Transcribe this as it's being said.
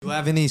you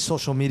have any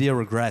social media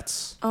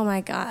regrets? Oh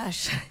my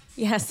gosh.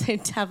 Yes, I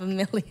have a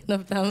million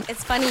of them.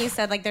 It's funny you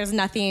said like there's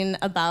nothing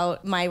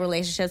about my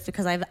relationships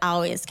because I've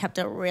always kept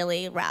it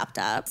really wrapped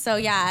up. So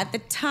yeah, at the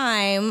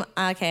time,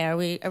 okay, are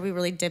we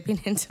really dipping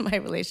into my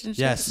relationship?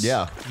 Yes.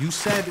 Yeah. You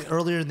said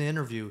earlier in the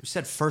interview, you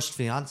said first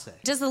fiance.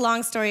 Just a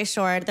long story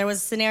short, there was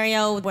a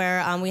scenario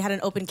where we had an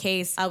open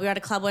case. We were at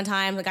a club one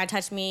time. The guy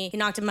touched me. He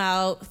knocked him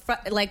out.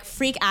 Like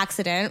freak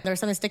accident. There was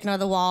something sticking out of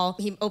the wall.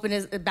 He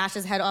bashed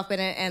his head open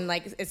it, and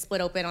like it split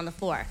open on the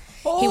floor.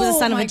 He was the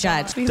son of a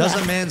judge. Does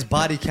a man's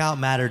body count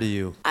matter to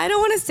you? I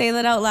don't want to say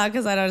that out loud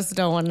because I just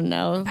don't want to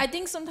know. I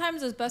think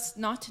sometimes it's best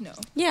not to know.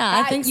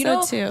 Yeah, I think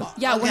so too.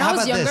 Yeah, Okay, when how I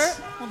was about younger, this?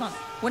 hold on.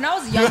 When I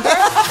was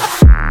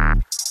younger,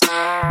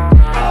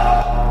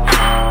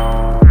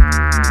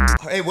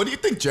 Hey, what do you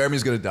think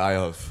Jeremy's gonna die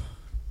of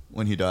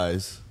when he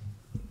dies?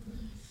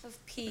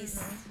 Of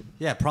peace.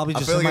 Yeah, probably I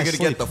just feel in like my you're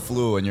gonna sleep. get the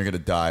flu and you're gonna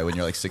die when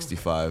you're like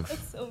 65.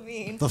 So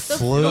mean. The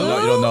flu? You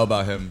don't know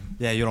about him.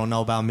 Yeah, you don't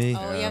know about me.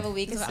 Oh, you have a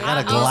week. I got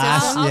a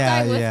glass. I'll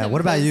die with Yeah. him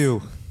What about 'cause-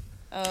 you?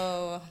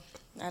 Oh,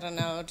 I don't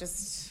know.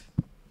 Just.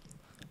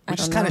 We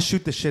just kind of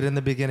shoot the shit in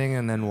the beginning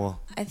and then we'll...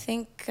 I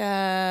think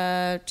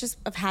just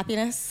of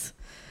happiness.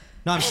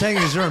 No, I'm saying,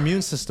 is your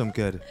immune system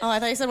good? Oh, I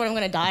thought you said what I'm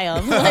going to die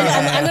of. Like,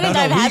 I'm going to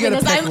die of we gotta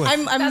happiness. pick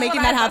with- I'm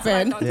making that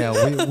happen.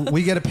 Yeah,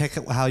 we get to pick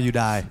how you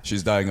die.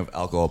 She's dying of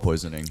alcohol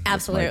poisoning. That's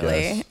my Absolutely.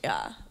 guess.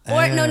 Yeah.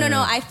 Or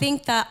no. I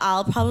think that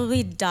I'll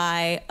probably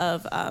die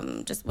of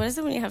just what is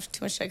it when you have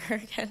too much sugar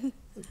again?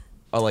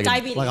 Oh, like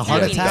Diabetes. Like a heart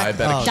Diabetes. attack?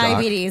 Diabetic shock.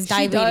 Diabetes. she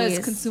does Diabetes.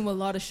 consume a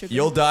lot of sugar.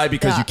 You'll die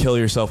because you kill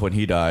yourself when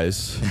he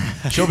dies.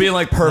 She'll be in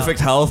like perfect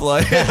health.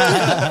 Like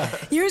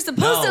You're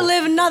supposed to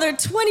live another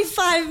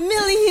 25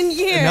 million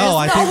years. No,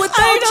 I think-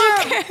 without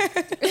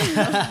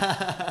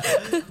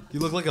you care. You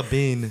look like a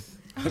bean.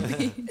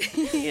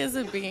 He is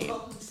a bean.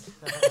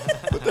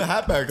 put the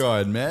hat back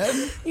on,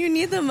 man. You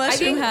need the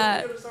mushroom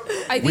hat.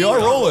 I think We are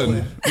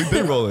rolling. We've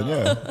been rolling,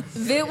 yeah.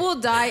 Vit will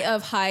die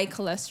of high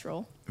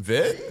cholesterol.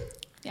 Vit?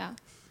 Yeah.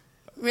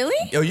 Really?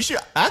 Yo, you should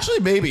actually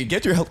maybe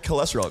get your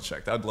cholesterol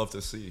checked. I'd love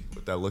to see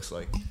what that looks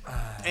like.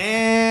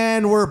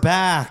 And we're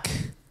back.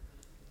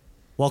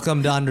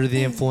 Welcome to Under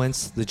the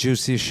Influence, the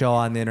juiciest show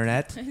on the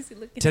internet.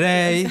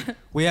 Today,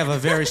 we have a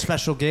very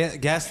special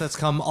guest that's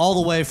come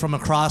all the way from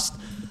across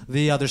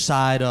the other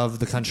side of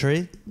the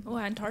country. Oh,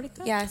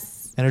 Antarctica?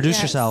 Yes. Introduce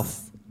Yes.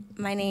 yourself.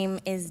 My name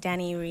is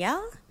Dannie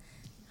Riel.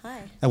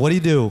 Hi. And what do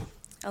you do?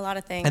 A lot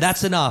of things. And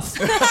that's enough.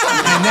 And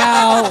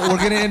now we're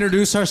going to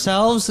introduce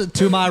ourselves.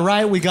 To my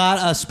right, we got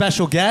a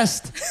special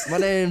guest. My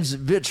name's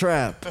Bit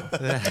Trap.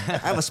 I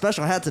have a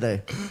special hat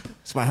today.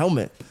 It's my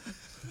helmet.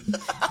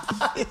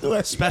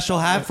 Special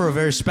hat for a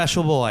very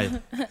special boy.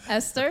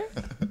 Esther?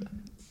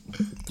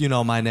 You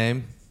know my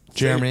name,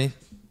 Jeremy.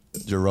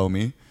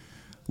 Jerome.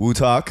 Woo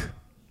Talk.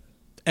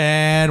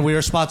 And we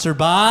are sponsored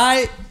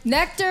by...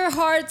 Nectar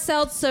Hard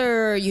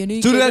Seltzer.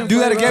 Unique. Do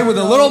that again with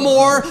a little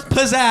more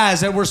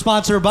pizzazz. And we're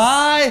sponsored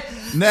by...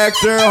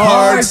 Nectar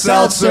Hard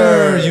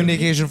Seltzer.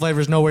 Unique Asian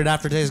flavors, no weird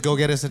aftertaste. Go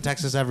get us in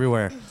Texas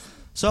everywhere.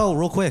 So,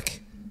 real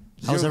quick.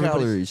 How's Zero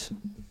everybody? calories.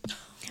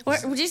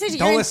 Would you say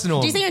Don't listen to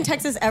him. Do you say you're in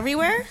Texas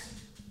everywhere?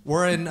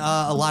 We're in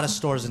a lot of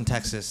stores in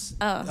Texas.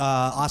 Oh.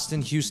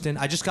 Austin, Houston.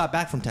 I just got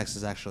back from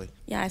Texas, actually.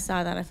 Yeah, I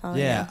saw that. I followed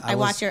Yeah,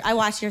 you. I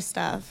watch your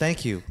stuff.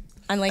 Thank you.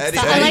 Unlike Eddie-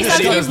 some, Eddie unlike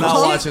some does people.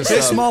 not watch his This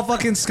stuff. small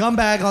fucking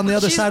scumbag on the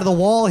other She's- side of the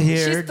wall here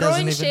She's doesn't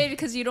throwing even... shade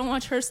because you don't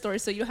watch her story,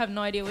 so you have no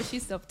idea what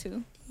she's up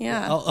to.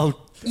 Yeah. Oh,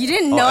 You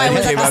didn't know I Eddie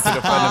was came at out to the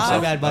defend spa. himself. my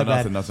bad, my Oh,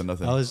 bad.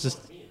 Nothing. I was just...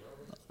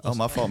 Oh,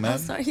 my fault, man.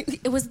 Sorry,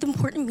 it was the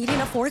important meeting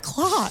at 4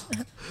 o'clock.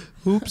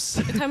 Oops.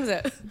 What time is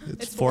it?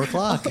 It's 4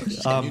 o'clock.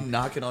 You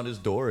knocking on his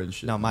door and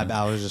shit. No, my bad.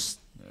 I was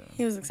just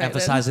He was excited.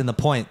 emphasizing the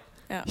point.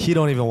 Yeah. He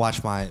don't even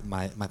watch my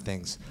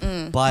things.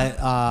 But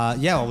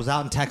yeah, I was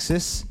out in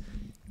Texas.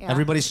 Yeah.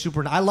 Everybody's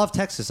super... I love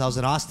Texas. I was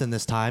in Austin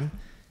this time.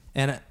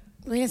 And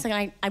Wait a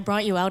second. I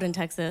brought you out in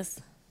Texas.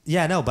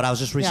 yeah, no, but I was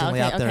just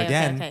recently out there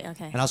again.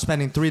 Okay. And I was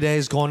spending 3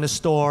 days going to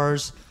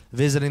stores,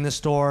 visiting the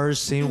stores,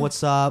 seeing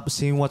what's up,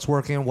 seeing what's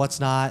working, what's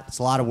not. It's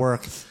a lot of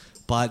work.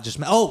 But just...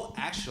 Oh,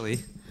 actually,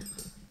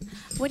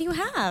 What do you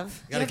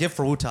have? I got a gift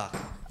for Wu-Tak.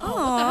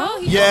 Oh.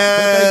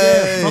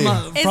 Yay!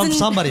 From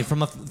somebody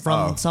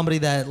Oh. somebody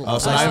that... Oh,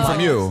 so I'm from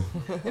you.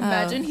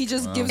 Imagine he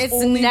just gives It's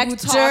only nectar.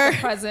 Wutalk a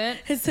present.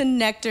 It's a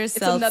nectar It's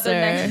seltzer. another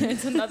nectar.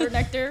 It's another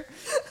nectar.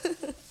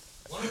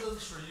 One of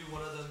them's for you,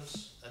 one of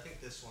them's... I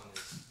think this one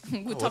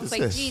is... Wutalk's is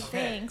like, this? gee,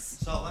 thanks.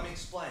 So let me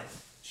explain.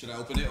 Should I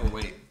open it or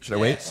wait? Should I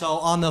wait? So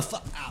on the...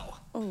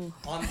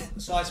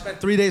 So I spent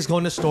 3 days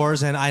going to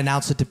stores, and I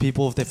announce it to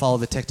people if they follow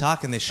the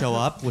TikTok and they show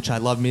up, which I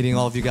love meeting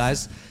all of you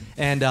guys.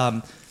 And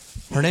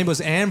her name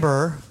was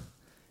Amber.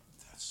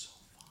 That's so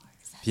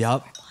fine.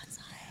 Yep.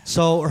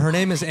 So her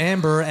name is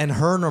Amber, and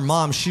her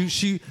mom,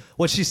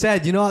 what she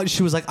said, you know,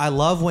 she was like, I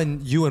love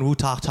when you and Wu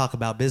talk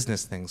about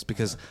business things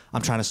because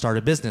I'm trying to start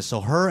a business. So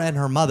her and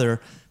her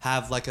mother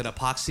have like an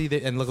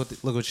epoxy, and look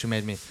what she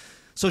made me.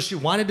 So she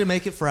wanted to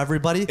make it for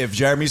everybody. If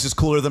Jeremy's is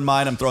cooler than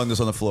mine, I'm throwing this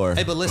on the floor.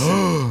 Hey, but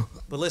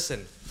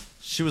listen,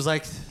 she was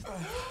like,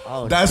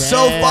 Oh, That's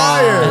so And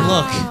fire.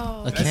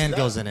 look, a can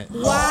goes in it.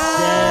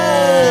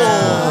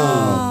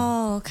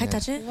 Oh, can I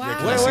touch it?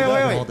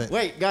 Wow. Hold it.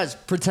 Wait, guys,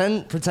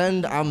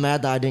 pretend I'm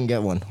mad that I didn't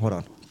get one. Hold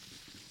on.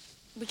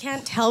 We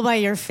can't tell by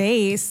your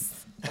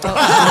face.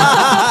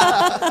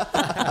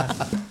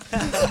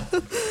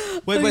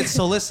 Wait.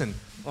 So listen.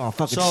 Oh,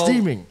 fucking So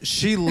steaming.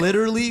 she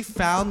literally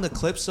found the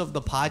clips of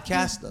the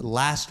podcast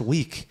last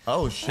week.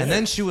 Oh, shit. And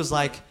then she was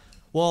like,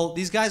 "Well,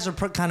 these guys are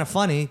kind of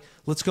funny.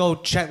 Let's go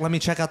check. Let me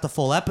check out the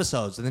full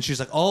episodes." And then she's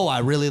like, "Oh, I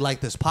really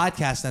like this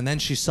podcast." And then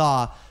she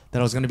saw that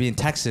I was going to be in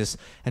Texas,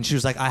 and she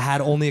was like, "I had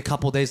only a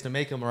couple days to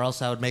make them, or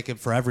else I would make it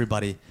for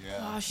everybody."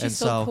 Wow, she's And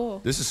so so- cool.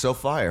 This is so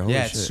fire. Holy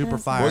Yeah, shit. it's super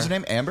What fire. was her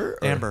name? Amber?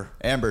 Or- Amber.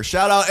 Amber.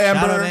 Shout out Amber.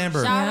 Shout out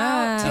Amber. Shout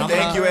out to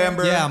Thank you,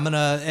 Amber. Yeah, I'm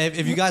gonna.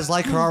 If you guys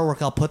like her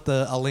artwork, I'll put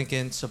a link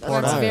in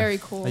support. That's her. very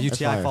cool. A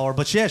UTI fire. follower.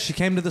 But yeah, she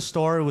came to the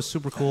store. It was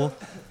super cool,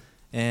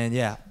 and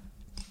yeah.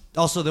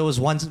 Also, there's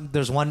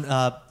one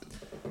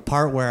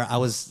part where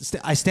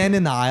I stand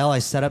in the aisle. I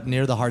set up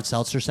near the hard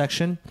seltzer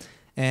section,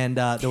 and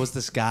there was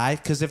this guy.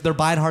 Because if they're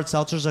buying hard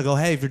seltzers, I go,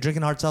 "Hey, if you're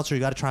drinking hard seltzer,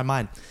 you got to try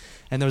mine."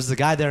 And there was the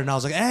guy there, and I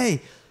was like,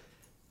 "Hey."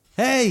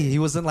 He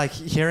wasn't like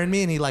hearing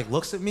me, and he like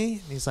looks at me,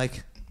 and he's like,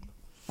 and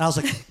I was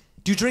like,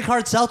 "Do you drink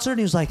hard seltzer?" And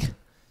he was like,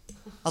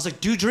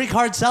 "Do you drink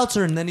hard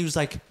seltzer?" And then he was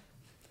like,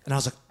 and I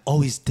was like, "Oh,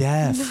 he's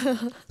deaf."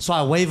 So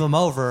I wave him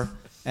over,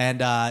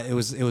 and it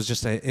was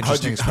just an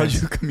interesting How'd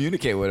experience. you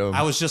communicate with him?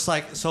 I was just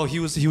like, so he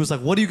was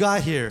like, "What do you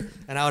got here?"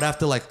 And I would have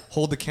to like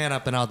hold the can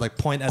up, and I would like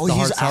point at Oh, the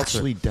hard he's seltzer.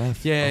 actually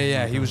deaf.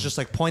 Yeah. He was just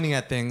like pointing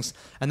at things,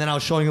 and then I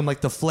was showing him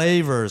like the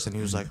flavors, and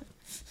he was like,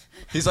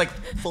 He's like,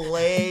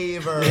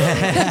 flavor. You know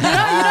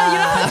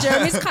how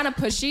Jeremy's kind of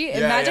pushy?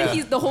 Imagine yeah.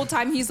 he's the whole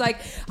time he's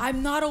like,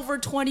 I'm not over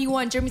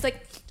 21. Jeremy's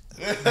like,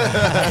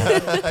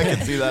 I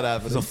can see that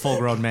 "He's a happening.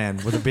 full-grown man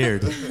with a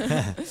beard."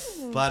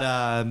 But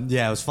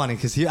yeah, it was funny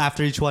because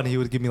after each one he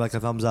would give me like a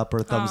thumbs up or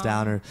a thumbs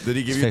down, or Did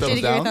he give you his thumbs Did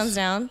he give you a downs?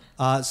 thumbs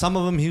down? Some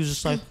of them he was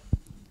just like,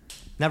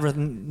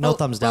 no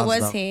thumbs What downs. was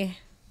though. he?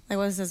 Like,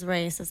 what was his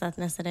race, his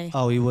ethnicity?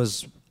 Oh, he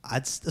was,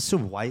 I'd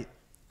assume white,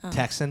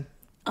 Texan.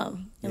 Oh,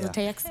 it was Yeah. a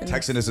Texan.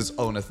 Texan is its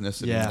own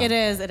ethnicity. Yeah. It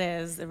is. It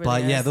is. It really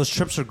But is. yeah, those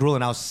trips were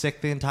grueling. I was sick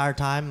the entire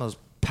time. I was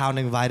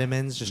pounding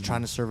vitamins, just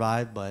trying to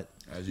survive. But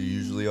As you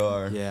usually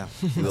are. yeah.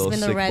 You It's little been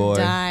the sick red boy.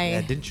 dye.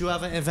 Yeah, didn't you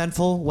have an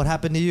eventful? What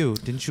happened to you?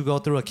 Didn't you go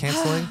through a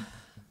canceling?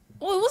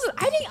 well, it wasn't.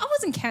 I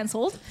wasn't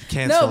canceled.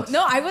 Canceled.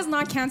 No, I was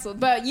not canceled.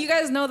 But you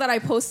guys know that I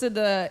posted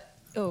the.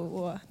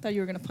 Oh, I thought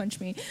you were gonna punch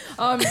me.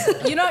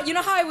 You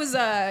know how I was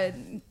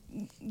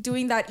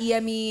doing that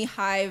EME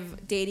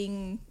Hive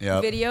dating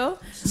Yep. video.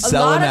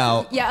 Selling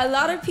out. Yeah, a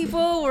lot of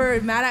people were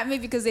mad at me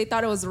because they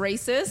thought it was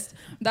racist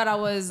that I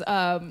was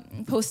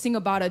posting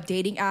about a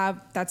dating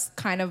app that's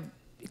kind of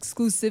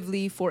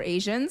exclusively for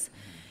Asians,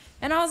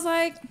 and I was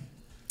like,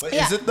 But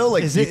Yeah. is it though?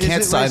 Like Is you it- is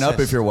can't it sign up racist?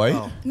 if you're white.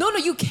 Oh. no,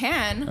 you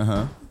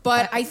can.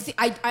 But I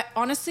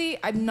honestly,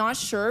 I'm not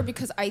sure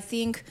because I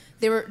think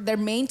their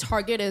main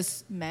target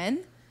is men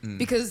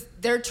because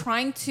they're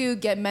trying to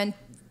get men.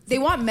 They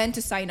want men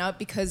to sign up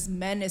because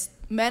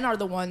men are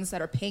the ones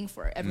that are paying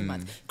for it every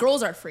month.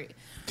 Girls are free.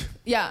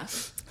 Yeah.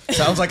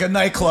 Sounds like a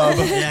nightclub.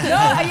 No,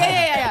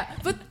 yeah.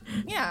 But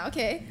yeah,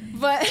 okay.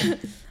 But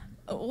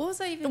what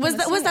was I even? Was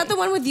gonna was say? that the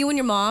one with you and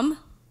your mom?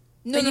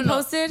 No, that no, you no.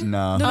 posted?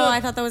 No. No,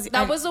 I thought that was.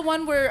 That was the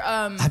one where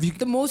Have you-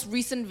 the most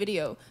recent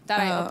video that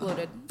I Oh.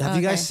 uploaded. Have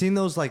you guys Okay. seen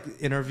those like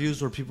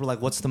interviews where people are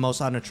like, "What's the most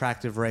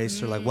unattractive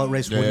race?" or like, "What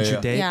race wouldn't yeah.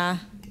 you date?" Yeah.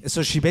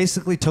 So she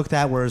basically took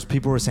that, whereas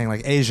people were saying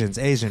like Asians.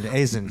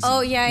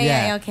 Oh,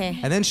 yeah, okay.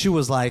 And then she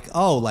was like,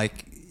 "Oh,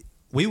 like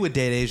we would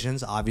date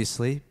Asians,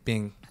 obviously,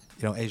 being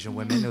Asian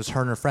women." It was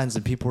her and her friends,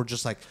 and people were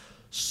just like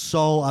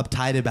so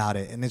uptight about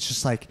it, and it's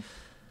just like,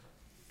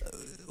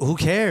 who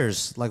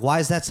cares? Like, why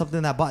is that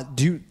something that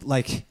do you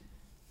like?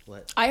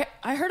 I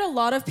heard a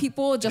lot of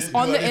people just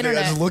on the I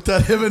internet. just looked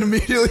at him and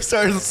immediately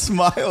started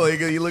smiling.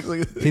 He looked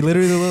like He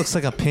literally looks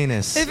like a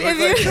penis. If you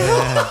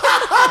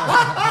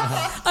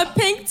a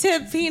pink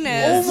tip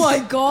penis. Oh my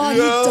god,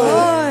 Yo. he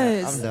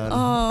does. I'm done. Oh.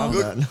 I'm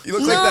done. you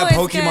look No, like that it's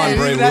Pokemon good.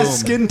 Bray that Loom.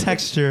 skin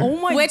texture. Oh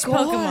my Which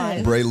god.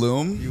 Pokemon? Bray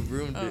Loom. You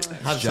ruined it.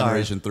 I'm sorry.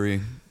 Generation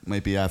 3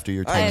 might be after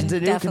your All right, time.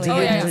 continue, Definitely.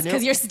 continue, yeah, continue.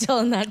 Because you're still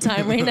in that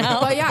time right now.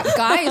 But yeah,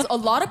 guys, a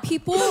lot of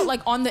people like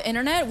on the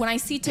internet, when I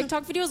see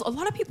TikTok videos, a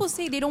lot of people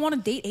say they don't want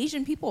to date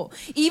Asian people.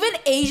 Even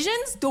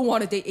Asians don't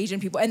want to date Asian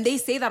people. And they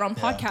say that on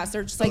podcasts.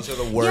 They're just like, Those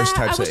are the worst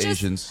yeah, types I was of just-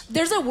 Asians.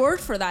 There's a word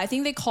for that. I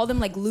think they call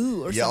them like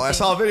Lou or Yeah, something. I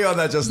saw a video on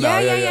that just now.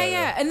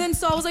 Yeah. And then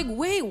so I was like,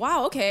 wait,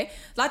 wow, okay.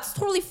 That's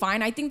totally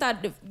fine. I think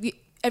that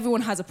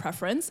everyone has a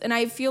preference. And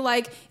I feel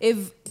like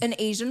if an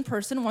Asian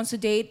person wants to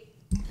date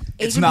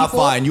Asian It's not people,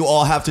 fine. You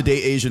all have to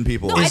date Asian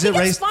people. No, I Is it think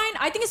it's race- fine.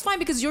 I think it's fine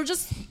because you're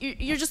just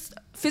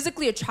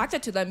physically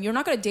attracted to them. You're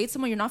not gonna date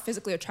someone you're not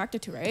physically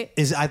attracted to, right?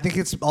 I think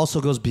it's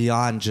also goes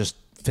beyond just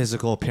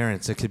physical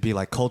appearance. It could be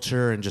like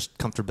culture and just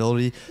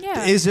comfortability.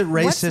 Yeah. Is it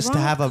What's racist to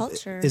wrong have with a?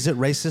 culture? Is it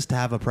racist to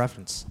have a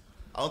preference?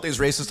 I don't think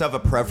it's racist to have a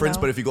preference,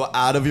 No. but if you go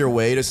out of your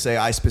way to say,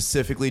 I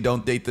specifically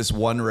don't date this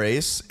one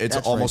race, it's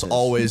That's almost racist.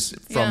 always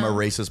from Yeah. a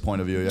racist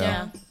point of view.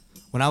 Yeah.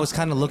 when I was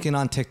kind of looking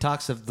on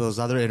TikToks of those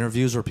other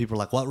interviews where people are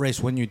like, what race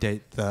wouldn't you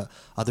date? The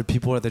other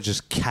people that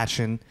just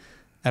catching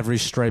every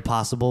stray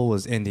possible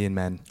was Indian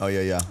men. Oh,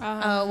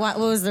 yeah. What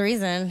was the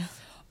reason?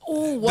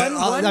 Oh,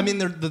 I mean,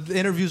 the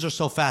interviews are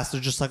so fast.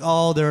 They're just like,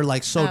 oh, they're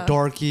like so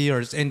dorky, or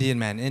it's Indian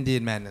men.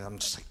 And I'm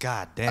just like,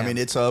 God damn. I mean,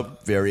 it's a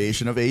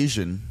variation of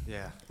Asian.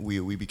 Yeah.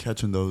 We be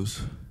catching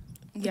those.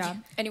 Yeah.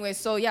 Anyway,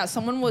 so yeah,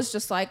 someone was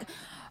just like,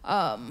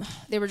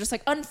 they were just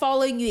like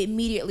unfollowing you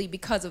immediately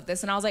because of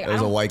this, and I was like, It was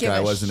I don't a white give guy,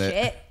 a wasn't it?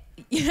 shit.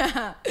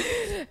 Yeah.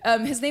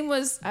 His name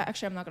was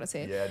actually I'm not gonna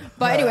say it. Yeah.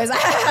 But anyways,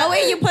 Oh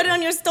wait, you put it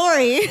on your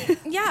story.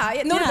 but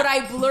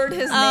I blurred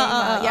his name.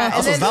 Yeah.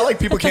 Also, it's not like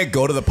people can't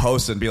go to the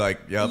post and be like,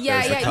 yep,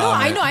 there's the No,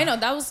 comment. I know.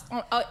 That was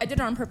I did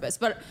it on purpose.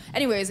 But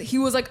anyways, he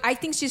was like, I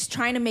think she's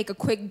trying to make a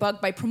quick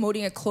buck by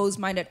promoting a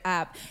closed-minded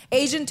app,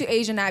 Asian to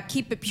Asian app.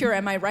 Keep it pure.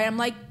 Am I right? I'm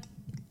like,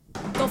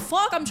 the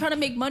fuck? I'm trying to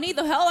make money.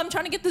 The hell? I'm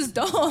trying to get this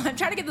dough. I'm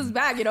trying to get this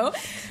bag.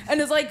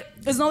 And it's like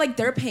it's not like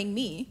they're paying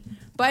me.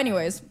 But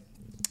anyways,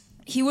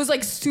 he was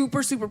like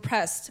super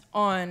pressed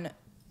on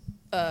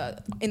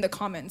in the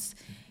comments.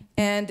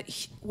 And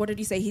what did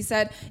he say? He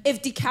said,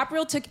 if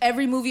DiCaprio took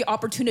every movie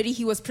opportunity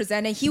he was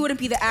presented, he wouldn't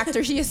be the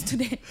actor he is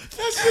today.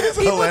 That shit is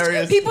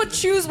hilarious. People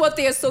choose what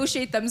they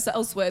associate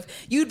themselves with.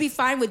 You'd be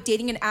fine with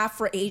dating an app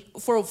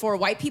for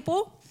white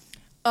people,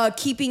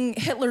 keeping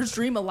Hitler's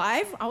dream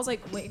alive. I was like,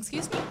 wait,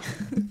 excuse me?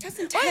 That's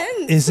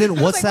intense. Is it,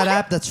 what's like, that what?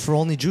 app that's for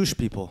only Jewish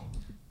people?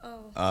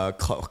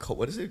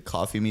 What is it?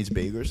 Coffee meets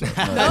bagel or something?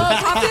 No,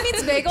 coffee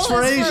meets bagel. It's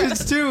for is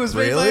Asians too. It's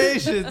made by Really?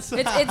 Asians.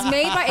 It's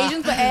made by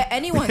Asians, but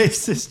anyone.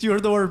 Racist. You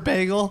heard the word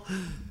bagel?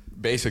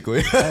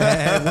 Basically.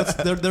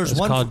 There's It's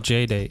one called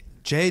J-Date.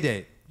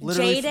 J-Date.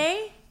 Literally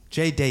J-Day?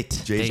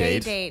 J-Date.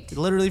 J-Date. J-Date.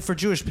 Literally for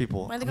Jewish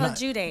people. Why are they called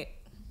Jew-Date?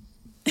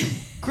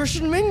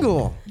 Christian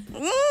mingle.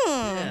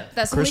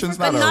 That's Christian's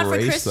only But Not a not for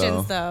race,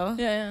 Christians, for, though.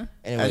 yeah.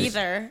 Anyways,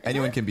 Either.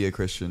 Anyone can be a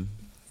Christian.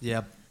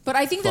 Yep. But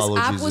I think this Follow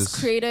app was Jesus.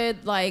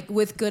 created like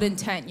with good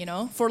intent,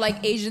 for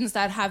like Asians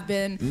that have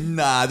been.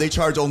 Nah, they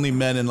charge only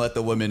men and let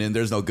the women in.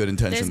 There's no good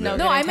intention There's there.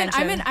 no No,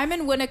 good I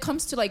mean when it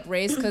comes to like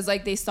race, because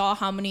like they saw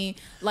how many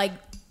like.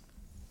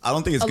 I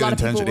don't think it's A good lot of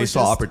people intention. They were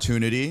saw just-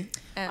 opportunity.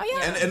 Oh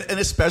yeah. And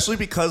especially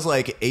because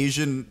like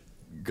Asian,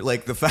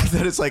 like the fact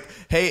that it's like,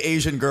 hey,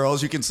 Asian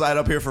girls, you can sign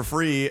up here for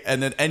free,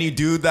 and then any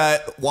dude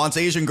that wants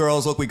Asian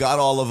girls, look, we got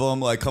all of them.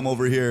 Like, come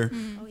over here.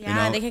 Oh,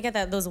 yeah, they could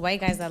get those white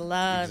guys that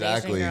love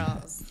Exactly. Asian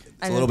girls.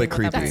 It's a little bit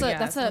creepy.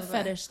 That's a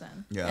fetish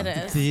then. Yeah. It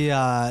is. The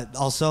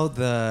also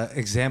the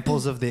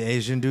examples of the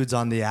Asian dudes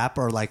on the app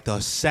are like the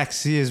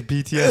sexiest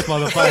BTS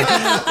motherfucker.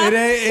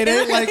 it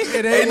ain't like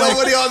Ain't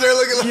nobody on there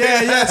looking like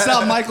yeah, it's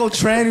not Michael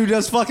Tran who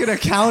does fucking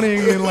accounting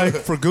and like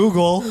for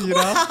Google, you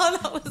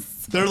know.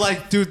 They're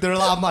like, dude,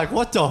 I'm like,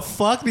 what the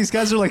fuck? These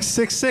guys are like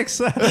 6'6".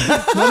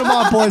 None of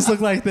my boys look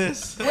like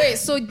this. Wait,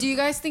 so do you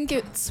guys think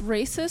it's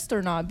racist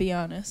or not? Be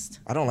honest.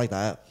 I don't like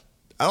that.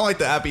 I don't like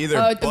the app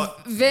either.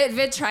 But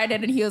Vid tried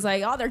it and he was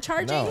like, "Oh, they're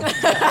charging." No.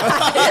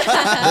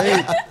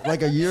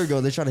 Like a year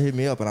ago, they tried to hit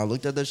me up, and I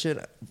looked at this shit.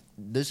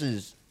 This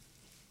is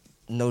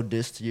no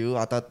diss to you.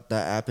 I thought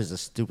that app is the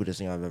stupidest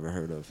thing I've ever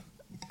heard of.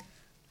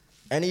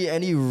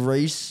 Any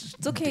race.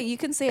 It's okay. You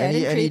can say I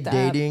didn't create the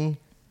app.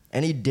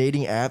 Any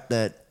dating app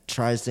that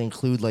tries to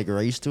include like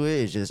race to it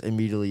is just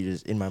immediately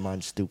just in my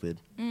mind stupid.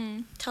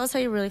 Tell us how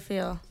you really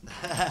feel.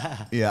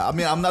 yeah, I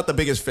mean, I'm not the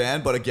biggest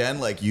fan, but again,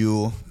 like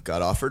you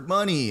got offered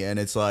money, and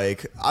it's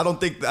like I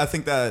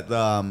think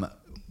that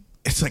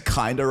it's like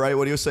kind of right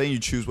what he was saying. You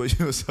choose what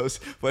you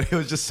associate, but it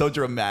was just so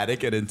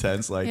dramatic and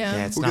intense. Like, Yeah.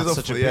 Yeah, it's who not gives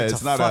such a yeah, it's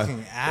it's a not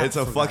fucking app. It's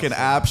a for fucking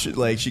God's app.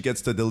 Like she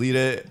gets to delete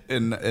it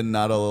in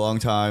not a long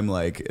time.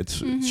 Like it's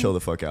chill the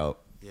fuck out.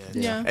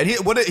 Yeah. And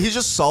he's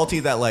just salty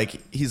that like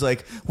he's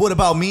like, what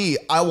about me?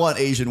 I want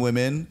Asian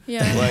women.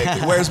 Yeah.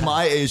 Like, where's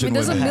my Asian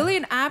There's a women?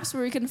 million apps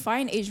where you can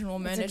find Asian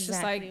women. That's It's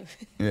just like,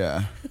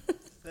 Yeah.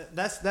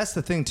 That's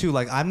the thing too.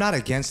 Like, I'm not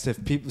against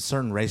if people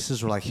certain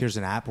races were like, here's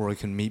an app where we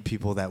can meet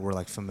people that we're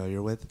like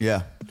familiar with.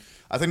 Yeah.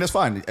 I think that's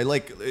fine.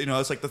 Like,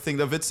 it's like the thing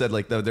that Vit said,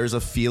 like there's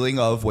a feeling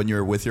of when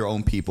you're with your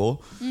own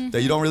people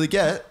that you don't really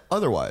get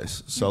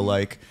otherwise. So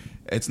like,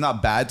 it's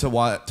not bad to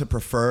want to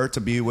prefer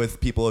to be with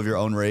people of your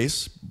own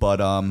race,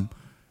 but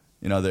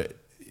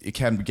it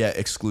can get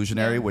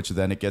exclusionary, which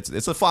then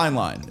it's a fine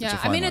line. yeah. It's a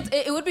fine I mean, line.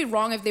 it would be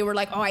wrong if they were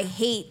like, "Oh, I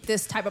hate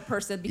this type of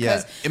person,"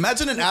 because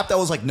Imagine an app that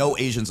was like no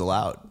Asians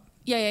allowed.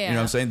 yeah. You know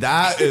what I'm saying?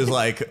 That is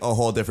like a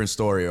whole different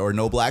story. Or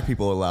no black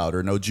people allowed,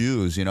 or no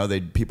Jews.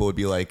 People would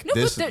be like, No,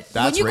 this. but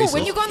That's when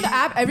racist. you go on the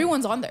app,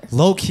 everyone's on there.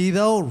 Low key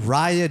though,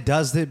 Raya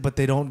does it, but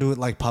they don't do it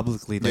like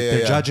publicly. Like Yeah, they're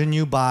yeah. judging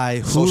you by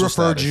who Social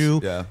referred status,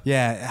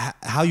 you,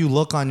 how you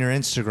look on your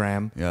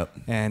Instagram. Yep.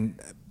 And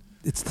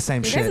it's the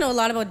same You shit. guys know a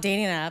lot about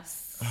dating apps.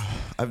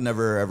 I've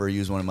never ever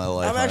used one in my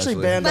life. I'm actually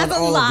honestly. banned on That's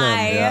a all of them.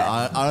 lie.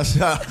 Yeah,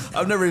 honestly,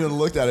 I've never even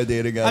looked at a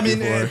dating app I mean,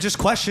 before. just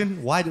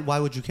question why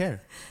would you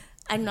care?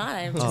 I'm not.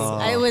 I'm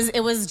just.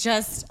 It was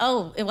just.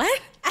 Oh,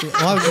 what?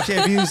 Why would you care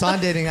if you use on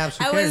dating apps?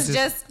 Who I cares? was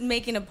just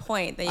making a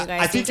point that you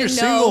guys. I think need you're to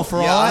know. single for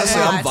all yeah, I honestly,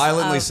 know. I'm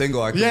violently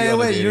single. I could be Yeah, on a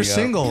wait, dating you're app.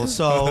 single,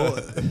 so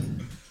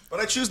But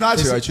But I choose not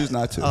to. I choose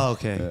not to. Oh,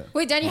 okay. Yeah.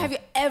 Wait, Danny, have you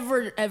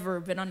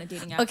ever been on a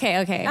dating app?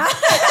 Okay.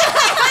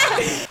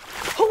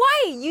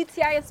 Hawaii,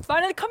 UTI is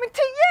finally coming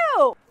to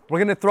you! We're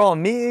gonna throw a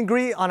meet and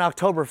greet on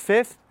October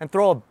 5th and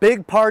throw a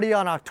big party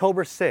on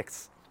October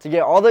 6th. To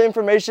get all the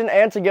information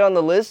and to get on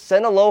the list,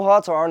 send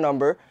aloha to our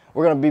number.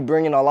 We're gonna be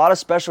bringing a lot of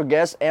special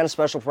guests and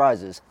special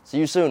prizes. See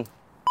you soon.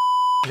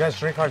 You guys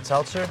drink hard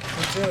seltzer?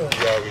 We do.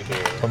 Yeah, we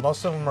do. But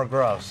most of them are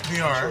gross. We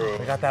are. True.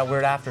 They got that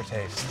weird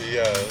aftertaste.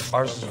 Yes.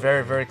 Ours is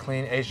very, very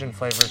clean Asian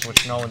flavors,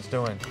 which no one's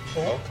doing.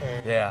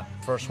 Okay. Yeah.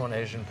 First one,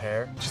 Asian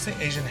pear. Did you say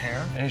Asian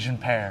hair? Asian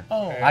pear.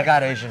 Oh. I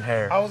got Asian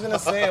hair. I was gonna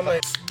say, I'm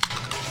like,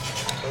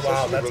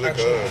 wow, that's really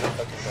actually good. really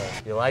fucking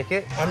good. You like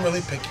it? I'm really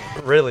picky.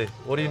 Really?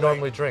 What do you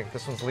normally drink?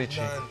 This one's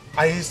lychee.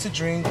 I used to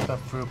drink the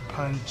fruit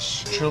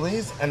punch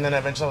Trulies, and then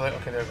eventually I was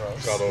like, okay, they're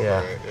gross. Got over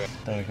Yeah. it. Yeah.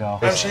 There you go.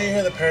 I'm sure you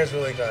hear the pear is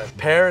really good.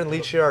 Pear and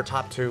lychee are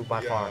top two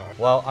by far.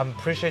 Well, I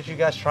appreciate you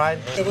guys trying.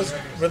 It was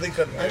really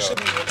good.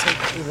 Actually,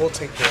 we will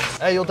take this.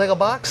 Hey, you'll take a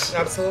box?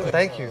 Absolutely.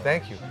 Thank you.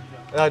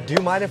 Do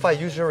you mind if I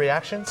use your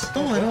reactions?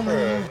 No, I don't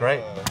know.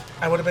 Great.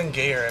 I would have been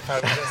gayer if I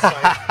was just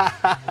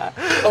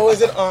like, oh,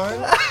 is it on?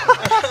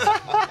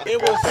 It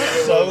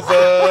was so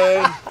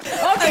good.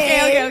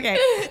 Okay.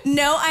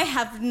 No, I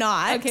have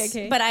not.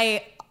 Okay. But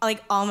I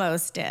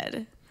almost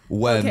did.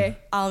 When? Okay.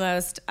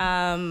 Almost.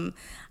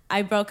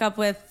 I broke up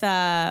with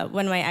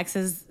one of my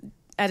exes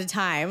at a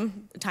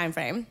time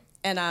frame,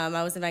 and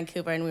I was in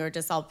Vancouver, and we were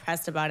just all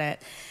pressed about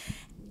it.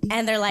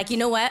 And they're like, you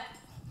know what?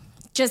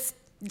 Just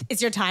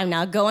it's your time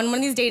now. Go on one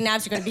of these dating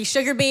apps. You're gonna be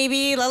sugar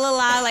baby, la la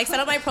la. Like set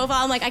up my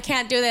profile. I'm like, I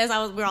can't do this.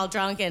 We were all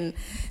drunk, and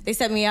they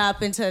set me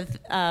up into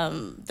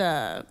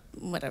the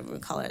whatever we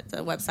call it, the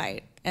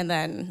website. And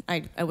then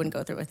I wouldn't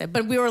go through with it.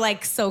 But we were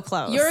like so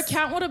close. Your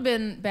account would have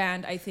been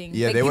banned, I think.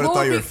 Yeah, Like, they would have people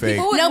thought you be- were fake.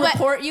 People would No, but-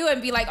 report you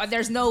and be like, oh,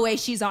 there's no way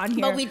she's on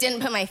here. But we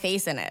didn't put my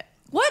face in it.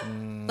 What?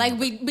 Like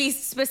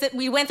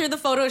we went through the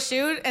photo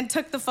shoot and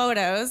took the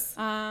photos.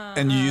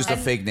 And you used a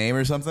fake name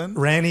or something?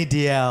 Ranny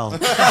DL.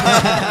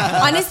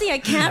 Honestly, I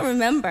can't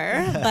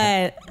remember,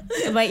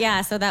 but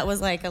yeah. So that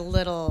was like a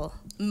little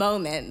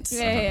moment.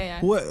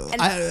 Yeah. What,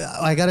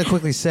 I gotta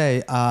quickly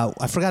say,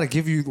 I forgot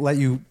to let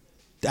you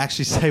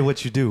actually say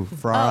what you do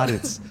for our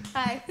audience.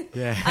 Hi.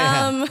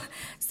 Yeah.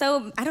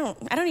 So I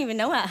don't even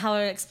know how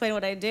to explain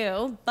what I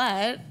do,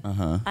 but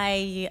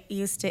I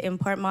used to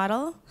import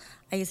model.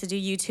 I used to do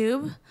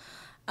YouTube.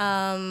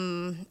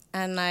 And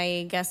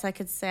I guess I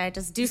could say I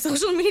just do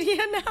social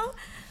media now.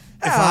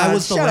 If I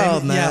was the shut layman,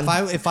 up,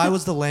 man. if I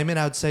was the layman,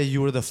 I would say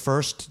you were the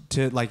first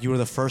to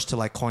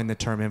coin the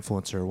term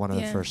influencer. One of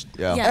the first.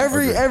 Yeah. Yeah.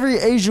 Every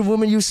Asian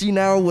woman you see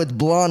now with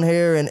blonde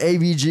hair and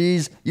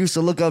ABGs used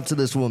to look up to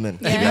this woman.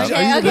 Yeah.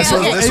 Yeah. This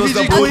was the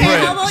Okay, blueprint.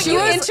 how about you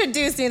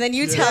introduce me, then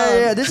you tell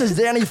Yeah, this is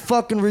Dannie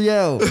fucking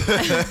Riel.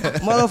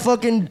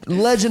 Motherfucking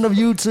legend of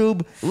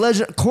YouTube,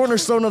 legend,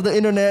 cornerstone of the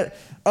internet,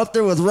 up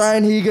there with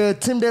Ryan Higa,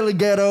 Tim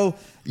DeLegato,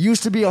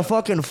 used to be a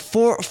fucking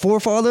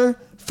forefather.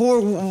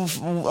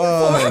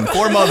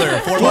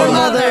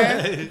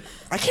 Four-mother.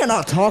 I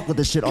cannot talk with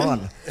this shit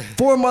on.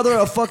 Foremother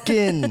of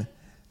fucking.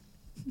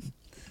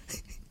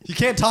 You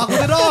can't talk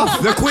with it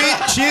off. The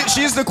queen,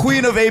 she's the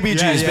queen of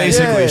ABGs, Yeah, yeah,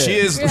 basically.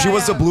 yeah. She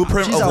was the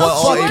blueprint She's of a what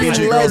all fucking ABG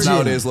girls legend.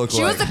 nowadays look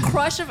She like. was the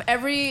crush of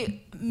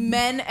every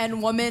men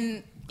and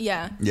woman,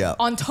 Yeah.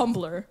 on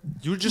Tumblr.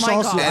 You just My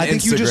also, God. I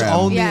think you just Instagram.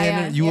 owned the Yeah,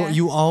 internet. yeah.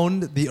 You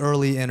owned the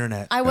early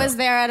internet. I was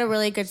there at a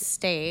really good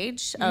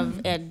stage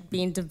of it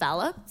being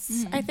developed,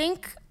 I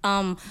think.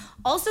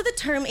 Also, the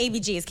term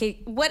ABG is,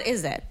 what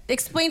is it?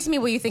 Explain to me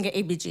what you think an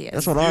ABG is.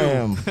 That's what I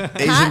am.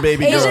 Asian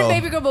baby girl. Asian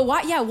baby girl, but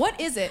why? Yeah, what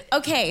is it?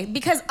 Okay,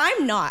 because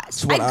I'm not.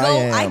 what I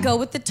am. I go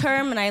with the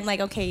term, and I'm like,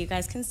 okay, you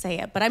guys can say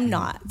it, but I'm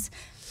not.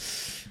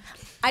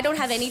 I don't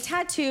have any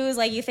tattoos.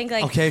 Like you think,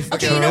 like Okay,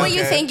 you know what you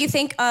okay. think? You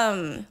think,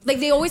 Like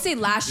they always say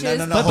lashes.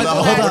 No, But- hold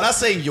hold on. on. We're not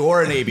saying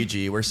you're an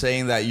ABG. We're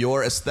saying that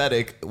your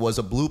aesthetic was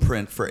a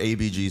blueprint for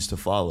ABGs to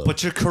follow.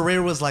 But your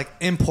career was like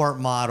import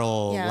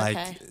model, Yeah, like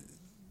okay.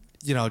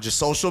 just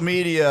social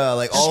media,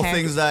 like all Okay.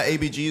 things that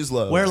ABGs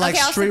love. wear like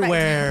Okay, I'll sit back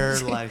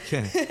streetwear, like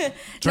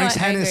drinks I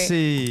agree.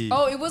 Hennessy.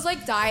 Oh, it was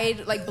like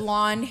dyed, like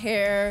blonde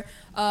hair,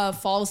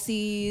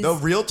 falsies. The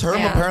real term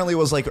Yeah. apparently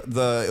was like it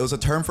was a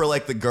term for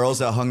like the girls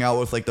that hung out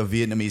with like the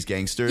Vietnamese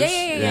gangsters.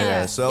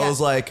 Yeah. So it Yeah. was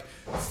like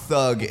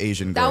thug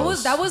Asian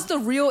girls. That was the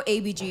real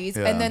ABGs,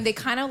 Yeah. and then they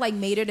kind of like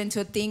made it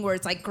into a thing where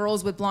it's like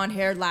girls with blonde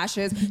hair,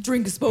 lashes,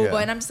 drink boba, Yeah.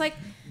 and I'm just like,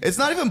 It's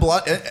not even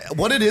blonde.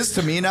 What it is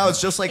to me now,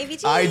 it's just like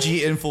ABG.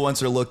 IG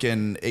influencer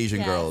looking Asian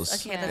Yes, girls.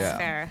 Okay, that's Yeah.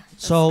 fair.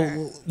 That's So, fair.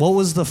 what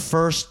was the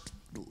first?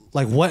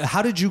 Like,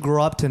 how did you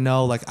grow up to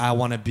know? Like, I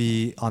want to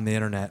be on the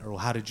internet, or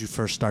how did you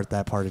first start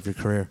that part of your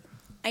career?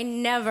 I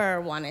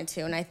never wanted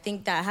to, and I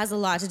think that has a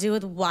lot to do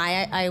with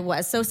why I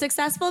was so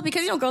successful.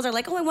 Because girls are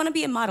like, "Oh, I want to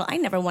be a model." I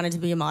never wanted to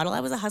be a model. I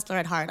was a hustler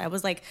at heart. I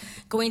was like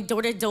going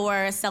door to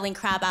door selling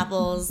crab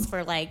apples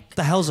for like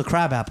The hell's a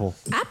crab apple?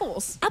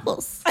 Apples.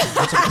 apples.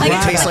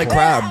 It tastes like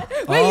crab.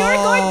 Wait, you were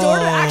going door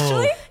to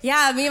actually?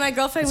 Yeah, me and my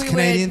girlfriend, It's a we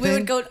Canadian would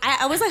thing? go.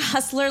 I was a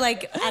hustler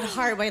like at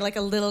heart, by like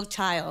a little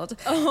child,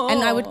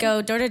 and I would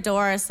go door to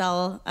door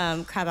sell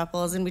crab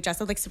apples, and we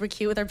dressed up like super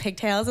cute with our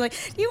pigtails. Like,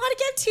 do you want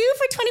to get 2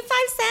 for 25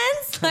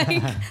 cents?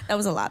 Like that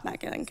was a lot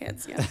back then,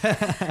 kids. Yeah,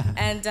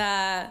 and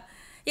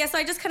so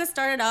I just kind of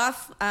started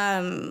off.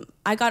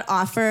 I got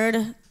offered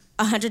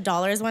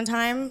 $100 one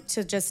time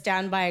to just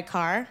stand by a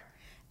car,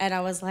 and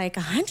I was like,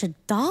 $100?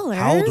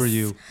 How old were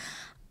you?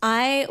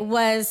 I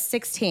was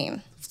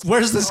 16.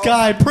 Where's this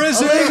guy?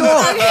 Prison!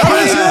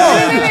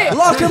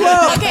 Lock him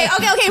up. Okay.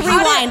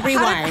 Rewind.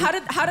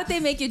 How did they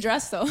make you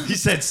dress though? He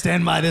said,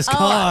 stand by this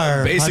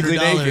car. Basically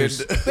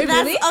 $100. naked. Wait,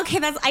 really?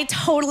 I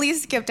totally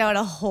skipped out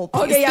a whole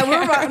piece. Okay, yeah,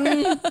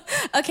 there.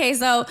 we're Okay,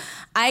 so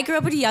I grew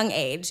up at a young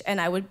age,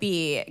 and I would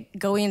be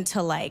going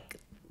to like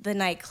the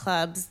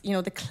nightclubs,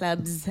 the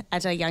clubs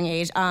at a young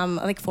age,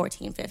 like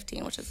 14,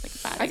 15, which is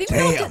like bad. I think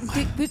Damn.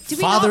 did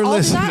we all do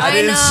Fatherless. that? I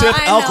didn't know, sip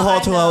I know, alcohol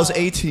I till I was know.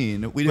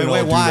 18. We Wait, didn't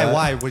all do why? that.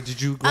 Why?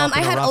 Did you grow up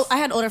I in a rough...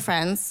 had older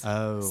friends.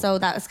 Oh. So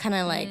that was kind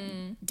of like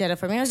did it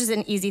for me. It was just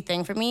an easy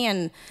thing for me.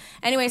 And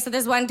anyway, so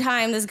there's one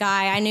time this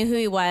guy, I knew who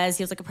he was.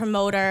 He was like a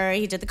promoter.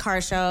 He did the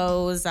car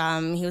shows.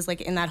 He was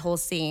like in that whole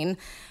scene.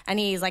 And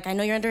he's like, I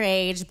know you're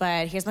underage,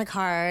 but here's my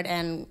card.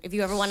 And if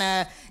you ever want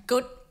to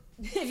go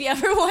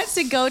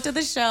to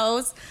the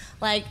shows,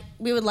 like,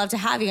 we would love to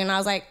have you. And I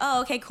was like,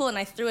 oh, okay, cool. And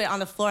I threw it on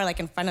the floor, like,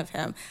 in front of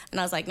him. And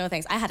I was like, no,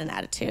 thanks. I had an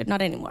attitude.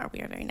 Not anymore. We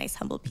are very nice,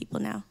 humble people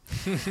now.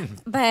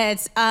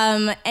 But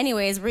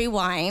anyways,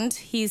 rewind.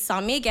 He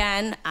saw me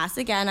again, asked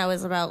again. I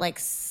was about, like,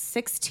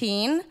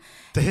 16.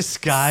 This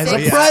guy's a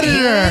 16.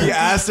 predator. He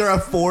asked her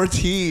at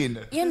 14.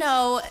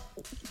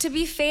 To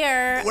be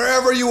fair.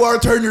 Wherever you are,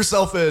 turn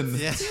yourself in.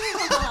 Yeah.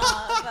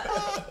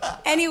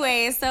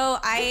 Anyway, so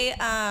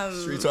I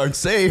Streets aren't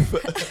safe.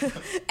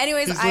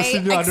 anyways, He's I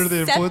listening to Under the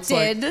Influence,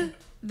 like- accepted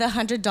the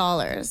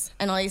 $100,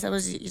 and all he said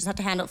was, you just have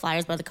to hand out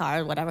flyers by the car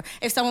or whatever.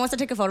 If someone wants to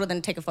take a photo,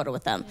 then take a photo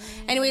with them.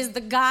 Anyways,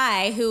 the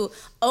guy who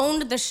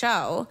owned the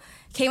show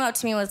came up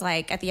to me and was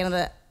like, at the end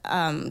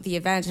of the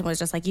event, and was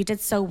just like, you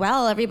did so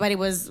well. Everybody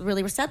was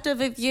really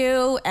receptive of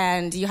you,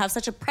 and you have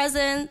such a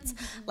presence.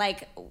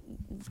 Like,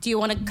 do you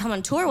want to come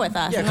on tour with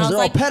us? Yeah, and I because was they're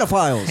like, all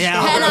pedophiles.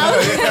 Yeah. and I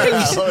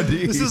was like, Oh,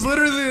 geez. This is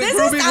literally this is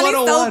grooming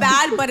sounding 101. so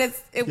bad, but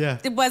Yeah.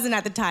 it wasn't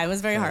at the time. It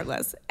was very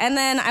heartless. And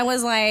then I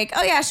was like,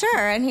 oh yeah,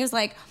 sure. And he was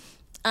like,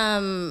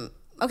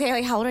 okay,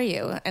 like, how old are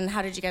you? And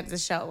how did you get to the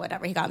show?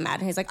 Whatever. He got mad.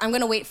 And he's like, I'm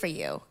going to wait for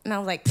you. And I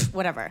was like,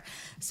 whatever.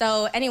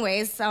 So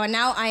anyways, so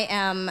now I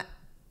am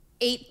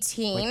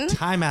 18.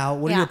 Time out.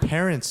 What are Yeah. your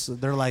parents?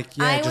 They're like,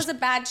 yeah, I just... was a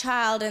bad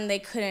child, and they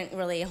couldn't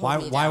really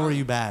hold me Why down. were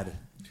you bad?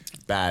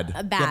 Bad.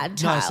 a bad No,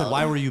 child? I said,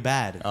 why were you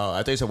bad? Oh, I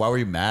thought you said, why were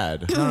you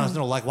mad?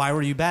 No, like, why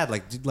were you bad?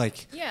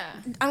 Like, Yeah.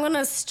 I'm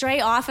gonna stray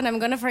off, and I'm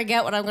gonna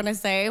forget what I'm gonna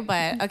say.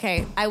 But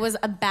okay, I was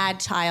a bad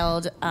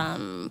child. I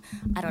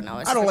don't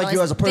know. I don't like you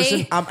as a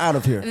person. I'm out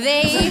of here.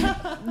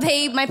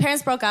 My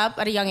parents broke up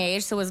at a young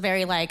age, so it was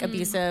very like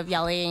abusive,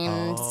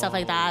 yelling, stuff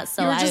like that.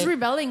 So You were just I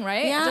rebelling,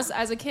 right? Yeah. Just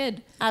as a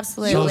kid.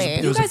 absolutely.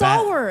 It You was a guys bad-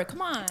 all were.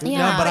 Come on.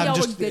 Yeah. no, but I'm Y'all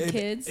were just... good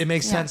kids. It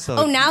makes sense, though.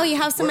 Oh, now you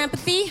have some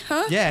empathy,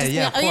 huh? Yeah,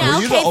 yeah, of Oh, course. yeah.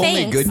 Were you the Okay, only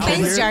thanks. good kid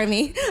Thanks, here?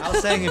 Jeremy. I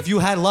was saying, if you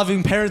had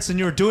loving parents and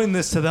you were doing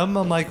this to them,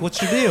 I'm like,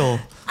 what's your deal?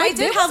 I Dave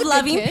did was have a good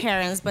loving kid.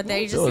 parents, but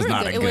they just was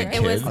not a it good was kid.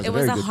 it was I was it a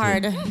was very a good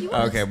hard.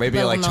 Okay, maybe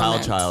Little like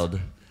moment. child.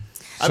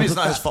 I mean, it's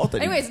not his fault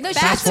that Anyways, no,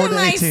 Back to forward to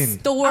my 18.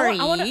 story.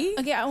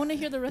 I want to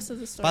hear the rest of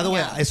the story. By the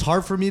way, it's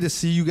hard for me to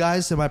see you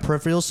guys in my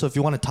peripherals, so if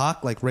you want to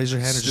talk, like, raise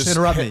your hand or just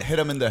interrupt me. Hit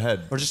him in the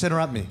head. Or just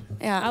interrupt me.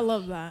 Yeah, I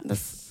love that.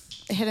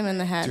 hit him in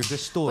the head. Dude,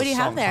 this stool What is do you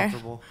so have there?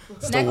 uncomfortable.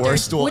 It's the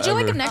worst stool Would you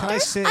like a ever. nectar? Can I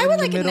sit I in would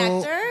the like a middle?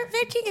 nectar.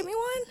 Vic, can you get me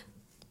one,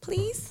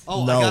 please?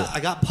 Oh, No.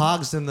 I got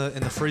pogs in the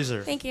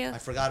freezer. Thank you. I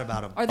forgot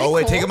about them. Are they Oh,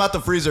 wait, cold? take them out the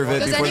freezer,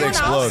 Vit, Does before they anyone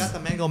else- I explode. got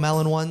the mango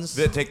melon ones.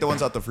 Vit, take the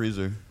ones out the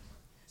freezer.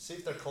 See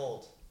if they're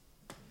cold.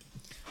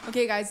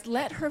 Okay, guys,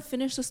 let her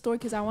finish the story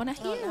because I want to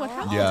hear what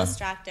happened. Yeah.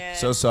 Distracted.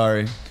 So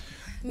sorry.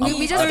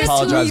 We just I get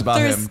apologize too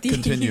about him. thirsty.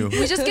 Continue.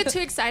 We just get too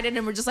excited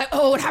and we're just like,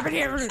 oh, what happened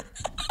here?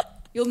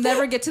 You'll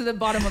never get to the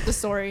bottom of the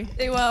story.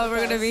 Well,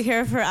 we're gonna be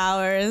here for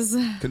hours,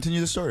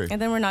 Continue the story.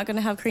 and then we're not gonna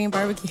have Korean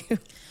barbecue.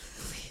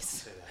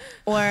 Please.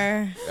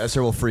 Or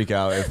Esther will freak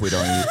out if we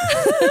don't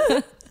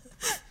eat.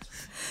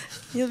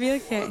 you'll be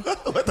okay.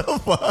 What the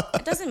fuck?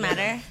 It doesn't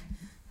matter.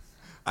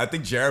 I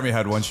think Jeremy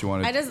had one she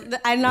wanted. I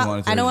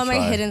wanted to don't want my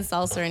try. hidden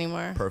salsa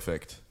anymore.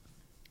 Perfect.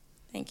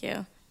 Thank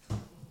you.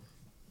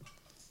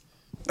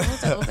 I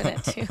have to open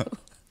it too.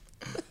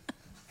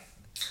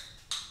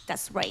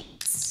 That's right.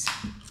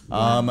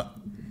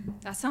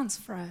 That sounds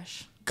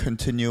fresh.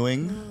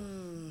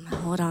 Continuing.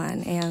 Hold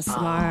on,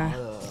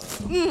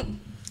 ASMR.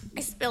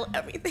 I spill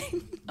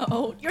everything.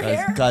 Oh, your Guys,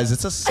 hair? guys,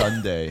 it's a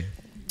Sunday.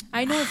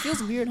 I know, it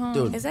feels weird, huh?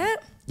 Dude. Is it?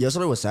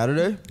 Yesterday was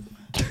Saturday.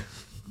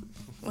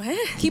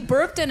 What? He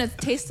burped and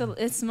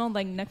it smelled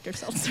like nectar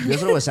seltzer. You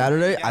guys know it was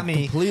Saturday? I Yummy.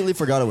 completely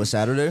forgot it was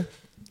Saturday.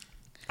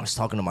 I was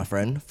talking to my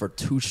friend for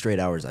 2 straight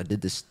hours. I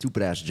did this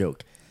stupid ass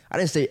joke. I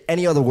didn't say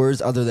any other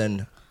words other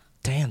than,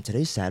 damn,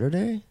 today's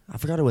Saturday? I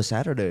forgot it was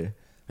Saturday.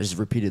 I just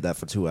repeated that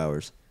for 2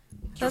 hours.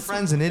 Your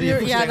friend's an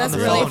idiot. Yeah, that's on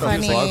the really phone.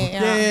 funny.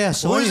 Yeah.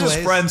 So Well, he's anyways,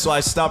 just friends, so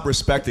I stop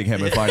respecting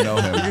him if I know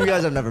him. You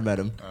guys have never met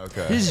him.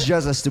 Okay. He's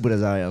just as stupid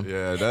as I am.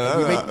 Yeah,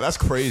 that's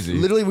crazy.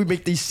 Literally, we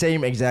make these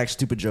same exact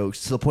stupid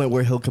jokes to the point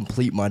where he'll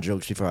complete my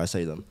jokes before I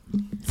say them.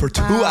 For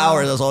 2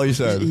 hours, that's all you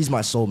said. He's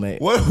my soulmate.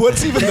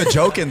 What's even the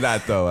joke in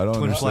that, though? I don't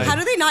Twin understand. flame. How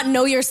do they not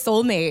know your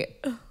soulmate?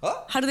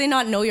 How do they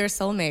not know your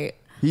soulmate?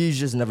 He's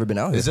just never been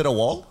out here. Is it a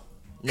wall?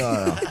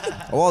 No.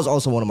 Awal's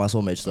also one of my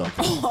soulmates,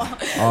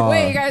 though.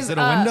 Wait, you guys. Is it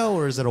a window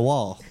or is it a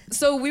wall?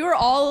 So we were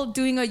all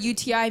doing a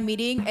UTI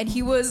meeting, and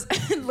he was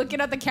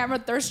looking at the camera,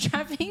 thirst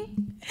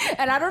trapping.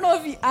 And I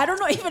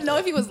don't even know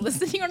if he was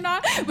listening or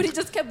not, but he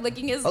just kept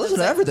licking his. I listen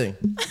to everything.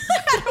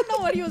 I don't know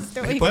what he was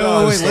doing. Wait.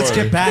 Let's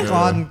get back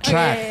on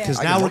track yeah.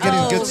 because now we're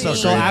getting good stuff.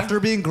 So yeah. after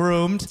being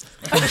groomed,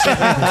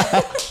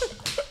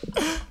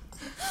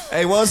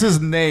 Hey, what was his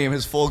name?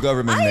 His full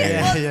government name?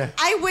 yeah.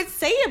 I would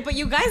say it, but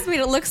you guys made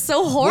it look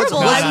so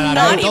horrible. No, I'm no,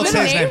 not don't even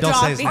say his name, name don't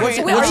say his dropping.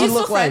 name. Wait, What's are he you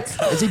look still like?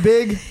 friends? Is he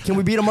big? Can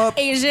we beat him up?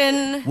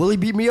 Asian, Will he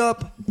beat me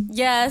up?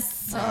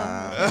 yes. Get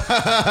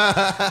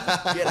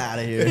out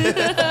of here.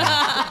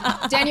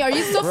 Danny, are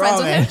you still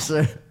friends Wrong with him?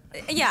 answer.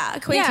 Yeah,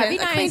 acquaintance. Yeah, be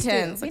nice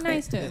acquaintance. to him. Be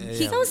nice to him.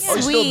 He's so Oh, sweet.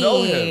 you still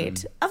know him?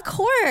 Of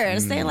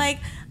course. They're like,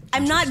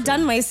 I'm not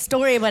done my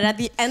story, but at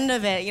the end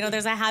of it,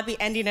 there's a happy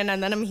ending, and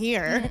then I'm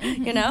here.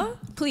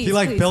 Please. he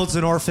please. builds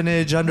an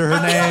orphanage under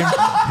her name,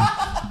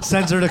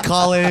 sends her to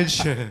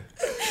college,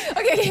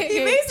 Okay. He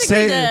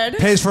basically did.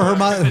 pays for her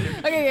money.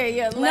 Okay.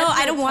 Yeah. No,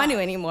 I don't want to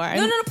anymore.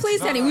 No,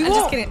 please, Danny. We I'm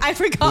won't. just kidding. I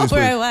forgot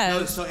where I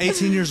was. So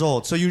 18 years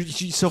old. So He first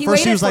he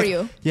waited was for like,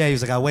 you. yeah, he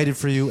was like, I waited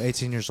for you.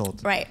 18 years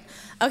old. Right.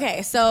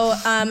 Okay, so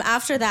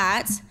after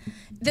that,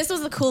 this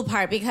was the cool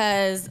part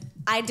because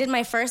I did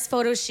my first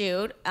photo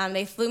shoot.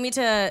 They flew me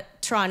to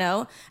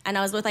Toronto, and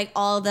I was with like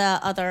all the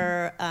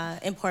other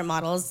import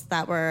models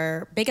that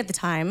were big at the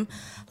time,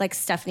 like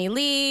Stephanie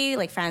Lee,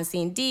 like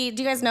Francine D.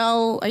 Do you guys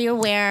know? Are you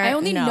aware? I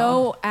only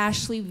know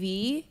Ashley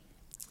V.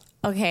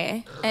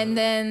 Okay. And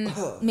then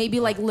maybe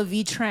like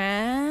Levi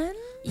Tran.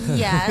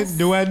 Yes.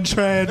 Nguyen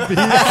Tran.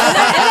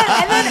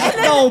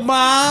 No,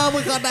 mom,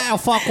 we got that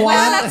fuck one.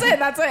 Well, that's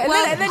it.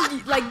 Well- And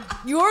then like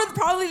you're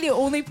probably the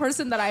only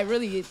person that I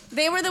really.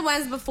 They were the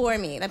ones before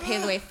me that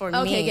paved the way for me.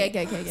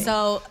 Okay.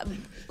 So,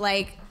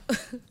 like,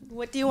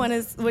 what do you want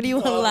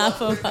to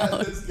laugh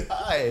about?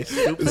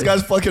 This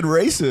guy's fucking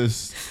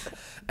racist.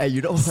 Hey,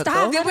 you know what? Stop.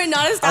 though? Did we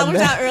not establish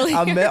that earlier?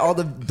 I met all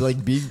the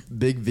like big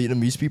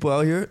Vietnamese people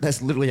out here.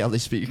 That's literally how they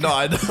speak. No,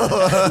 I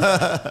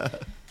know.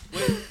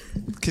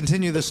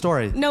 Continue the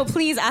story. No,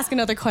 please ask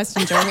another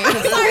question, Jeremy. I'm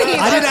sorry.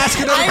 I didn't ask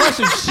another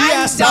question. She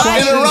asked the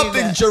dying. question.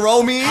 Interrupting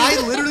Jerome.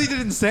 I literally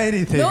didn't say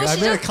anything. No, I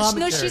she made a just,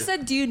 comment. she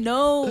said, "Do you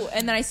know?"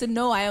 And then I said,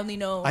 "No, I only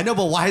know." I know,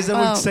 but why is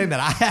everyone saying that?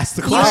 I asked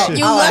the You, question.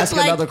 you I'll looked ask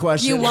like another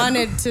question. you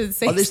wanted to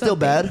say Are they still something.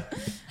 bad?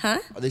 Huh?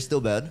 Are they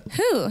still bad?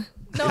 Who?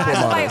 No,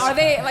 I'm like, are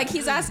they like?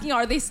 He's asking,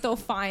 are they still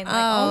fine? Like,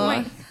 oh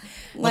my.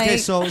 Okay,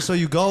 so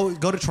you go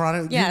to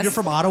Toronto. Yes. You're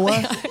from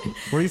Ottawa.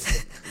 Where are you?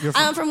 You're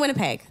from I'm from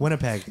Winnipeg.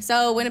 Winnipeg.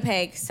 So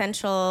Winnipeg,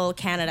 central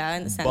Canada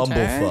in the center.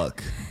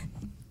 Bumblefuck.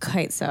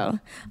 Quite so.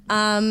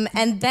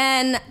 And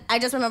then I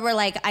just remember,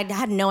 like, I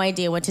had no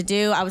idea what to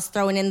do. I was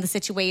thrown in the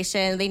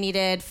situation. They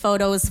needed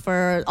photos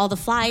for all the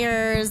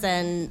flyers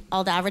and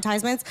all the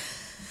advertisements.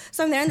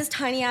 So I'm there in this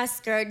tiny ass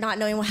skirt, not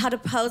knowing how to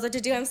pose, what to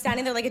do. I'm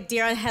standing there like a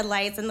deer on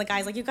headlights, and the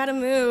guy's like, "You gotta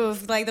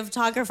move." Like the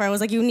photographer was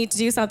like, "You need to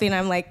do something." And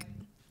I'm like,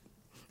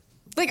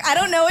 I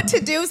don't know what to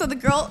do. So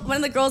one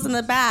of the girls in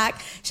the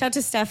back, shout out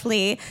to Steph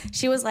Lee,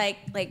 she was like,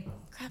 grab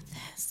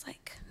this,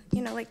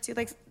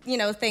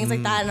 do things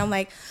like that. And I'm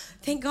like,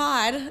 thank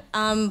God,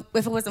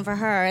 if it wasn't for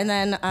her. And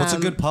then What's a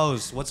good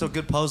pose? What's a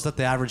good pose that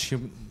the average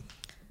human?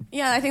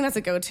 Yeah, I think that's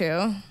a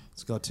go-to.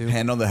 Let's go to.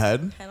 Hand on the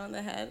head. Head on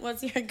the head.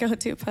 What's your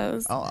go-to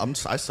pose? Oh,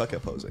 I suck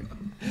at posing.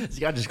 This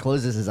guy just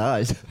closes his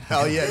eyes.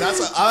 Hell yeah,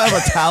 I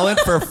have a talent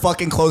for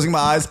fucking closing my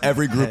eyes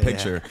every group Yeah.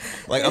 picture.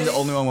 Like I'm the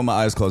only one with my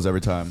eyes closed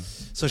every time.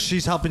 So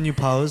she's helping you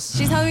pose.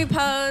 She's helping me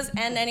pose,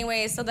 and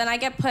anyway, so then I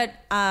get put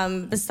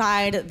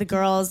beside the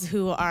girls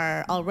who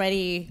are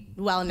already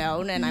well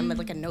known, and I'm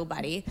like a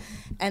nobody.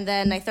 And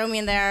then they throw me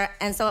in there,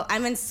 and so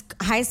I'm in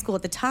high school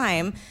at the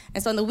time,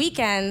 and so on the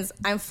weekends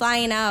I'm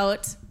flying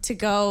out to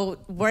go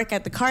work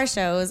at the car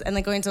shows, and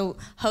then going to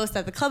host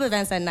at the club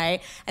events at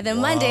night. And then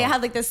Monday I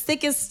had like the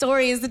sickest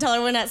stories to tell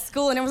everyone at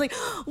school, and everyone's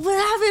like, "What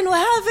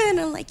happened?" And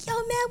I'm like, "Yo,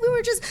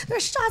 man,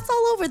 there's shots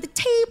all over the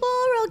table.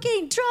 We're all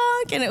getting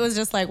drunk," and it was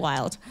just like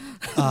wild.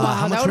 Wow,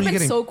 how much that would were have you been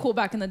getting? so cool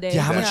back in the day.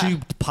 Yeah, how much are you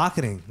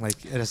pocketing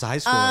like as a high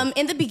school?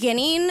 In the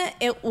beginning,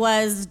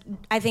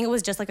 I think it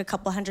was just like a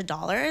couple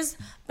 $100s.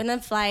 But then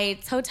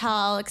flights,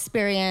 hotel,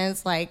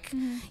 experience, like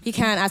you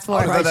can't ask for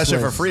I got that shit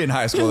for Priceless. free in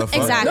high school. The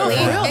fuck? Exactly. No,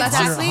 for real, that's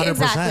 100%.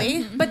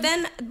 Exactly.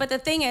 But the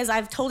thing is,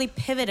 I've totally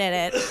pivoted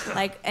it,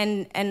 like,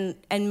 and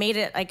made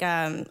it like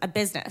a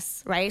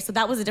business, right? So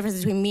that was the difference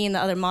between me and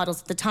the other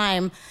models at the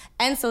time,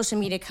 and social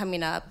media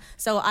coming up.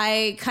 So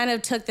I kind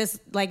of took this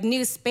like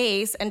new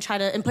space and tried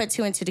to put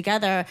two and two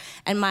together,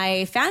 and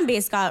my fan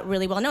base got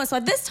really well known. So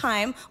at this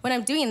time, when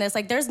I'm doing this,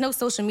 like, there's no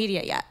social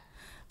media yet.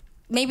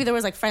 Maybe there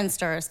was like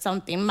Friendster or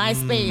something,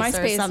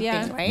 MySpace or something,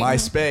 yeah. right?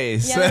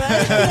 MySpace. Yeah,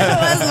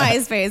 it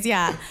was MySpace,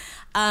 yeah.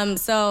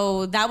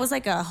 So that was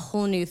like a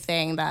whole new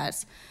thing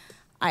that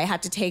I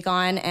had to take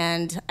on,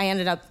 and I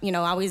ended up,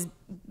 always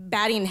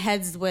batting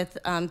heads with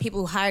people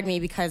who hired me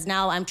because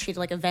now I'm treated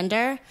like a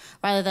vendor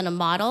rather than a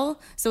model.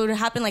 So it would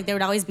happen like there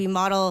would always be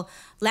model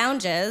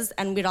lounges,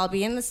 and we'd all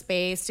be in the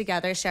space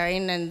together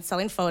sharing and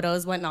selling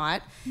photos,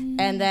 whatnot.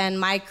 And then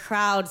my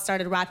crowd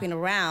started wrapping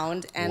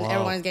around, and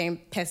everyone's getting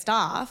pissed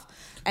off.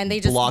 And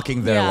they just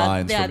Blocking their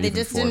lines Yeah, from they even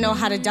just didn't know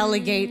forming. how to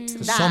delegate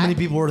that. So many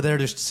people were there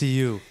to see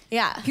you.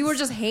 Yeah. People were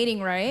just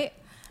hating, right?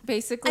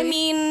 Basically. I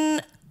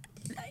mean,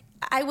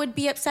 I would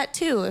be upset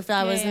too if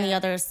I was in the yeah.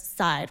 other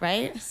side,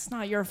 right? it's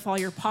not your fault.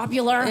 You're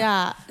popular.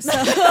 Yeah. So,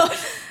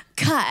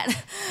 God.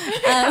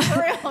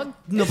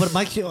 No, but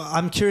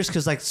I'm curious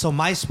because so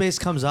MySpace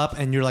comes up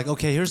and you're like,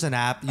 okay, here's an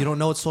app. You don't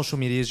know what social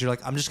media is. You're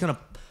like, I'm just gonna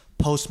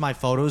post my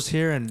photos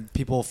here and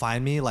people will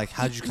find me. Like,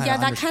 how did you kind of? Yeah,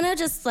 that kind of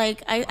just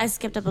like I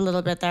skipped up a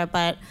little bit there,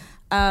 but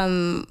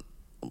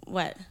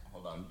what?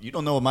 Hold on. You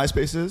don't know what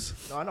MySpace is?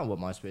 No, I know what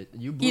MySpace.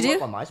 You blew You up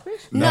do? on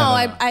MySpace? No,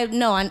 no. I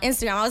no on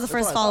Instagram. I was the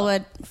first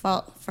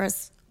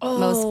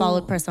most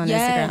followed person on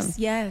Instagram.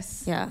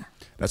 Yes. Yeah.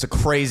 That's a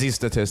crazy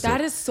statistic. That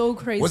is so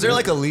crazy. Was there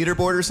like a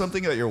leaderboard or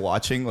something that you're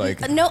watching?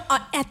 Like, No,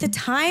 at the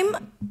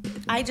time,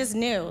 I just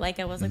knew. Like,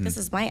 I was like, this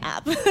is my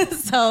app.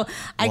 So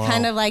I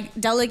kind of like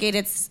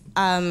delegated just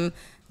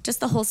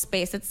the whole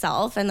space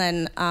itself. And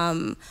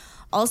then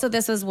also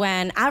this was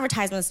when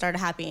advertisements started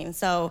happening.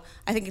 So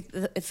I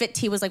think Fit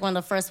Tea was like one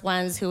of the first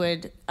ones who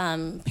would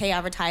pay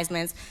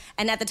advertisements.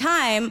 And at the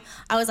time,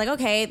 I was like,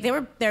 okay,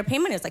 their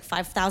payment is like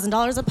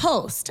 $5,000 a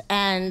post.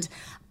 And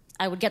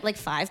I would get like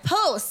 5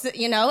 posts,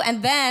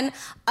 and then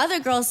other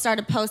girls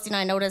started posting.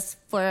 I noticed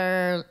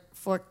for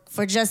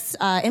just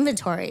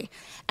inventory,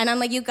 and I'm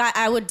like,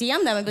 I would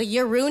DM them and be like,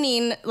 you're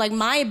ruining like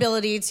my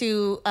ability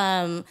to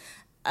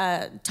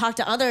talk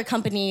to other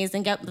companies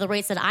and get the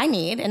rates that I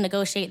need and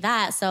negotiate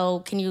that.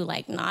 So can you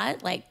like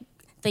not like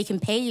they can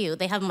pay you?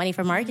 They have money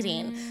for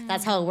marketing.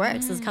 That's how it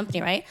works. This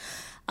company, right?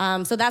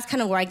 So that's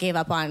kind of where I gave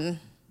up on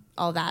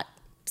all that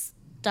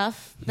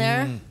stuff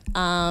there.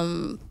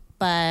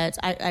 But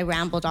I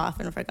rambled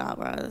off and forgot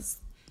where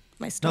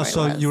my story was.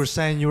 No, so you were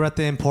saying you were at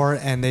the import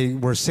and they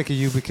were sick of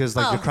you because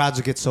like your crowds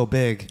would get so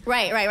big.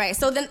 Right.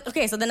 So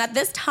then at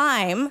this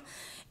time,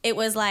 it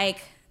was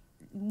like,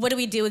 what do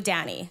we do with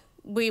Dannie?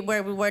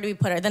 Where do we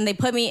put her? Then they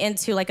put me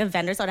into like a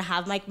vendor, so to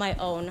have like my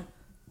own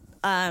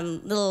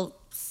little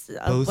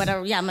Booth?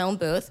 whatever, my own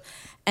booth.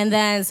 And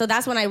then so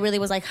that's when I really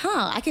was like,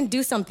 I can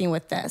do something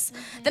with this.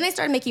 Then I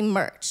started making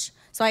merch.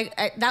 So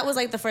I that was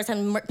like the first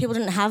time people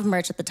didn't have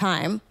merch at the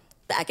time.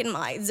 Back in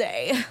my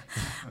day.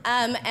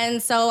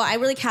 And so I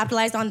really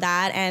capitalized on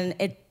that, and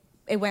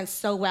it went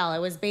so well. It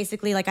was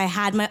basically like I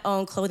had my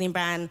own clothing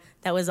brand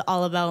that was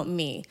all about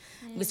me.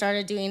 We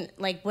started doing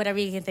like whatever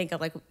you can think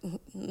of. Like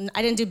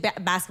I didn't do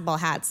basketball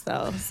hats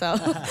though. So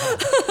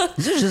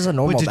This is just a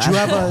normal. Wait,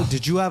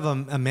 did you have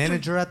a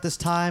manager at this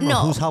time?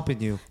 No. Or who's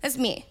helping you? that's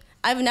me.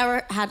 I've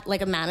never had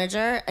like a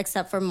manager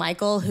except for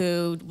Michael,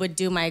 who would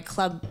do my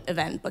club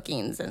event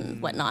bookings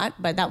and whatnot,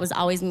 but that was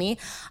always me.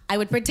 I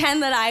would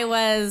pretend that I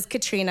was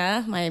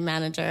Katrina, my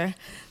manager.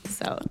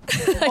 So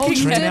Oh,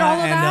 you did all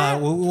of and that?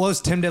 what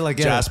was Tim DeLaGhetto?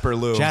 Jasper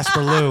Lou.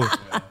 Jasper Lou.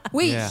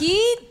 Wait, Yeah.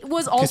 he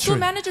was also a Katrina.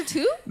 manager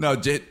too? No,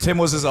 Tim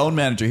was his own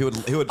manager. He would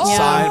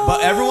sign.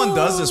 But everyone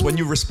does this. When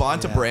you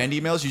respond to brand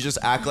emails, you just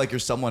act like you're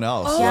someone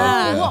else. Oh, Like,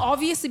 well,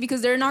 obviously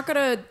because they're not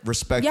gonna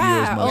Respect you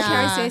Yeah, as much.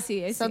 okay, I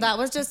see. So that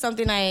was just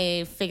something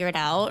I figured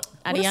out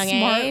at What a a young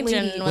smart age, lady.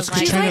 and What's was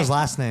like, Katrina's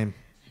last name?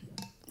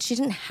 she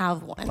didn't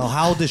have one. Oh,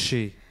 how old is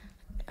she?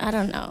 I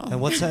don't know.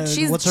 And what's her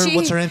She's- what's her she-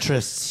 what's her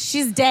interests?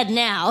 She's dead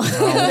now. She's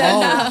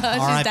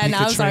R.I.P. dead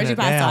now. I'm sorry, she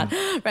Katrina. passed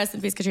on. Rest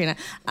in peace, Katrina.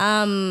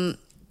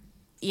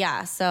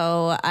 Yeah,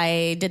 so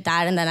I did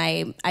that, and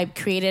then I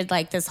created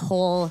like this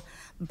whole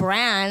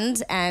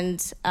brand, and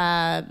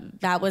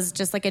that was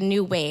just like a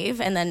new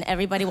wave. And then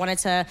everybody wanted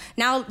to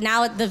now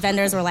the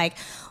vendors were like,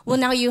 well,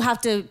 now you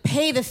have to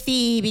pay the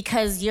fee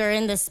because you're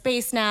in this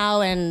space now,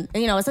 and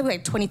it's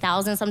like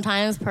 20,000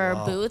 sometimes per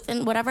booth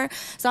and whatever.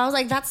 So I was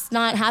like, that's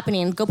not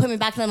happening. Go put me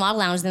back in the model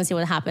lounge and then see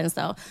what happens.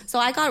 So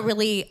I got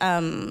really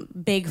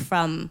big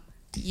from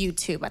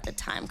YouTube at the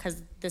time,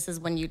 because this is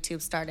when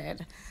YouTube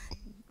started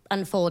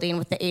unfolding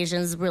with the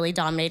Asians really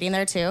dominating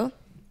there too.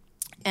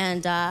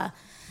 And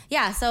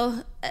Yeah,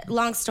 so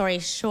long story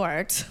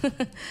short,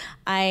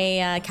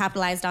 I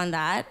capitalized on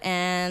that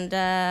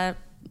and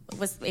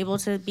was able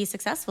to be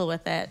successful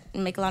with it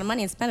and make a lot of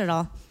money and spend it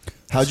all.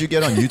 How'd you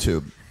get on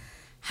YouTube?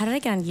 How did I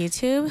get on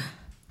YouTube?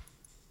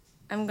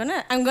 I'm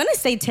gonna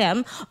say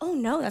Tim. Oh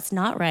no, that's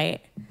not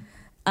right.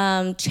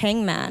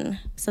 Chang Man.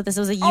 So this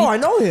was a Oh, I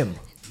know him.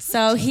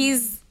 So he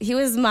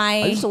was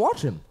my. I used to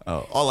watch him.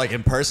 Oh, like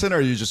in person,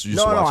 or you just used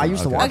No, to watch no, him? I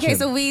used to watch Okay, him.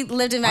 so we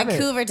lived in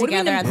Vancouver What do you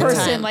mean together in at the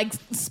person? time. Like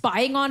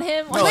spying on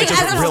him? No, like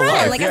just as in a real friend,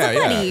 life. like as a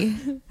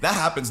buddy. That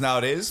happens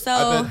nowadays.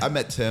 So- I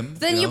met Tim.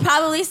 Then you know?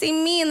 probably see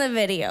me in the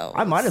video.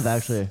 I might have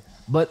actually,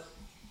 but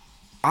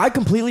I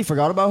completely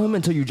forgot about him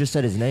until you just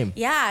said his name.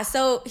 Yeah,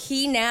 so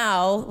he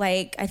now,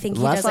 like, I think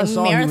he Last does I like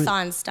saw, he was-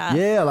 marathon stuff.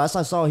 Yeah, last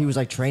I saw, he was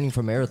like training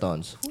for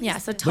marathons. Yeah,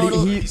 so he-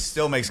 total. He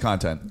still makes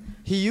content.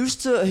 He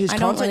used to his I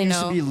don't content really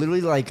used know. to be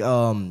literally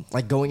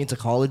like going into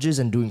colleges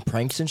and doing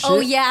pranks and shit. Oh,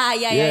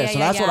 yeah. So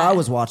that's what I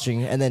was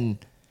watching, and then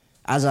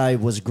as I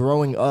was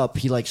growing up,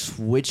 he like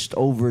switched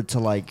over to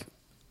like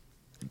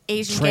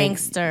Asian train-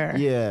 gangster.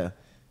 Yeah.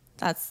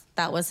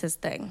 That was his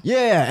thing.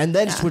 Yeah, and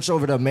then Yeah. switched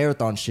over to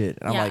marathon shit.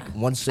 And I'm Yeah. like,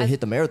 once it hit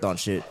the marathon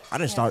shit, I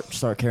didn't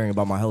start caring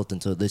about my health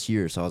until this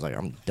year. So I was like,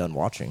 I'm done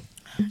watching.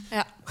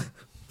 Yeah.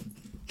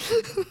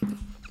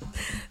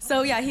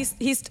 So yeah,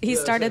 he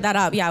started that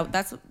up. Yeah,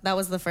 that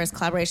was the first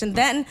collaboration.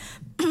 Then,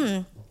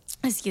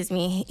 excuse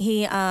me,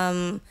 he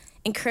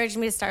encouraged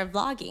me to start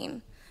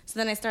vlogging. So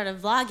then I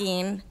started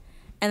vlogging,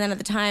 and then at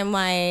the time,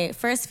 my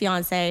first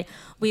fiance,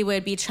 we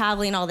would be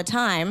traveling all the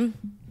time.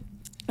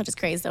 I just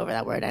crazed over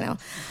that word, I know.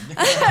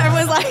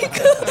 Everyone's like,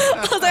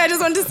 I just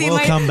wanted to see We'll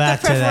my come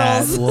back the to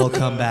that. peripherals. We'll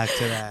come back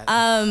to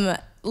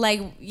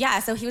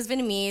that. So he was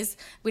Vietnamese.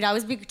 We'd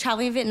always be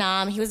traveling in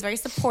Vietnam. He was very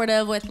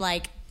supportive with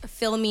like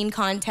filming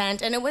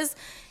content, and it was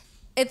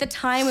at the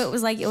time it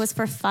was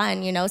for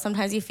fun, you know.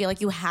 Sometimes you feel like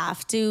you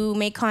have to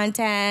make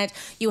content,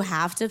 you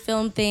have to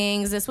film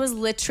things. This was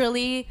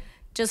literally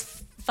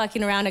just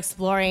fucking around,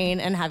 exploring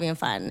and having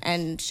fun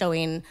and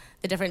showing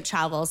the different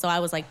travel. So I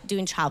was like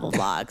doing travel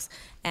vlogs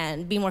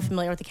and being more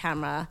familiar with the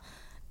camera.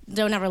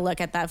 Don't ever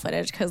look at that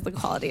footage because the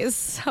quality is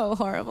so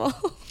horrible.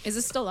 Is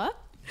it still up?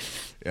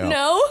 Yeah.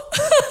 No.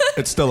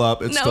 It's still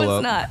up. It's No, still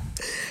it's up.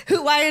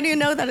 not. Why do you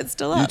know that it's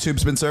still up?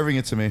 YouTube's been serving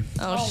it to me.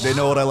 Oh, They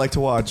know what I like to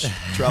watch.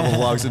 Travel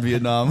vlogs in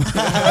Vietnam.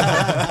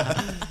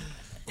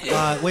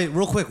 Wait,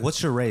 real quick.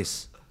 What's your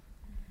race?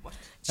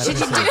 Should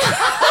you do?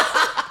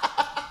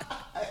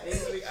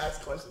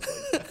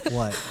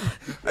 What?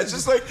 It's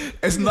just like,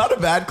 it's not a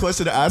bad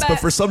question to ask, but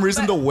for some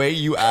reason, the way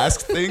you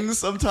ask things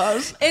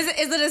sometimes. Is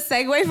it a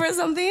segue for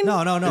something?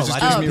 No. It just I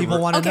gives just me people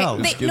want to Okay, know.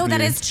 give that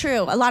me- is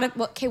true. A lot of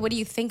okay. What do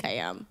you think I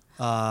am?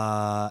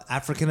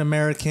 African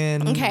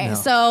American. Okay, No.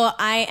 so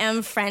I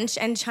am French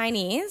and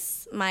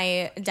Chinese.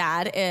 My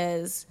dad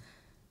is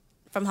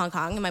from Hong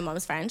Kong, and my mom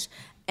is French.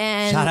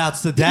 And Shout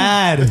outs to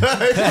Dad. You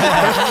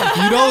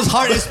know it's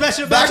hard,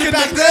 especially back in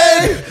the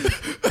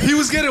day. He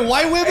was getting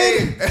white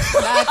women. This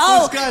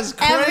guy's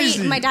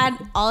crazy. my dad,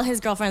 all his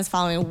girlfriends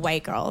following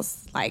white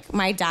girls. Like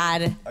my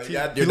dad,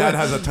 Yeah, your dad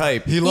has a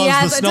type. He he loves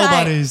has the a snow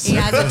type. bunnies. He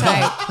has a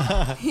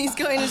type. He's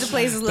going into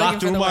places looking Dr.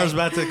 for the Umar's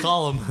white. about to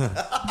call him.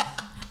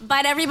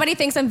 But everybody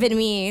thinks I'm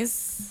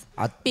Vietnamese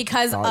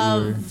because thought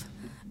you were. of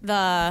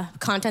the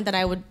content that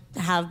I would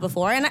have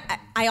before. And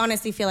I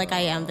honestly feel like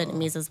I am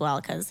Vietnamese as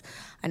well because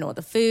I know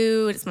the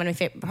food. It's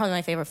probably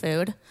my favorite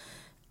food.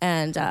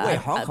 And Wait,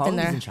 Hong I've Kong been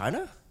is there. in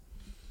China?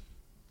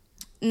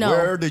 No.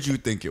 Where did you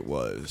think it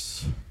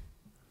was?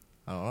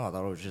 I don't know. I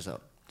thought it was just a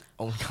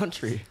own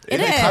country. It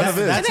is. kind of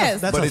is. It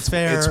is. That's But a it's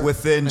fair. it's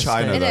within that's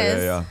China, fair. though. It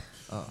is. Yeah.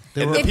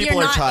 They And were- the If people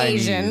you're are not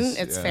Chinese, Asian,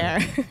 it's yeah.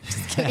 fair.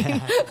 Just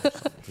kidding.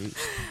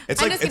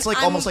 It's I'm like just it's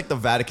almost like the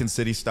Vatican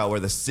City style, where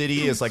the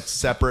city is like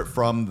separate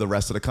from the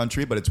rest of the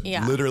country, but it's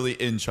Yeah. literally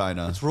in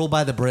China. It's ruled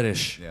by the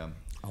British. Yeah.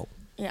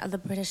 Yeah, the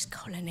British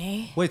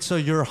colony. Wait, so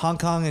you're Hong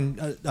Kong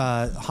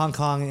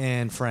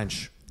and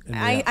French. in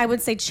Riyadh. I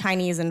would say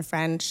Chinese and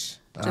French.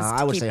 Just I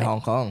to would keep say it.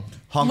 Hong Kong.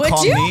 Hong Would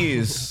you?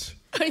 Kongese.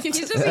 You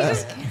just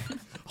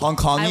Hong I would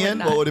Kongian?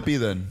 not. What would it be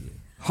then?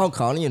 Hong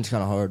Kongian's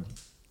kind of hard.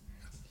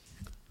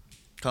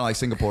 Kind of like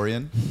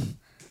Singaporean.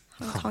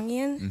 Hong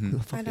Kongian.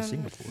 Mm-hmm. I don't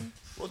know.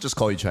 We'll just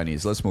call you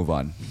Chinese. Let's move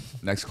on.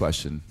 Next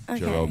question, Okay.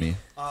 Jerome.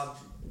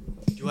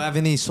 Do you have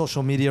any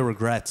social media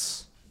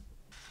regrets?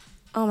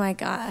 Oh my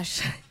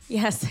gosh.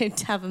 Yes, I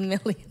have a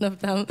million of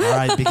them. All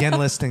right, begin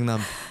listing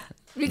them.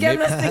 We get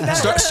listing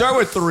them. Start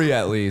with 3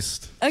 at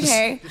least.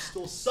 Okay.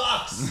 Still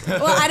sucks.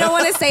 Well, I don't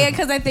want to say it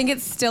because I think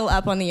it's still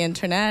up on the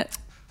internet.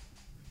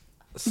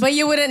 But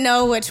you wouldn't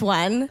know which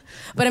one.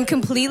 But I'm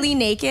completely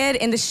naked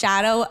in the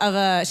shadow of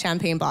a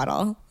champagne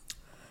bottle.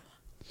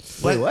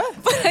 Wait, what?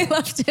 But I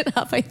left it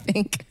up, I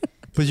think.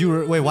 But you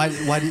were why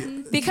do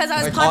you? Because I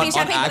was Like popping on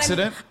champagne. but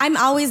accident? I'm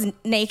always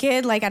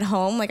naked, like at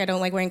home. Like I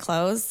don't like wearing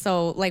clothes.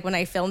 So like when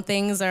I film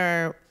things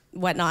or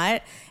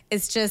whatnot,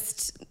 it's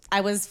just I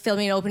was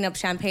filming opening up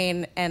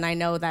champagne, and I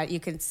know that you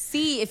can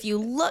see if you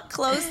look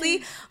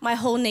closely my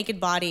whole naked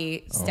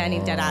body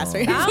standing dead ass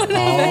right in front of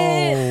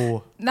it.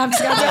 Oh, No, I'm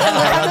just gonna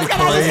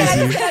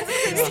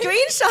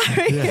screenshot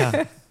right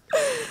here.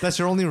 That's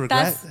your only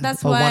regret?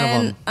 That's one one. of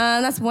them.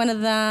 That's one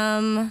of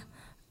them.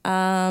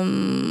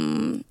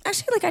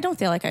 Actually, like I don't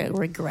feel like I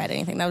regret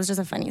anything. That was just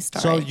a funny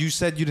story. So you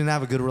said you didn't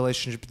have a good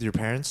relationship with your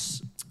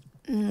parents,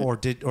 or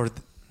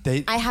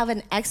they? I have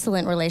an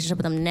excellent relationship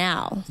with them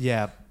now.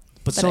 Yeah, but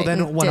But so I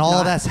then when did all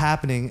not. that's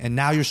happening and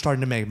now you're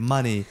starting to make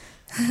money,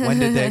 when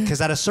did they?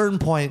 Because at a certain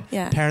point,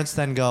 Yeah. parents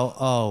then go,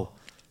 "Oh,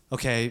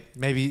 okay,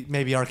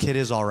 maybe our kid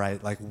is all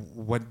right." Like,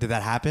 what did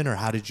that happen, or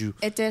how did you?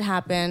 It did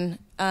happen.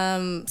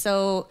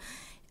 So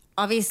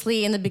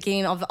obviously in the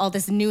beginning of all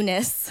this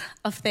newness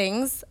of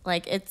things,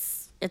 like it's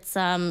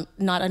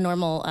not a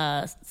normal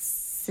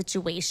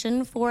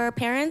situation for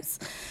parents.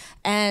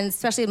 And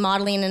especially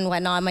modeling and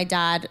whatnot, my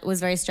dad was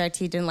very strict.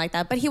 He didn't like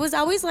that. But he was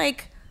always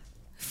like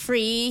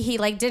free. He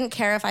like didn't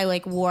care if I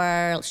like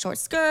wore short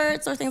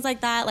skirts or things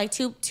like that, like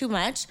too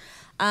much.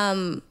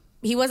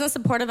 He wasn't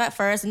supportive at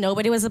first.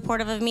 Nobody was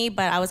supportive of me,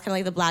 but I was kind of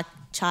like the black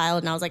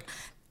child. And I was like,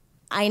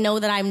 I know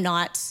that I'm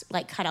not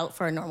like cut out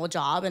for a normal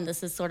job. And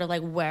this is sort of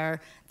like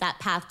where that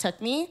path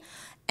took me.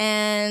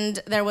 And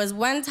there was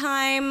one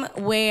time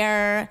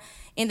where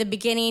in the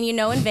beginning, you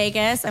know, in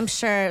Vegas, I'm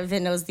sure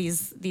Vin knows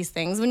these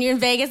things. When you're in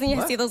Vegas and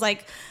you see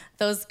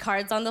those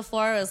cards on the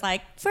floor, it was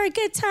like, for a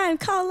good time,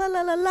 call la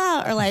la la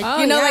la. Or like,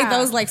 like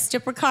those like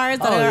stripper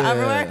cards that are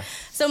everywhere. Yeah.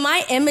 So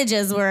my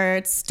images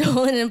were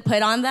stolen and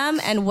put on them.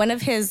 And one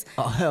of his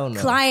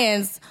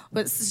clients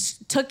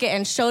took it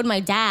and showed my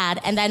dad.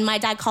 And then my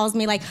dad calls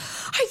me like,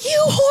 are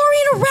you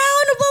whoring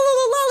around? Blah, blah,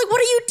 blah, blah. Like, what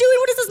are you doing?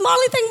 What is this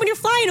modeling thing when you're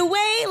flying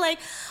away? Like,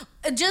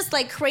 just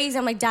like crazy.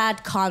 I'm like,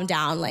 Dad, calm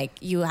down. Like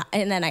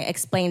and then I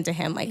explained to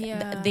him, like,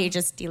 they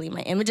just stealing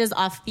my images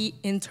off the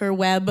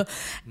interweb,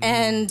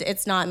 and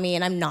it's not me,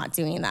 and I'm not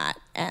doing that.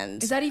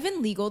 And Is that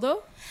even legal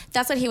though?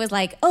 that's what he was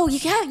like. Oh, you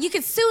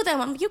could sue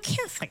them. I'm like, you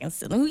can't fucking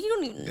sue them. You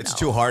don't even know. It's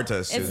too hard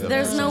to sue them.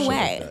 There's no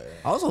way.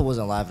 I also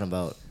wasn't laughing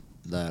about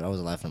that. I was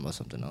laughing about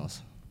something else.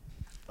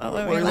 What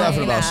What are you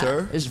laughing about,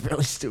 sir? It's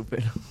really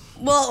stupid.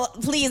 Well,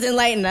 please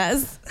enlighten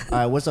us. All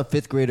right, what's a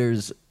fifth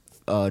grader's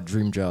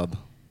dream job?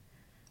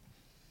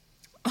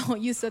 Oh,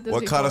 you said this What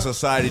before. kind of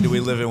society do we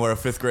live in where a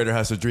fifth grader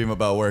has to dream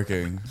about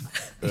working?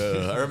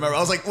 I remember, I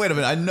was like, wait a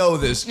minute, I know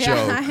this Yeah,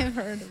 joke. I've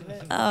heard of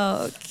it.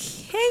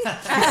 Okay.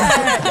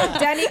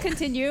 Danny,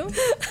 continue.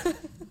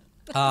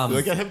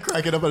 Look at him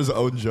cracking up at his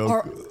own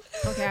joke.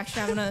 Okay,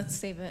 actually, I'm gonna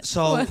save it.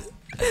 So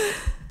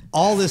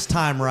all this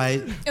time,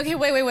 right? Okay,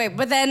 wait.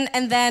 But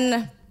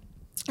then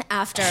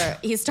after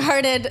he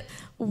started,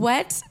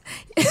 what?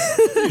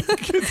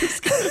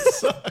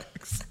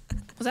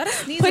 Was that a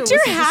sneeze? Put or your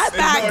was it hat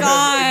back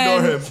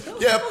on. Ignore him.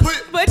 Yeah,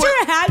 put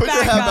your hat put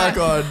your back hat back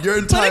on. You're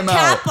in Put a timeout.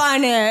 cap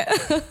on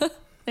it.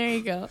 There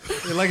you go.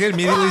 Like it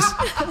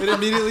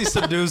immediately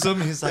subdues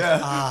him. He's like,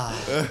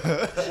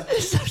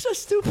 It's such a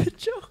stupid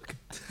joke.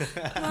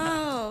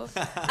 Oh.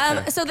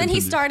 So then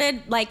he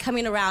started like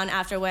coming around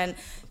after when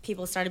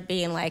people started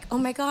being like, oh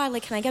my God,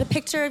 like, can I get a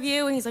picture of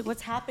you? And he's like,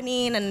 what's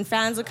happening? And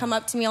fans would come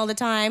up to me all the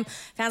time.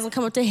 Fans would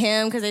come up to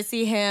him because they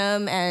see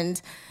him. And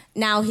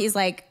now he's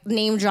like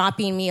name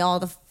dropping me all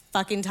the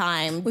fucking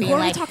time. Wait, being who are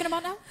we like, talking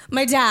about now?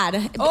 my dad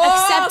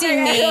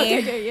accepting me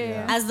Okay,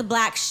 as the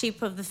black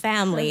sheep of the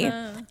family.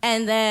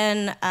 And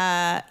then,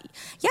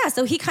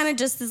 so he kind of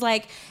just is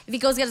like, if he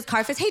goes get his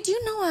car fixed, hey, do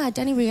you know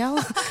Dannie Riel?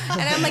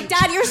 And I'm like,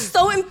 Dad, you're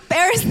so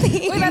embarrassing.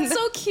 Wait, that's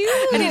so cute.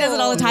 And he does it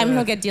all the time.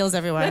 He'll get deals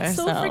everywhere. That's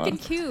so freaking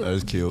cute. That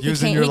is cute.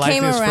 using your he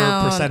came likeness for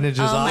around. percentages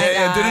Oh off. my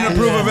Yeah, didn't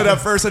approve of it at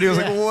first, and he was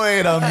like,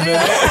 wait a minute.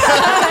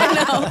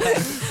 I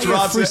know.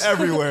 Drops it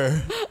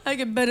everywhere. I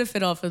can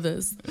benefit off of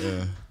this.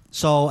 Yeah.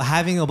 So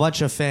having a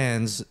bunch of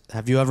fans,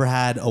 have you ever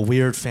had a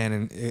weird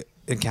fan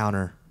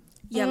encounter?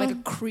 Yeah, like a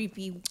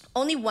creepy.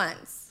 Only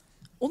once.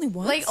 Only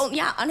once. Like,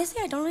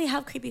 honestly, I don't really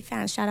have creepy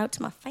fans. Shout out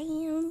to my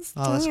fans.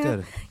 Oh, that's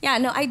good. Yeah,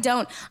 no, I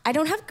don't. I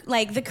don't have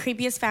like the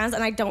creepiest fans,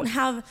 and I don't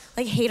have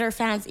like hater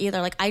fans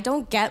either. Like, I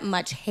don't get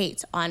much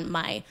hate on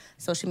my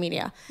social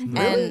media.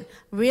 And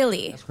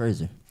really, It's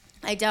crazy.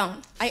 I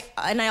don't. I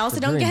also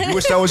The don't dream. get You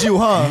wish that was you,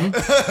 huh?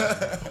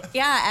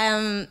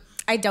 Yeah,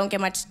 I don't get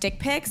much dick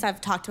pics.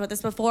 I've talked about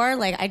this before.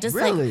 Like, I just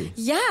Really? like,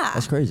 yeah.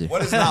 That's crazy.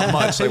 What is not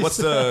much? Like, what's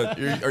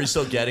the? Are you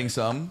still getting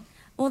some?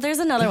 Well, there's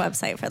another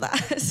website for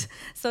that.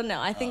 So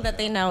no, I think that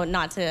they know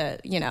not to,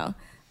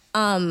 but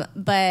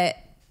I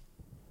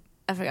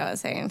forgot what I was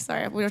saying.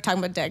 Sorry, we were talking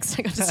about dicks.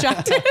 I got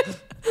distracted.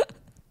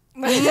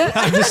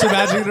 I'm just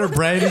imagining her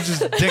brain is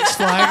just dicks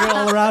flying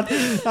all around.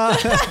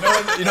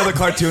 You know the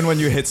cartoon when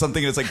you hit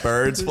something and it's like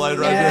birds flying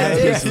around your head?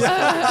 It's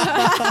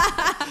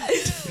just-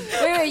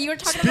 Wait, you were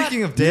talking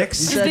Speaking of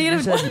dicks, You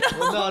said-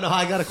 no,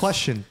 I got a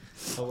question.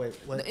 Oh wait,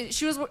 what? about.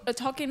 She was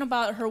talking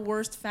about her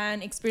worst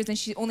fan experience, and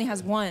she only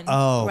has one.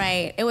 Oh,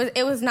 Right.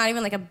 It was not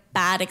even like a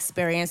bad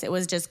experience. It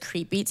was just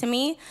creepy to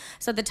me.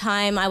 So at the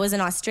time I was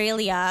in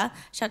Australia,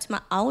 shout out to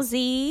my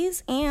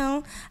Aussies,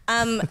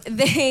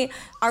 they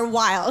are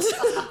wild.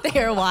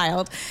 They are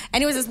wild.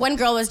 And it was this one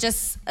girl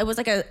it was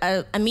like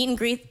a meet and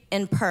greet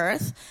in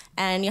Perth,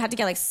 and you had to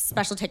get like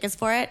special tickets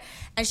for it.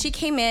 And she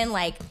came in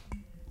like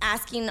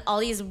asking all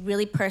these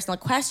really personal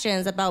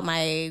questions about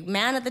my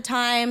man at the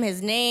time,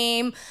 his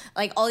name,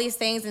 like all these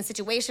things and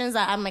situations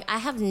that I'm like, I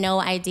have no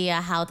idea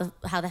how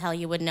the hell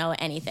you would know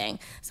anything.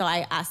 So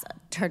I asked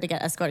her to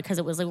get escorted because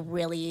it was like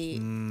really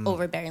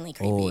overbearingly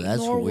creepy. Oh,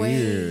 that's Norway.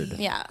 weird.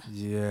 Yeah.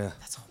 Yeah.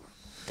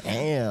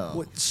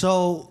 Damn.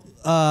 So,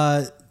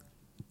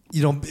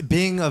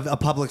 being a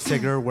public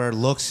figure where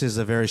looks is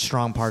a very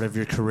strong part of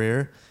your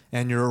career,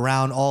 and you're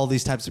around all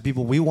these types of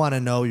people, we want to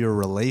know your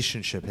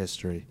relationship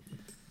history.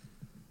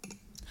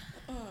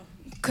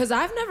 Because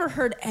I've never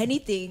heard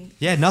anything.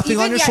 Yeah, nothing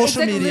Even, on your yeah,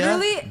 social it's like media,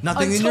 literally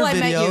nothing in until your I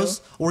met you.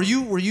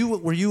 videos.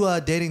 Were you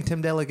dating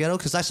Tim DeLaGhetto?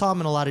 Because I saw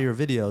him in a lot of your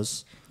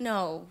videos.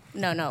 No.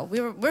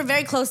 We're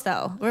very close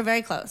though. We're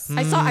very close.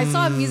 I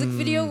saw a music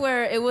video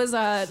where it was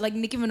like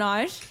Nicki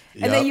Minaj,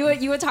 and then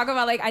you would talk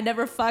about like I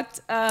never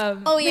fucked.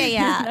 Oh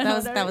yeah.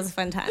 That was a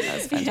fun time. That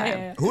was a fun time.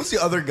 Yeah. Who was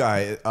the other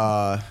guy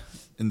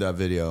in that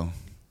video?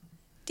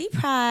 Deep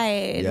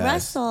Pride, Yes,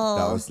 Russell.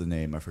 that was the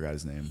name. I forgot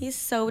his name. He's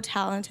so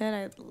talented.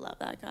 I love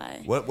that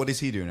guy. What does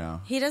he do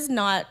now? He does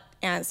not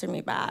answer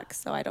me back,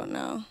 so I don't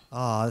know.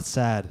 Oh, that's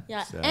sad.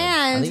 Yeah, Sad. I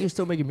and think he's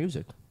still making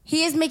music.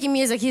 he is making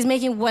music. He's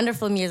making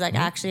wonderful music.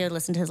 Actually, I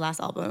listened to his last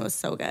album. It was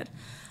so good.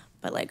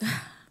 But like,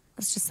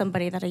 it's just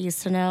somebody that I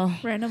used to know.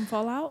 Random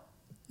fallout.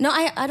 No,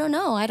 I don't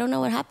know. I don't know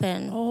what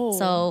happened. Oh.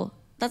 So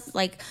that's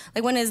like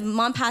when his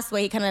mom passed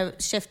away, he kind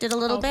of shifted a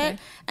little Okay. bit.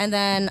 And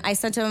then I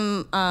sent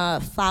him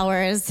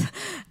flowers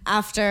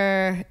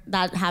after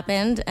that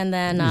happened. And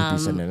then He'd be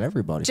sending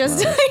everybody.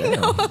 just flowers. I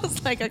know. I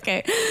was like,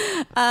 okay.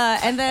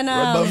 And then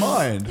Read my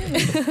mind.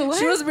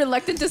 She was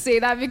reluctant to say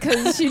that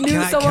because she knew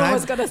Can I- someone can I-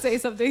 was gonna say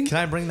something. Can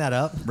I bring that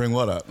up? Bring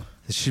what up?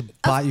 She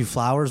bought you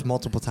flowers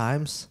multiple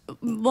times.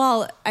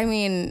 well, I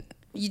mean,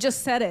 You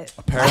just said it.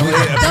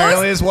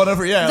 Apparently, it's one of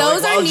her. Yeah.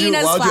 those like, are why would you-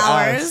 Nina's why would you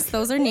flowers. ask?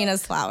 Those are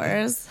Nina's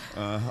flowers.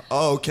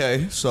 Oh,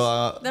 okay.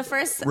 So The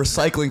first,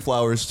 recycling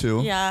flowers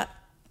too. yeah.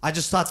 I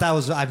just thought that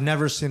was. I've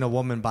never seen a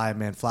woman buy a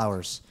man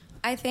flowers.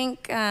 I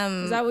think.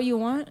 Is that what you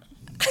want?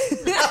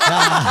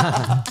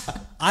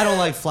 I don't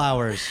like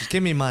flowers. Just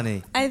give me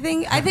money. I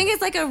think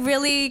it's like a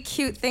really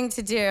cute thing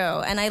to do,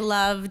 and I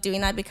love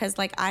doing that because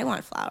like I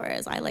want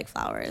flowers. I like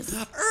flowers.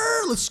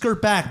 Let's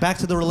skirt back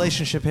to the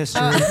relationship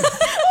history.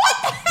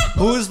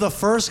 Who is the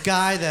first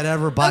guy that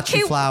ever bought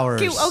you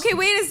flowers? Okay,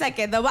 wait a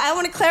second though. I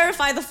want to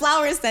clarify the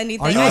flowers thing.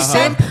 Are you I a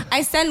simp?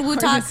 I send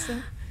Wu-Tak.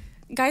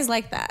 Guys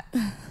like that.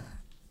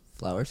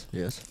 Flowers,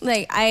 yes.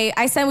 Like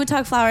I sent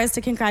Wu-Tak flowers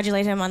to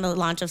congratulate him on the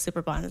launch of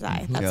Super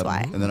Bonsai. That's Yep.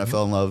 why. And then I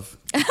fell in love.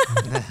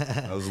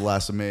 That was the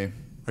last of me.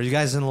 Are you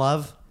guys in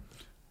love?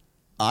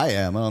 I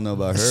am. I don't know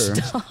about her.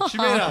 She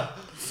made a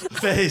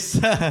face.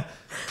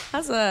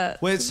 That's a.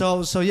 Wait,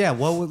 so yeah,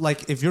 what would,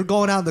 like if you're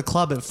going out in the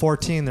club at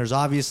 14, there's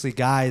obviously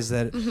guys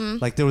that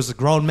like there was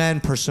grown men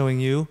pursuing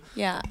you.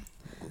 Yeah.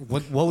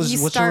 What was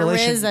You what's your start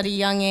relation? Riz at a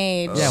young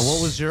age. Yeah,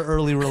 what was your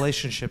early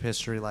relationship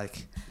history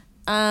like?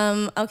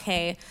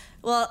 Okay.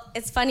 Well,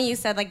 it's funny you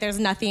said like there's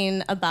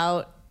nothing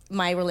about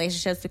my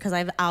relationships because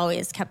I've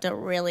always kept it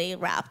really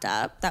wrapped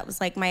up. That was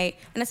like and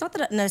it's not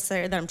that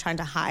necessarily that I'm trying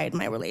to hide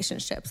my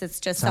relationships. It's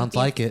just Sounds something.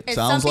 like it. It's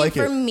Sounds something like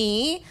for it.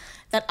 me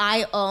that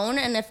I own,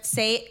 and if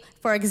say.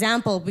 For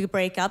example, we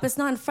break up, it's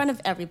not in front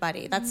of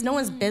everybody. That's no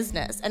one's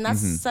business. And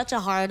that's such a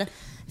hard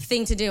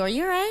thing to do. Are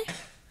you all right?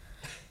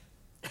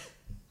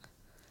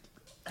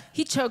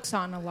 He chokes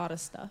on a lot of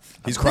stuff.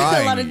 He's A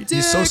lot crying. of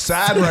He's so dicks.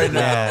 sad right now.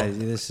 Yeah,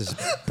 this is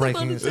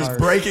breaking his It's heart.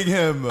 breaking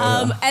him.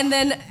 And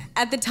then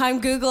at the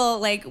time, Google,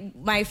 like,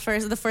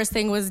 the first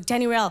thing was,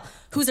 Dannie Riel,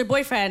 who's her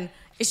boyfriend?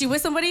 Is she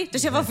with somebody?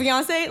 Does she have a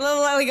fiance?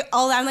 Like,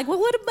 all that. I'm like, well,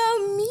 what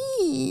about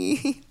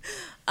me?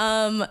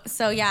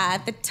 So yeah,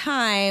 at the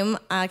time,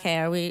 okay,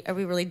 are we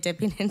really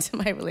dipping into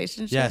my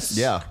relationship? Yes.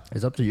 Yeah.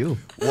 It's up to you.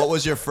 What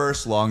was your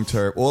first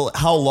long-term? Well,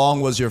 how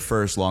long was your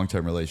first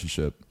long-term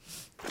relationship?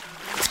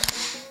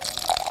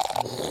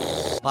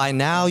 By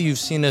now, you've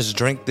seen us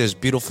drink this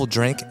beautiful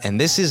drink,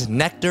 and this is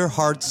Nectar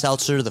Hard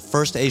Seltzer, the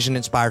first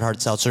Asian-inspired hard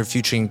seltzer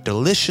featuring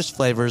delicious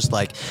flavors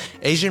like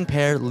Asian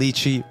pear,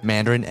 lychee,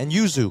 mandarin, and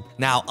yuzu.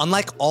 Now,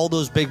 unlike all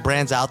those big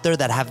brands out there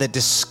that have that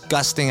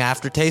disgusting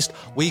aftertaste,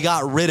 we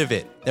got rid of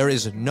it. There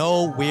is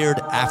no weird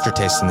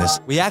aftertaste in this.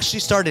 We actually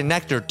started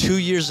Nectar 2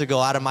 years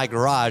ago out of my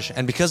garage,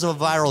 and because of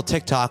a viral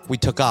TikTok, we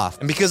took off.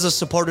 And because of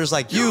supporters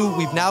like you,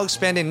 we've now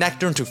expanded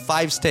Nectar into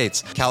 5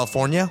 states: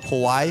 California,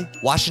 Hawaii,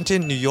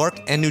 Washington, New York,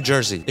 and New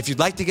Jersey. If you'd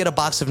like to get a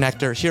box of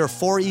Nectar, here are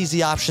 4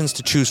 easy options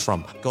to choose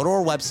from. Go to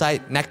our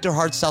website,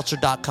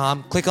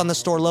 nectarhardseltzer.com, click on the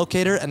store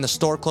locator, and the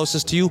store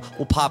closest to you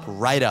will pop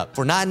right up. If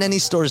we're not in any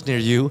stores near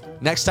you,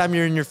 next time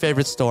you're in your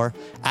favorite store,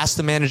 ask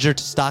the manager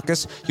to stock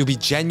us. You'll be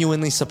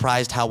genuinely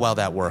surprised how well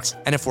that works.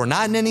 And if we're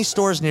not in any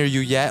stores near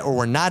you yet, or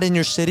we're not in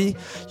your city,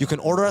 you can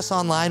order us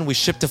online. We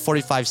ship to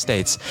 45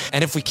 states.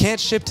 And if we can't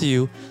ship to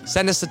you,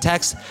 send us a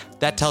text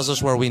that tells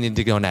us where we need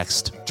to go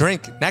next.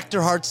 Drink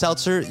Nectar Hard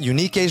Seltzer,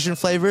 unique Asian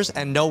flavors,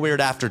 and no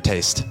weird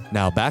aftertaste.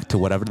 Now back to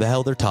whatever the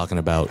hell they're talking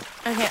about.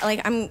 Okay,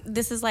 like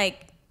this is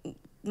like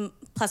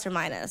plus or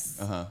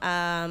minus.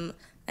 I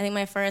think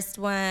my first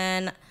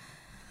one,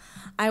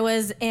 I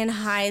was in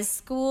high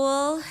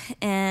school,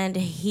 and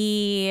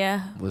he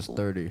Was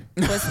 30.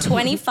 was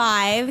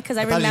 25 because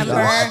I thought he was-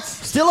 remember. What?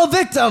 Still a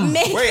victim.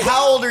 Wait,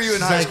 how old are you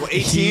in high like school? he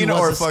 18 was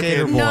or a skater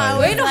fucking? boy. No, I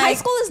was Wait, no, high like-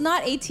 school is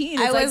not 18.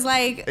 It's I was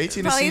like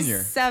 18 a probably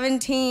senior.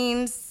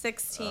 17,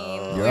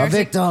 16. You're a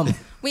victim.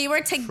 We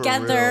were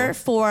together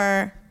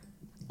for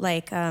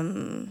like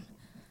I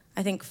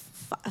think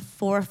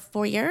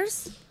 4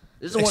 years.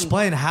 This is the one.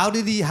 Explain how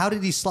did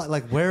he slide?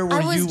 Like where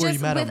were I was you where just you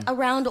met with him?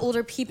 around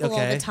older people all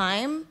Okay. the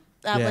time.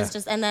 That Yeah. was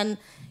just, and then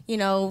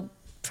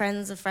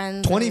friends of friends.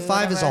 and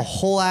 25 is a whatever.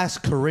 whole ass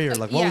career.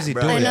 Like what Yeah. was he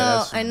Bro, doing? I know,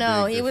 that's I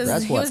know. big He was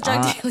That's he what was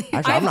drug dealing. Actually, I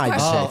I'm have not a even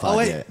question. 25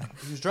 wait, yet.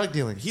 he was drug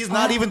dealing. He's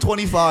not even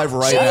 25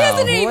 right She now.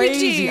 hasn't even-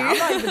 Crazy. ABG. I'm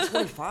not even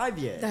 25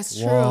 yet. That's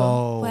true.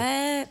 Whoa.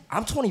 What?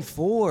 I'm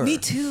 24. Me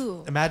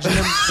too. Imagine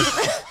him.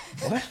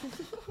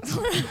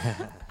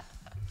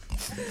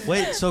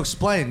 Wait, so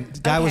explain. The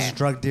guy was a Okay.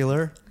 drug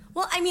dealer.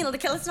 Well, I mean,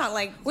 let's not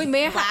like Wait,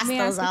 may I blast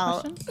those ask a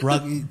out. question?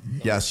 Drug.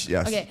 Yes.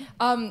 Okay.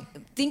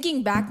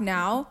 Thinking back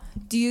now,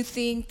 do you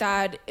think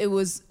that it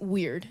was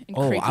weird and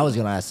Oh, crazy? I was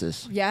gonna ask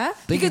this. Yeah.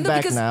 Thinking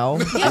back now,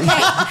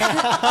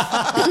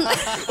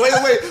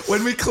 Wait.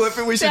 When we clip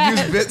it, we should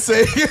use bit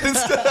saying it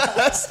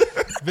instead.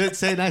 Vince,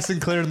 say it nice and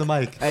clear in the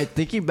mic. hey,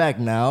 thinking back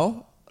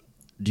now,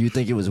 do you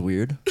think it was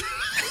weird?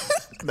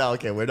 No,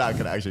 okay, we're not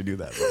gonna actually do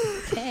that.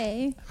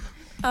 Okay.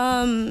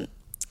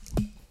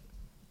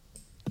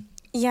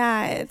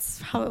 Yeah,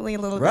 it's probably a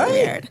little Right? bit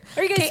weird.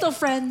 Are you guys still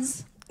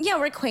friends? Yeah,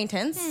 we're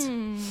acquaintance.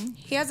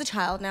 He has a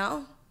child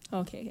now.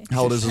 Okay.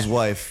 How old is his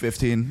wife?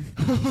 15.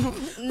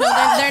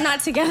 No, they're not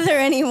together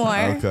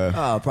anymore. Okay.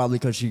 Oh, probably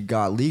because she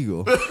got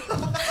legal.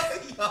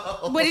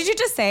 What did you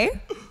just say?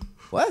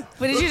 What?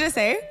 What did you just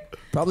say?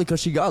 Probably because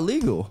she got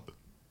legal.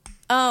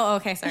 Oh,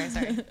 okay. Sorry.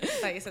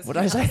 Thought you said What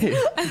did I say?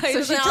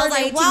 So she I turned was 18,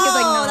 like, he was like,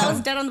 wow, no. that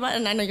was dead on the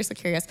button. I know you're so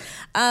curious.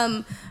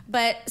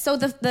 But so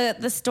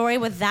the story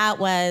with that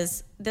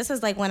was, this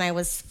is like when I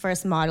was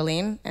first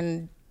modeling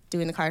and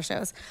doing the car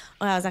shows.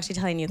 Oh, I was actually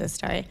telling you this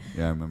story.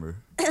 Yeah, I remember.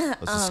 I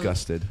was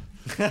disgusted.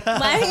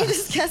 Why are you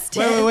disgusted?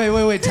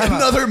 Wait. Time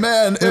out. Another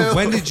man. Wait,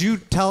 when did you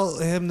tell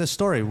him the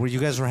story? Were you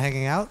guys were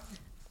hanging out?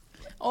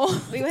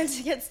 Oh, We went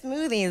to get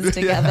smoothies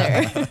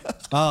together.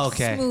 Oh,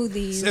 okay.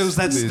 Smoothies. So it was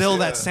that still yeah.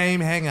 that same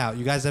hangout.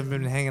 You guys haven't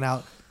been hanging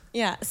out.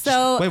 Yeah.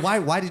 So Wait,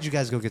 why did you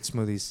guys go get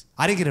smoothies?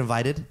 I didn't get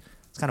invited.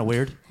 It's kind of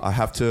weird. I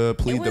have to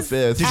plead the was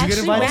fifth. Did you get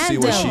actually invited? I'll see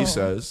what she random.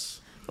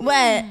 says.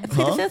 what?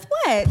 Plead the fifth.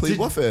 What? Plead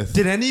what fifth?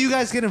 Did any of you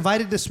guys get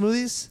invited to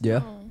smoothies?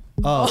 Yeah.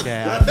 Oh,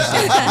 okay.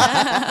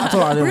 I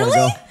told her I didn't want to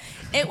go.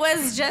 It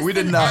was just We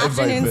did an not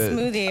invite afternoon Bit.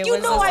 smoothie. It you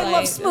was know just I love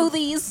like-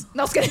 smoothies.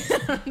 No, I was kidding.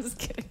 I'm just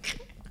kidding.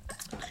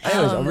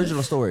 Anyways,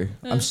 original story.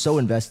 I'm so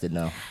invested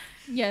now.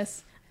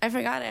 Yes. I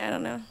forgot it. I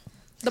don't know.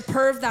 The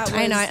perv that was.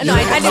 I know. No,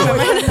 I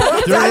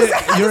didn't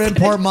remember. You're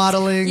import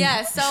modeling.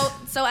 Yeah.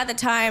 So at the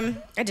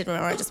time, I did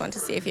remember. I just wanted to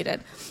see if you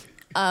did.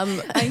 I'm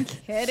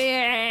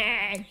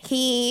kidding.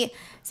 He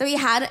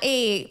had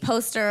a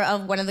poster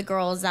of one of the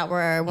girls that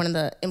were one of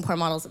the import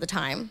models at the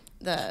time,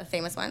 the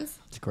famous ones.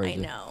 It's crazy.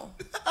 I know.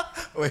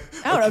 Wait.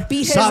 I would have beat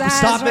his Stop! ass.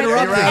 Stop right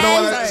interrupting! there. I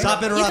don't And wanna-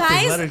 Stop You interrupting.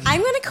 guys, Let her-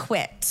 I'm gonna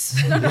quit.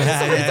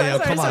 Yeah,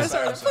 come on.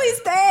 Please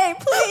stay,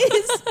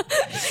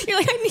 please. You're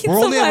like, I need We're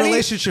only somebody. at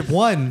relationship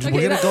 1. We're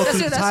gonna go that's through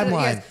true, the that's true,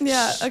 timeline.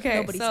 yes. Yeah. Okay.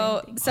 Nobody's saying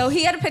anything. So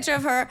he had a picture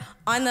of her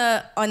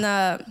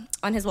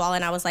on his wall,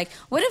 and I was like,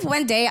 "What if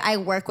one day I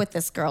work with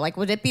this girl? Like,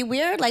 would it be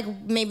weird? Like,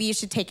 maybe you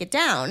should take it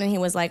down." And he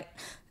was like,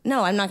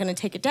 "No, I'm not going to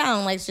take it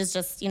down. Like, it's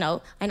just I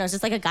know it's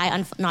just like a guy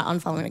not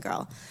unfollowing a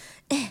girl."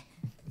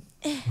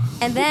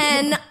 And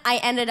then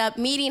I ended up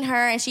meeting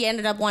her, and she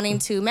ended up wanting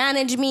to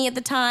manage me at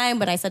the time,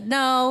 but I said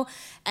no.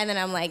 And then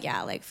I'm like,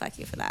 yeah, like, fuck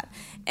you for that.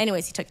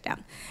 Anyways, he took it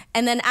down.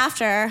 And then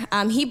after,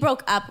 he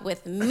broke up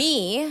with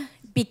me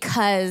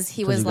because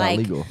he was he got like,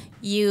 legal.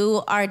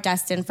 you are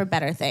destined for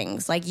better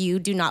things. Like, you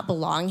do not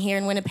belong here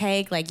in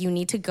Winnipeg. Like, you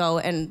need to go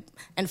and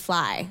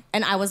fly.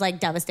 And I was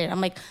like devastated.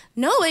 I'm like,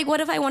 no, like,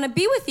 what if I want to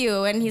be with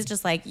you? And he's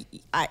just like,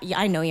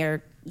 I know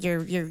you're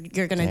gonna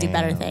do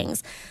better Damn.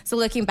 things. So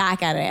looking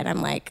back at it,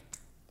 I'm like,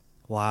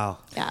 Wow.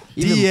 yeah.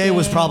 DEA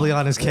was probably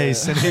on his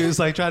case, and he was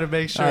like trying to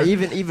make sure.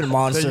 Even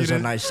monsters are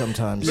didn't- nice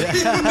sometimes.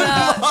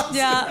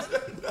 Yeah.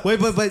 Wait,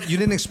 but you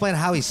didn't explain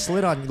how he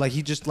slid on you. Like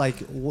he just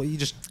he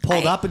just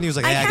pulled up and he was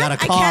like, I "Hey, I got a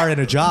can't- car and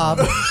a job.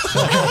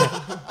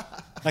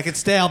 I could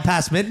stay out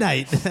past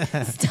midnight." Want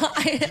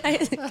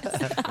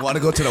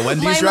to go to the My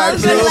Wendy's mom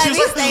drive-thru? should let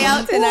me stay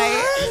out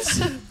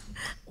tonight.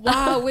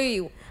 Wow.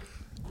 Wait.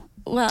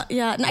 Well,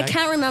 yeah. I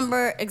can't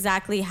remember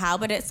exactly how,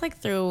 but it's like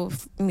through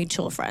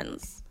mutual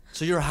friends.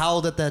 So you were how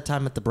old at that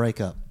time at the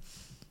breakup?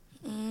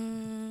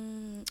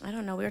 I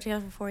don't know. We were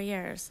together for 4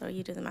 years, so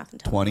you do the math and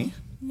tell 20? me.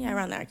 Yeah,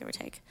 around there, give or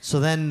take. So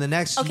then the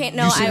next. Okay,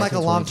 no, You seem I- like a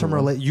long-term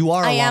relationship. You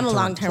are. I am a long-term.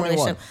 long-term 21.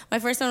 relationship. My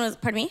first one was,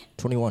 pardon me?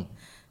 21.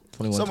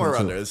 Somewhere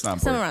around 22. there. It's not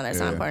important. Somewhere around there. It's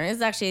not Yeah. important.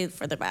 It's actually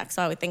further back,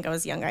 so I would think I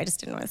was younger. I just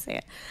didn't want to say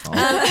it.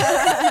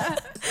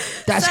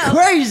 That's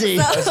crazy.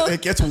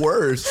 It gets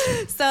worse.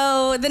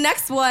 So the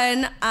next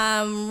one,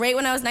 right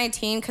when I was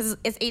 19, because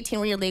it's 18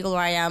 where you're legal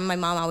where I am, my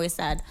mom always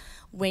said,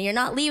 when you're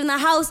not leaving the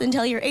house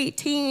until you're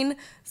 18.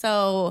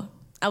 So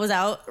I was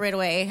out right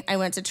away. I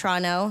went to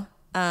Toronto,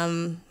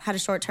 had a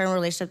short-term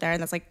relationship there,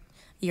 and that's like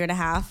a year and a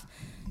half.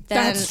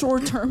 Then That's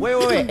short term.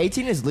 Wait.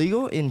 18 is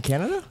legal in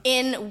Canada?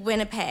 in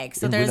Winnipeg.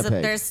 So In there's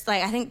Winnipeg. there's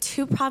like, I think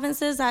 2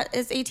 provinces that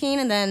is 18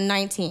 and then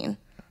 19.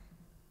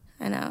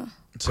 I know.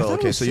 So I thought it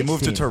okay, was so you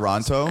moved to 16.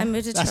 Toronto. I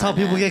moved to That's how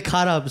Toronto. people get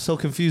caught up. It's so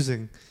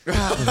confusing.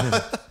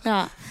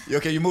 Yeah.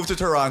 Okay, you moved to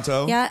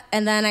Toronto. Yeah,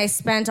 and then I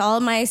spent all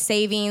of my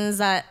savings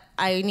that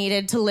I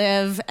needed to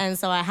live, and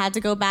so I had to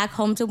go back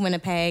home to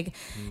Winnipeg.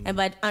 And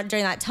but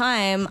during that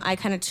time, I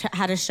kind of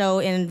had a show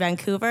in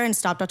Vancouver and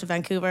stopped up to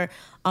Vancouver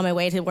on my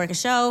way to work a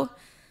show.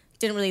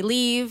 Didn't really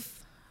leave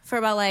for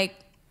about like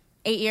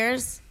 8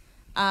 years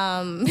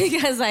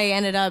because I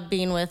ended up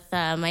being with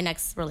my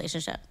next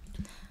relationship.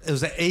 It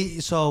was an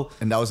 8. So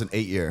And that was an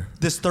 8-year.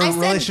 this third I said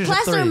relationship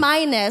plus 3. or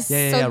minus,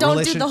 so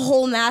don't do the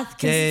whole math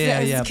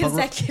but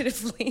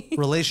consecutively.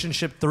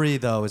 Relationship 3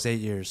 though is 8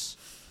 years.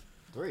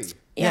 3.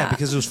 Yeah,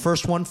 because it was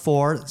first one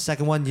 4,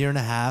 second one year and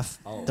a half,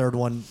 third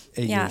one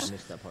 8 Yeah. years.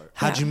 Missed that part.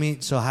 How'd you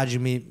meet? So how'd you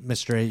meet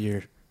Mr. 8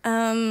 Year?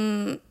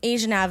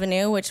 Asian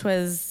Avenue, which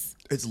was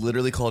It's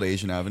literally called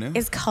Asian Avenue.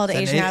 is called An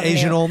Asian Avenue.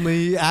 Asian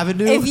only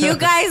avenue. If you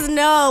guys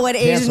know what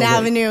Asian Cancel it.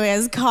 Avenue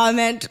is,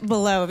 comment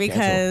below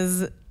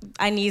because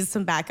I need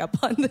some backup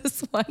on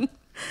this one.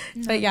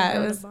 But yeah,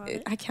 it was.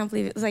 I can't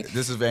believe it was like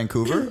This is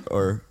Vancouver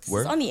or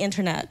where? it's on the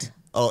internet.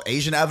 Oh,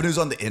 Asian Avenue's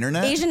on the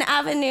internet? Asian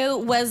Avenue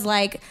was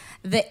like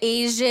the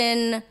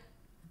Asian,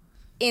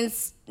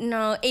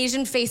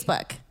 Asian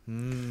Facebook.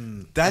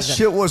 That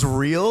shit was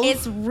real?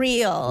 It's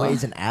real. Wait,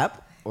 it's an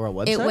app or a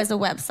website? It was a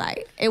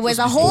website. It was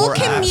a before whole apps,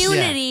 yeah.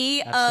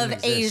 community That of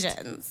didn't exist.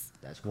 Asians.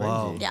 That's crazy.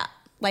 Whoa. Yeah,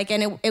 like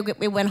and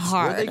it went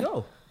hard. Where'd they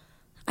go?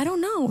 I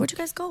don't know. Where'd you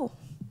guys go?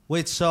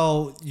 Wait,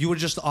 so you were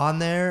just on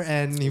there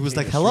and he was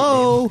like,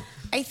 "Hello."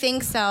 I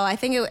think so. I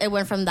think it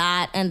went from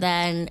that and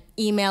then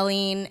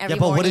emailing every Yeah,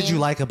 but what morning. did you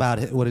like about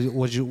it? What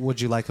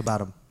did you like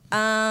about him?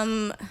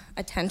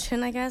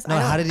 Attention, I guess. No, I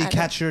don't- how did he I don't-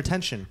 catch your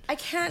attention? I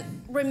can't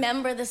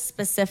remember the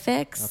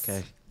specifics.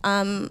 Okay.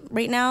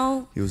 Right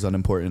now, He was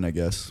unimportant, I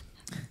guess.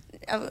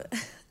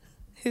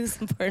 who's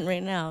important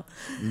right now?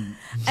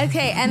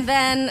 Okay, and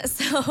then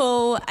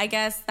so I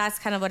guess that's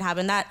kind of what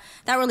happened. That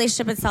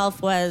relationship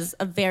itself was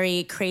a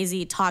very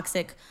crazy,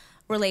 toxic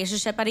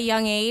relationship at a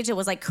young age. It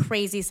was like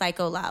crazy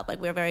psycho love. Like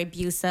we were very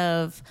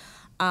abusive.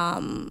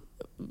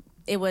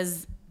 It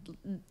was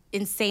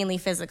insanely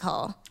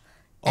physical.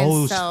 And Oh,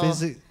 it was so,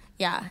 physical.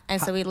 Yeah, and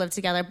so we lived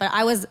together. But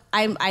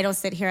I don't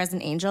sit here as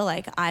an angel.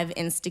 Like I've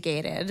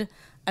instigated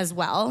as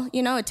well.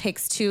 You know, it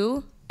takes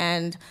two.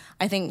 And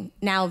I think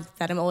now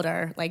that I'm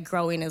older, like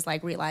growing is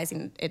like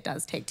realizing it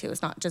does take two.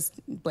 It's not just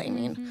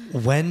blaming.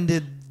 When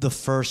did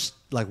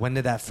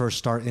that first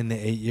start in the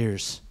 8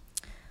 years?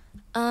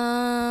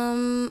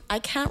 I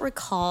can't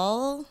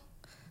recall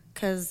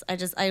because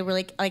I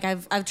really like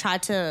I've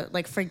tried to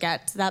like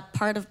forget that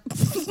part of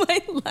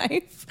my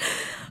life,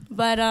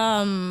 but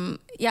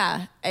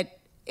yeah,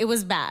 it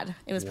was bad.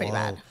 It was pretty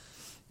Whoa.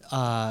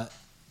 bad.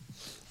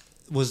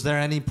 Was there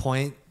any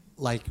point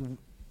like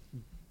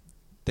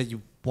that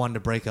you wanted to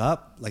break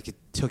up? Like it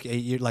took 8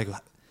 years. Like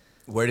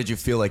Where did you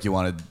feel like you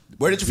wanted?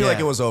 Where did you feel like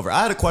Yeah. it was over?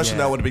 I had a question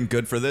Yeah. that would have been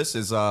good for this.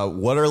 Is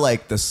what are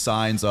like the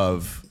signs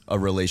of a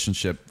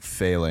relationship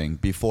failing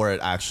before it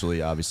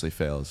actually obviously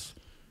fails?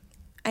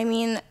 I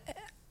mean,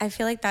 I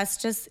feel like that's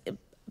just a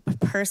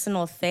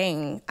personal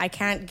thing. I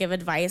can't give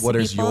advice. What to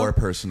is people. your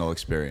personal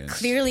experience?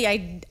 Clearly,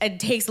 it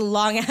takes a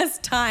long ass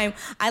time.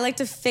 I like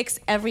to fix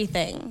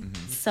everything,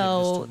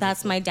 so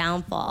that's my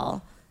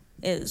downfall.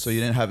 Is So you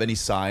didn't have any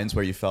signs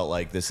where you felt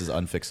like this is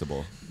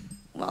unfixable?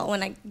 well,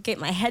 when I get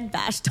my head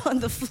bashed on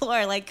the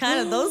floor, like kind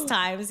of those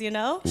times, you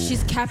know?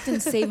 She's Captain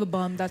Save a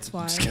Bum. That's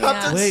why.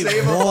 Captain wait,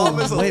 Save a Bomb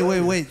is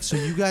a- wait. So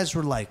you guys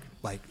were like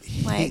Like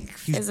he's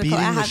physical. beating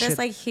I the have this shit-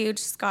 like huge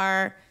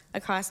scar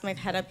across my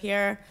head up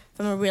here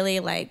from a really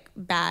like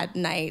bad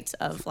night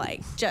of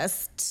like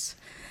just.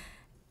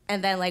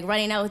 And then like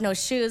running out with no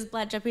shoes,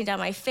 blood dripping down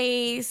my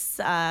face,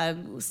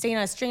 staying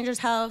at a stranger's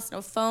house,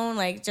 no phone,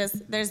 like just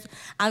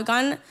I've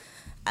gone.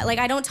 Like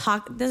I don't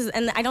talk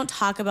I don't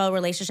talk about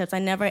relationships. I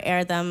never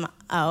air them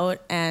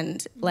out,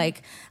 and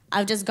like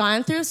I've just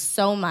gone through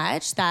so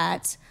much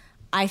that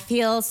I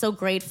feel so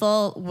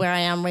grateful where I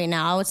am right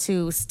now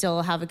to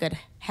still have a good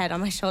head on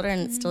my shoulder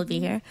and still be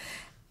here.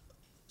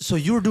 So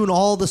you were doing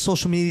all the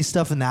social media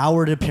stuff and the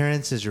outward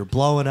appearances. You're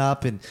blowing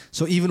up, and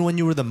so even when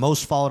you were the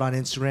most followed on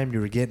Instagram, you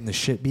were getting the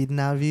shit beaten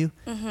out of you.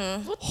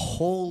 Mm-hmm.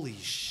 Holy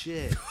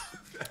shit!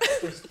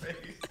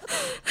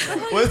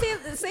 What?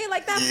 Say it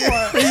like that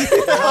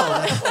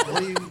for.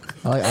 What do you-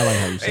 I like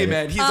how you say Hey it.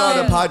 man, he's on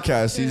a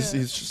podcast. He's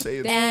just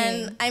saying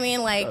And I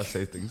mean, like,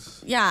 say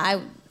things. yeah,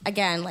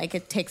 like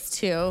it takes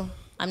two.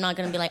 I'm not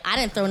gonna be like, I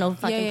didn't throw no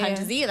fucking Yeah.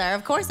 punches either.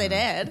 Of course I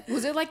did.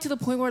 Was it like to the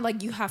point where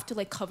like you have to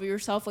like cover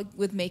yourself like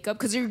with makeup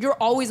because you're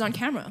always on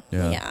camera?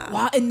 Yeah.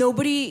 Wow, and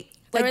nobody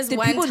like There was did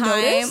one people time.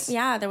 notice?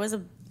 Yeah, there was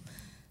a.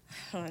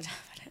 Oh, no, you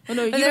But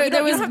don't- you there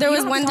don't was have- there you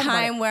was don't have one to talk about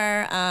time it.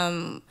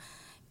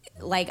 where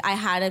like I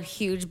had a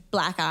huge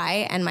black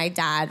eye and my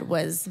dad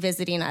was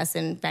visiting us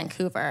in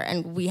Vancouver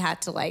and we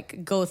had to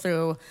like go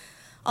through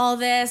all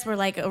this. We're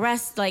like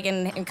arrested, like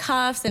in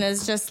cuffs, and it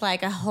was just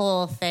like a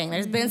whole thing.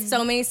 There's been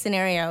so many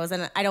scenarios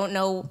and I don't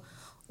know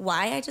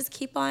why I just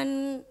keep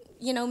on,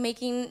 you know,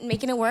 making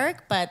it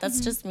work, but that's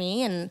just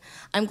me and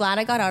I'm glad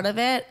I got out of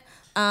it.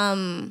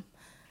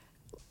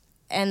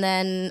 And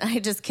then I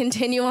just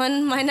continue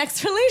on my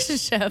next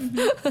relationship.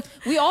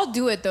 We all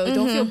do it though.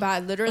 Don't feel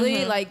bad.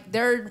 Literally, like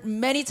there are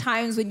many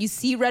times when you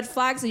see red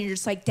flags and you're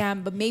just like,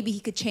 damn, but maybe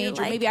he could change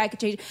or maybe I could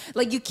change.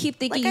 Like you keep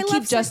thinking, like, you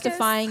keep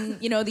justifying,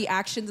 you know, the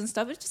actions and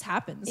stuff. It just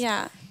happens.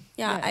 Yeah.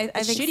 I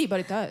It's think shitty, but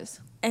it does.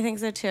 I think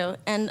so too.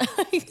 And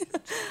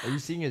Are you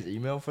seeing his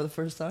email for the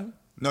first time?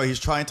 No,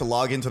 he's trying to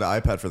log into the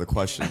iPad for the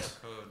questions.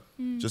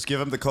 Just give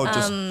him the code.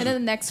 And then the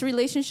next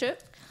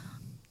relationship.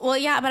 well,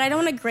 yeah, but I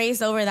don't want to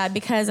graze over that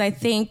because I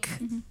think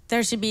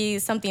there should be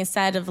something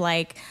said of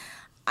like,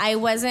 I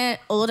wasn't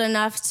old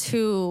enough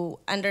to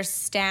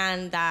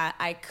understand that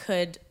I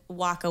could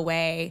walk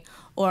away,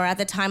 or at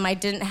the time I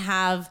didn't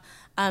have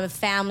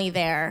family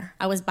there.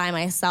 I was by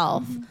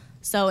myself.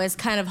 So it's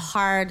kind of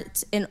hard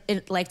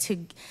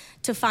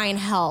to find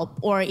help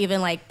or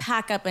even like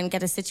pack up and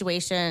get a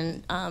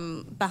situation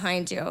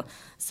behind you.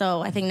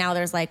 So I think now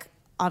there's like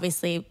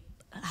obviously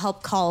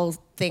help call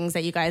things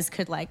that you guys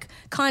could like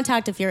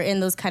contact if you're in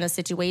those kind of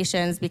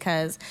situations,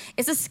 because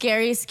it's a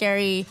scary,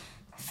 scary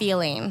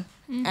feeling.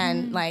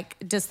 And like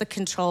just the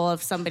control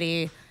of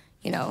somebody,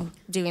 you know,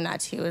 doing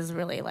that to you is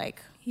really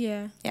like,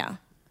 yeah.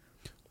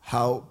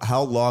 How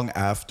long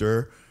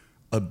after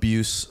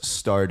abuse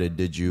started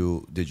did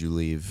you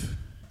leave?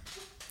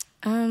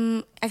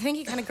 I think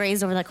you kind of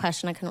grazed over that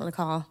question. I couldn't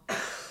recall.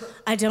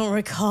 I don't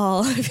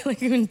recall. I feel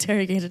like I'm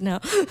interrogated now.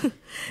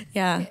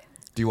 Yeah.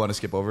 Do you want to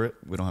skip over it?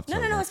 We don't have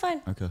to. No, it's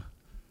fine. Okay.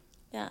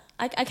 Yeah.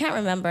 I can't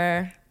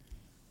remember.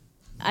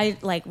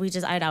 I'd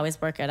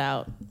always work it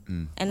out.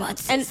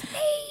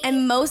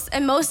 And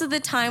most of the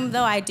time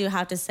though, I do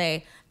have to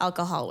say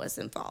alcohol was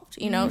involved,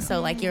 you know?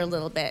 So like you're a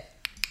little bit.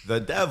 The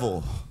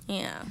devil.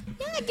 Yeah.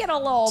 Yeah, get a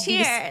little.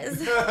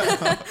 Cheers.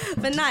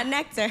 But not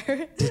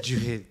nectar.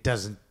 He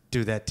doesn't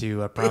do that to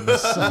you, I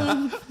promise.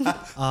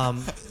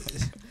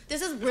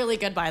 This is really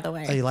good, by the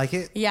way. Oh, you like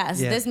it? Yes.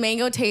 Yeah. This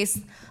mango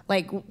tastes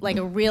like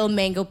a real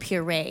mango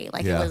puree.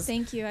 Like Yeah. it was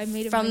Thank you. I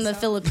made it from the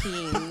myself.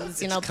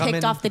 Philippines, you know, coming-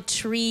 picked off the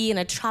tree in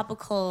a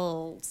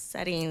tropical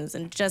settings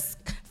and just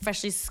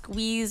freshly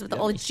squeezed with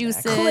all the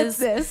juices. Clip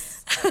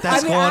this.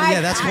 That's going on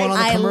the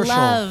I commercial.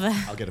 love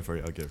I'll get it for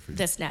you.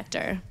 this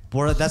nectar.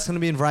 That's going to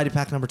be in variety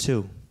pack number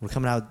 2. We're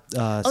coming out.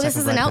 Oh, this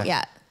isn't out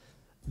yet.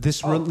 This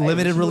Hey, limited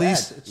we should do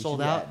release, ads. it's We sold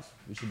should do out ads.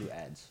 We should do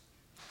ads.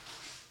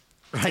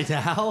 right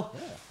now. Yeah.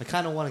 I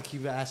kind of want to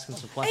keep asking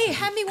some questions. Hey,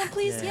 hand me one,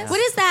 please. Yeah. Yes.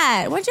 What is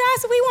that? Why'd you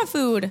ask if we want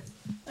food?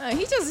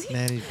 He just.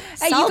 Man, Hey,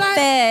 you got-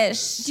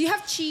 Selfish. Do you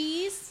have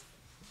cheese?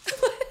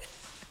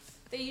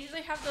 They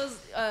usually have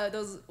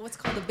those what's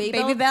called the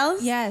Baby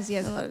bells? Yes. I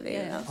love baby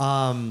bells.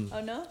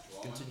 Oh no.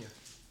 Continue.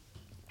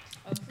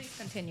 Oh, please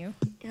continue.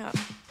 Yeah.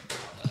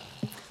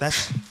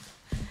 that's.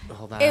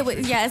 Hold on.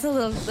 It's a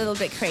little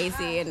bit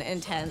crazy and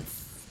intense.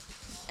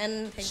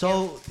 And thank you.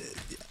 So,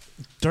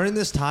 during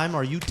this time,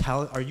 are you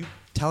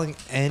telling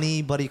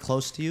anybody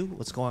close to you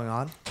what's going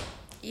on?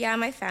 Yeah,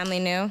 my family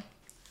knew. And-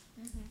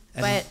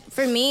 But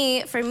for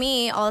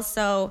me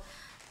also,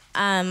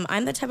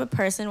 I'm the type of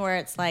person where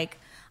it's like,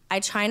 I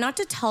try not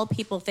to tell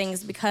people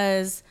things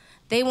because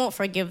they won't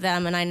forgive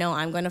them, and I know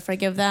I'm going to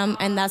forgive them,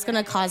 and that's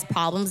going to cause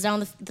problems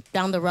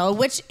down the road,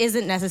 which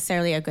isn't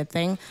necessarily a good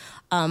thing.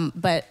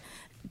 But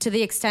to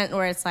the extent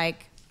where it's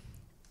like,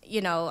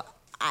 you know,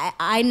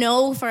 I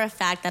know for a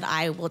fact that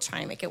I will try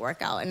and make it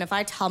work out. And if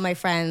I tell my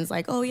friends,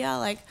 like, oh yeah,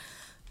 like,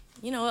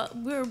 you know,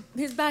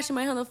 he's bashing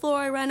my head on the floor,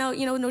 I ran out,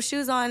 you know, no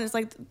shoes on. It's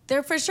like,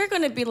 they're for sure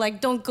going to be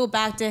like, don't go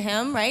back to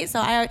him, right? So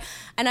I've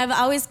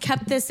always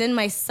kept this in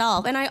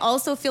myself. And I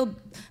also feel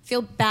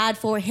bad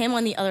for him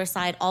on the other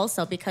side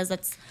also, because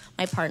that's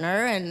my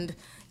partner, and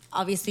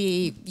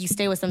obviously you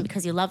stay with them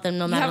because you love them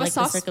no You matter have a like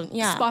the soft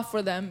yeah. spot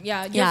for them.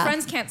 Yeah. Your Yeah.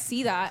 friends can't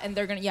see that, and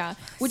they're gonna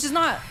which is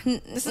not.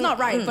 This is not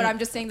right. But I'm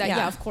just saying that. Yeah.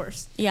 Yeah, of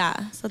course.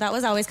 Yeah, so that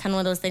was always kind of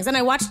one of those things. And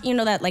I watched, you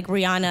know, that like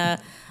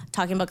Rihanna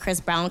talking about Chris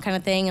Brown kind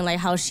of thing, and like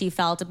how she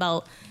felt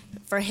about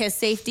for his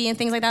safety and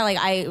things like that. Like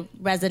I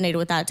resonated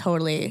with that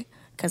totally,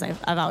 because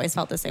I've always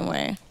felt the same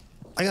way.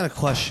 I got a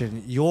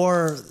question.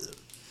 You're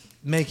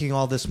making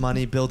all this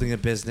money, building a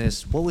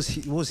business. What was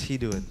he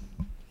doing?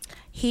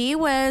 He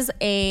was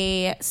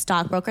a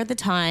stockbroker at the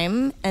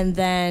time, and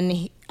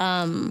then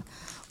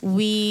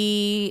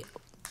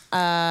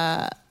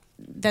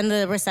then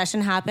the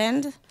recession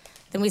happened.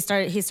 Then he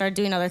started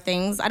doing other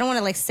things. I don't want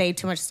to like say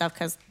too much stuff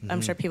because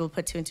I'm sure people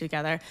put two and two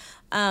together.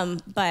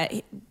 But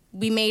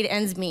we made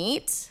ends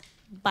meet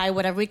by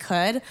whatever we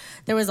could.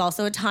 There was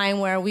also a time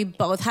where we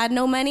both had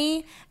no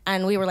money,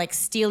 and we were like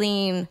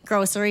stealing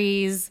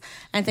groceries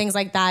and things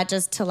like that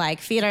just to like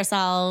feed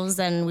ourselves.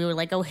 And we would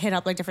like go hit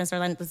up like different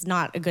stores. And it was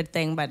not a good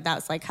thing, but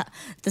that's like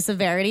the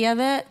severity of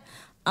it.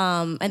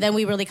 And then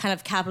we really kind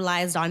of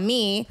capitalized on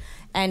me,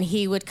 and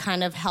he would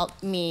kind of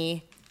help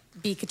me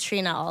be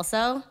Katrina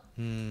also.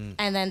 And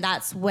then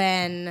that's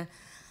when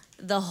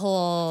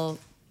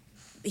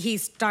he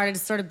started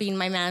sort of being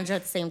my manager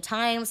at the same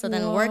time. So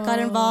then work got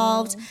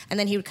involved, and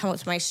then he would come up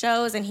to my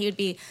shows, and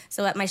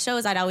so at my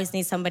shows, I'd always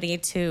need somebody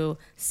to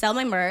sell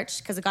my merch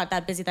because it got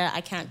that busy that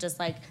I can't just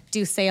like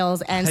do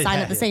sales and sign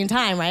at the same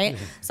time, right?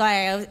 So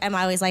I'm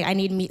always like, I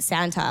need Meet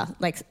Santa,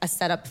 like a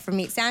setup for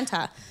Meet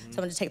Santa.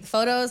 Someone to take the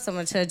photos,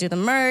 someone to do the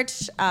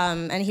merch,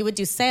 and he would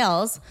do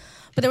sales.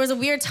 But there was a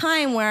weird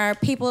time where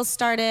I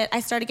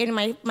started getting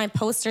my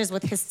posters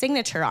with his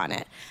signature on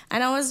it.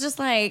 And I was just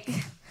like,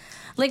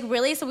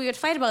 really? So we would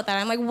fight about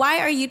that. I'm like, why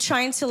are you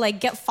trying to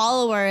like get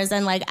followers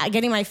and like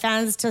getting my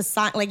fans to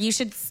sign? Like, you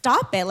should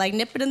stop it. Like,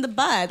 nip it in the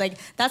bud. Like,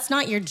 that's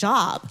not your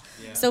job.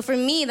 Yeah. So for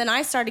me, then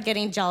I started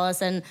getting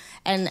jealous and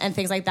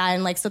things like that.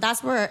 And like, so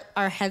that's where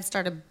our heads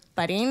started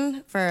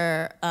butting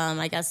for,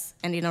 I guess,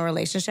 ending a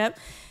relationship.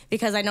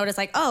 Because I noticed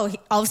like, all of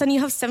a sudden you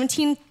have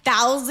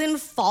 17,000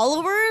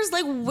 followers?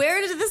 Like, where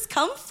did this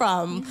come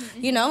from?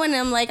 You know? And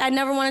I'm like, I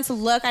never wanted to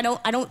look.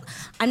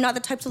 I'm not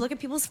the type to look at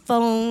people's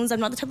phones. I'm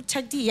not the type to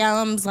check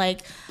DMs.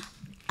 Like,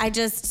 I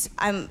just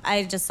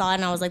saw it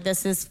and I was like,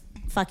 this is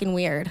fucking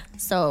weird.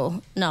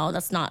 So no,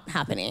 that's not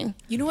happening.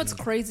 You know what's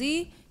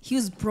crazy? He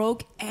was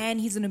broke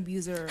and he's an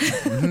abuser.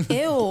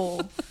 Ew.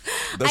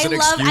 I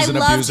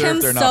love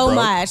him so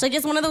much. Like,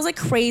 it's one of those like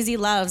crazy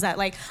loves that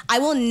like I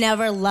will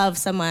never love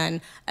someone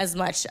as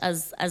much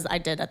as I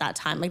did at that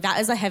time. Like, that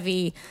is a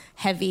heavy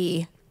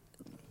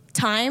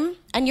time,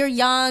 and you're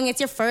young. It's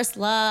your first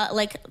love,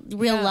 like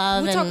real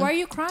love. Why are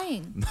you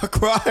crying? I'm not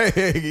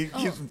crying. He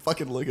keeps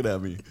fucking looking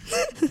at me,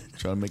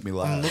 trying to make me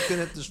laugh. I'm looking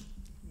at this.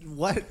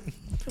 What?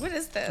 What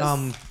is this?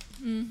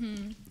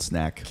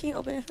 Snack. Can you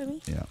open it for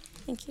me? Yeah.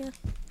 Thank you.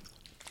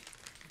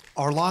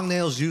 Are long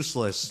nails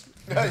useless?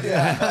 No,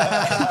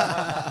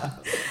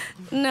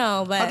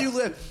 but How do you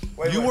live?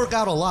 You work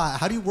out a lot.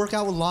 How do you work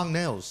out with long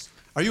nails?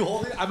 Are you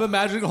holding? I'm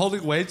imagining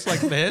holding weights like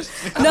this.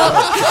 No.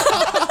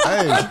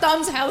 Her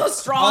thumb's hella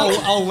strong.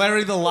 Oh,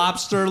 Larry the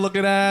Lobster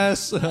looking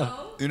ass.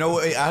 You know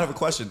what? I have a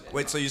question.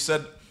 Wait, so you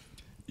said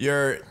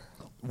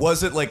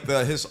was it like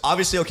his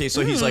obviously okay,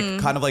 so he's like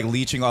kind of like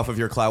leeching off of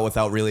your clout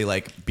without really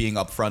like being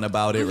upfront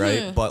about it,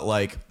 right? But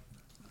like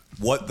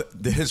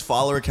his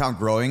follower count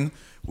growing,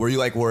 were you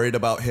like worried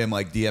about him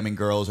like DMing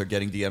girls or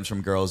getting DMs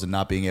from girls and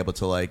not being able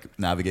to like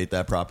navigate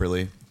that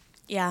properly?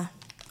 Yeah,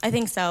 I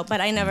think so,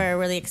 but I never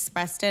really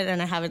expressed it,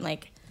 and I haven't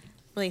like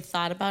really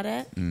thought about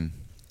it.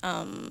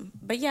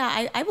 But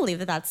yeah, I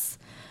believe that's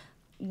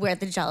where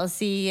the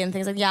jealousy and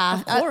things like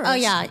Of course. Oh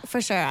yeah,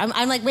 for sure.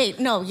 I'm like, wait,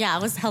 no, yeah, I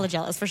was hella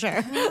jealous for sure.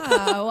 Yeah,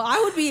 well,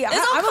 I would be.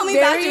 I'm coming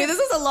back to me. This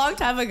is a long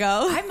time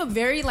ago. I'm a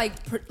very like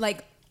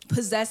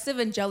possessive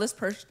and jealous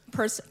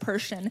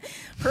person.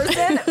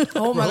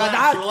 Oh my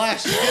god,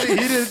 Relax. You're getting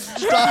heated.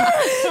 Stop.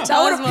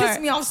 that would have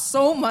pissed me off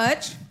so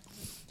much.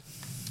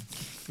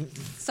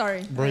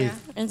 Sorry. Breathe.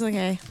 It's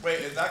okay.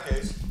 Wait, in that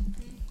case,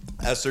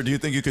 Esther, do you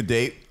think you could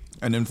date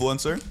an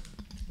influencer?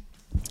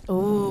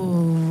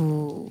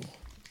 Ooh.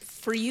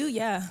 For you,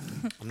 yeah.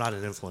 I'm not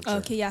an influencer.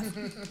 Okay, yeah.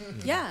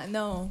 Yeah,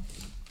 no.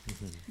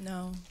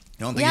 No.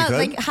 You don't think you could?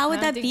 Like, how would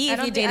I that don't be think- if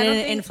I you don't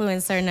dated think- an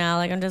influencer now?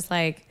 Like, I'm just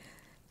like,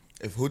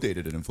 If who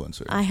dated an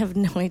influencer? I have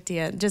no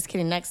idea. Just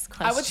kidding. Next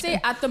question. I would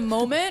say at the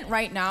moment,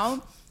 right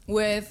now,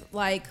 with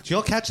like Did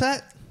y'all catch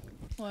that?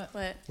 what?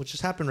 What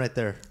just happened right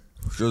there?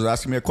 She was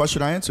asking me a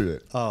question. I answered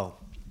it. Oh,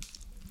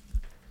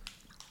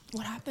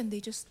 What happened? They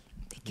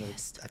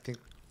kissed. I think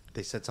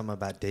they said something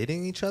about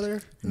dating each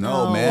other.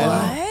 No, man.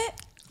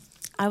 What?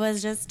 I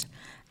was just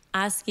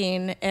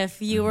asking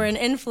if you were an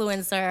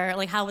influencer,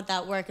 like how would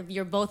that work? If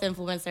you're both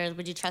influencers,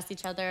 would you trust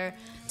each other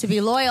to be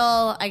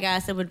loyal? I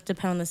guess it would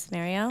depend on the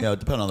scenario. Yeah, it would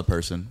depend on the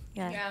person.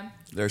 Yeah.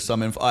 There's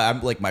some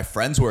I'm like my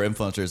friends who are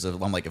influencers.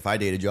 I'm like, if I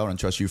dated you, I wouldn't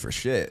trust you for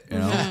shit. You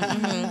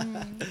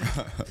know?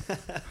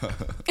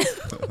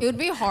 It would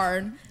be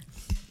hard.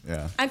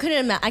 Yeah. I couldn't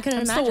imagine.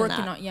 I'm still working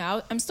that. on.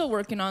 Yeah, I'm still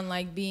working on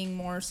like being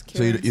more secure.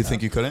 So you and stuff.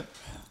 think you couldn't?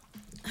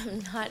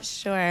 I'm not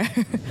sure.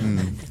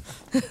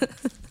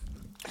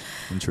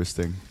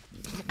 Interesting.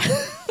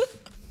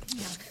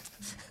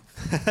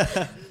 Did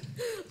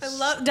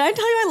I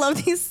tell you I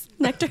love these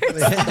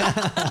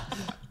nectars?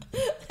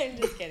 I'm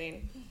just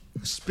kidding.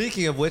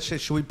 Speaking of which,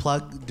 should we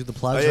do the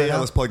plugs? Oh, yeah, right now?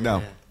 let's plug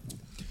now.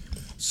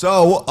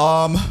 So,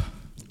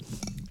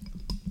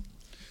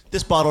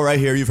 this bottle right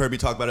here, you've heard me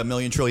talk about a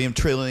million,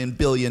 trillion,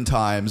 billion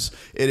times.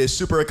 It is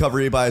Super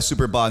Recovery by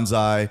Super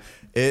Bonsai.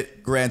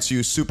 It grants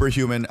you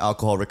superhuman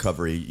alcohol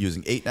recovery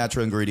using 8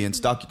 natural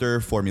ingredients,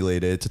 doctor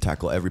formulated to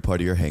tackle every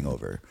part of your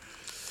hangover.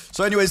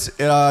 So anyways,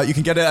 you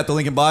can get it at the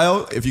link in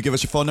bio. If you give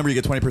us your phone number,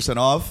 you get 20%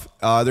 off.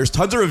 There's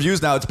tons of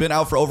reviews now. It's been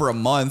out for over a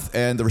month,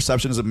 and the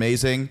reception is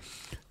amazing.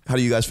 How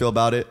do you guys feel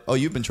about it? Oh,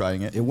 you've been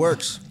trying it. It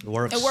works. It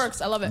works. It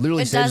works. I love it.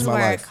 Literally It saves does my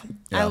work.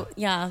 life.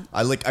 Yeah.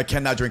 Yeah. I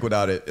cannot drink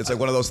without it. It's like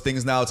one of those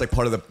things now. It's like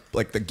part of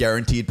the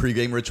guaranteed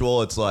pregame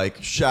ritual. It's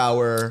like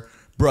shower,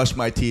 brush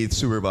my teeth,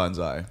 Super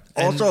Bonsai.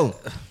 Also,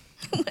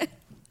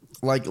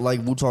 like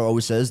Wutar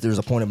always says, there's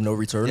a point of no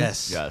return.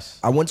 Yes.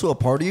 I went to a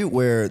party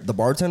where the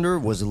bartender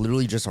was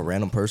literally just a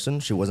random person.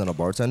 She wasn't a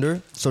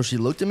bartender. So she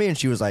looked at me and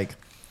she was like,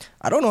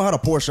 I don't know how to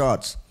pour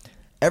shots.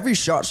 Every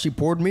shot she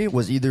poured me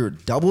was either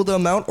double the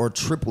amount or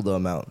triple the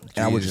amount.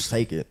 And I would just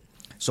take it.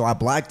 So I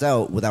blacked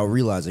out without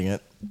realizing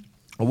it.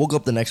 I woke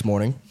up the next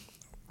morning.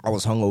 I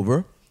was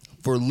hungover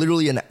for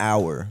literally an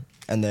hour.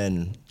 And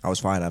then I was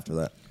fine after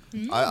that.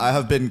 I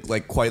have been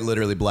like quite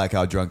literally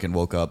blackout drunk and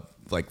woke up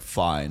like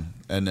fine,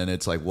 and then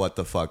it's like, what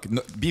the fuck?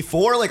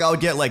 Before, like, I would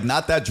get like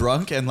not that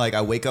drunk and like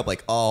I wake up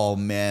like, oh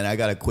man, I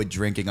gotta quit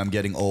drinking, I'm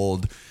getting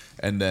old.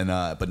 And then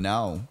but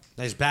now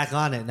He's back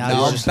on it.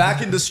 now I'm just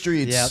back in the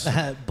streets.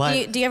 Yeah,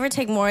 but Do you ever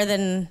take more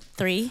than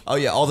 3? Oh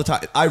yeah, all the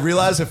time. I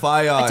realize if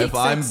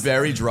I'm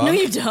very drunk. No,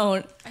 you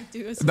don't. I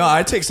do. No,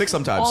 I take 6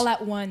 sometimes. all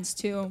at once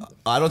too.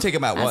 I don't take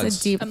them at That's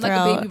once. a deep I'm throat.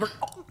 like a baby bird.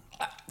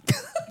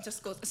 It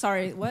just goes.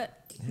 Sorry, what?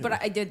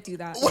 But I did do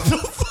that. What the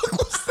fuck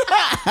was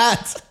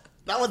that?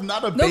 That was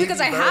not a baby No, because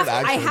I bird,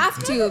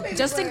 have to,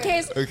 just in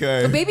case.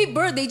 Okay. The baby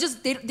bird, they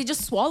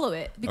just swallow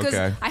it because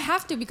Okay. I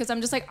have to, because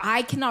I'm just like,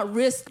 I cannot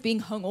risk being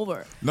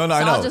hungover. No, so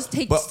I know. I'll just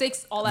take But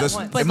 6 all at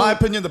once. In my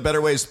opinion, the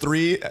better way is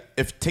 3.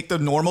 If take the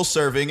normal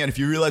serving, and if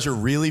you realize you're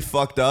really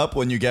fucked up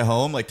when you get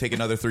home, like take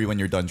another 3 when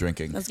you're done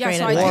drinking. That's Yeah, great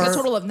so I advice. take a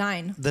total of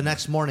 9. the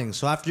next morning.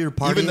 So after your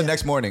party, Even the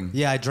next morning.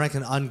 Yeah, I drank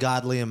an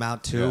ungodly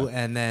amount too, Yeah.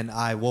 and then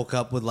I woke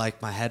up with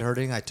like my head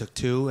hurting. I took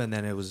 2, and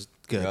then it was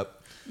good. Yep.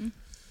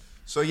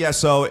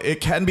 So it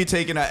can be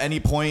taken at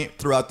any point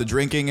throughout the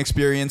drinking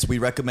experience. We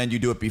recommend you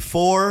do it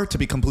before to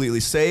be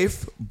completely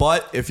safe.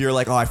 But if you're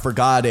like, oh, I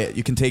forgot it,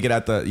 you can take it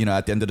at the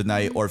end of the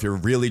night. Or if you're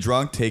really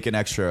drunk, take an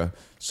extra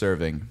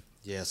serving.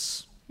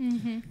 Yes.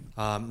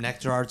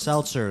 Nectar Art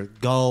Seltzer.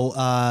 Go.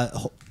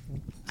 I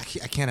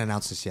can't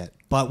announce this yet,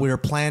 but we're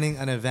planning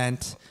an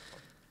event.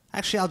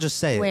 Actually, I'll just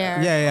say Where?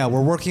 it. Yeah. We're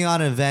working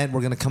on an event.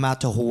 We're gonna come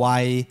out to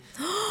Hawaii.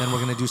 Then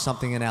we're gonna do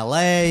something in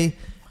LA.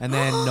 And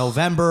then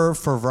November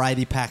for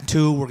Variety Pack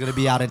 2, we're going to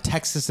be out in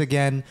Texas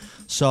again.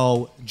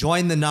 So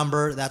join the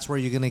number. That's where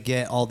you're going to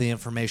get all the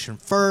information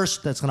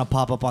first. That's going to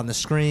pop up on the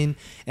screen.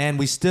 And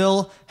we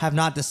still have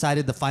not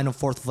decided the final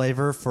 4th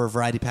flavor for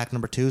Variety Pack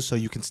number 2. So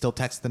you can still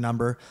text the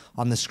number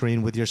on the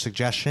screen with your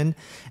suggestion.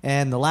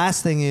 And the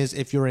last thing is,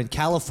 if you're in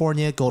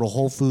California, go to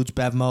Whole Foods,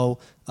 Bevmo,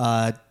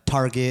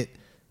 Target,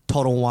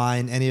 Total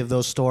Wine, any of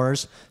those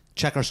stores.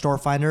 Check our store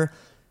finder.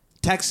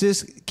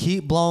 Texas,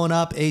 keep blowing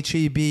up.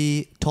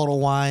 HEB, Total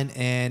Wine,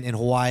 and in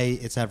Hawaii,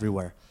 it's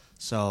everywhere.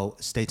 So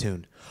stay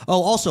tuned.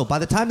 Oh, also, by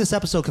the time this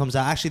episode comes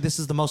out, actually, this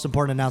is the most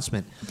important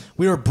announcement.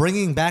 We are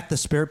bringing back the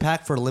Spirit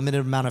Pack for a limited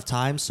amount of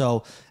time.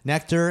 So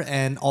Nectar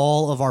and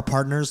all of our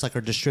partners, like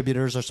our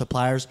distributors or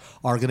suppliers,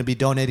 are going to be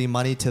donating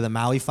money to the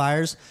Maui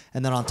fires.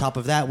 And then on top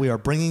of that, we are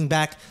bringing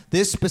back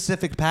this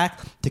specific pack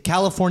to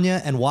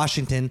California and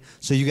Washington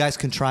so you guys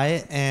can try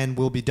it. And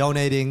we'll be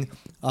donating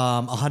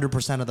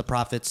 100% of the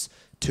profits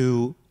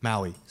to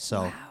Maui.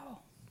 So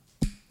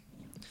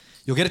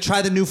you'll get to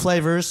try the new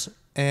flavors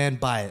and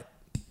buy it.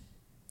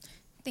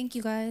 Thank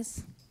you,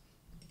 guys.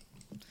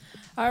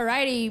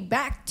 Alrighty,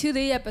 back to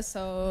the I just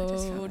found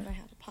episode. what I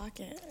had a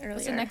pocket earlier.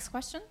 What's the next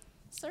question,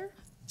 sir?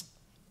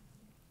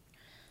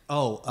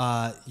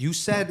 Oh, you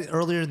said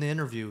earlier in the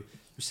interview,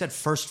 you said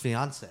first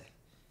fiance.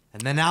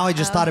 And then now I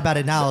just thought about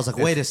it now. I was like,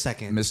 wait a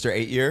second. Mr.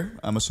 8 year,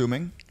 I'm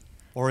assuming.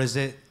 Or is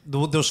it, there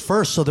was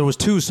first, so there was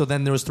 2, so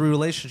then there was 3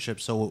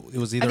 relationships. So it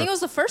was either. I think it was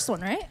the first one,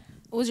 right?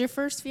 What was your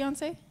first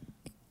fiance?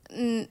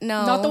 No.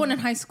 Not the one in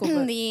high school.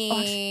 But,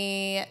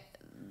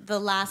 The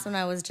last one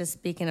I was just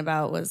speaking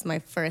about was my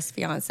first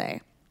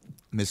fiance.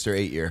 Mr.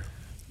 8 year.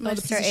 the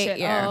piece Mr. of 8 shit.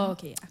 year. Oh,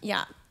 okay,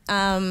 yeah.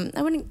 Yeah.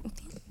 I wouldn't.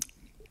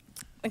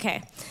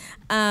 Okay.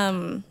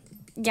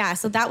 Yeah.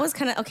 So that was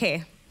kind of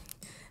okay.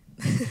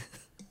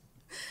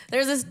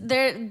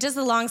 Just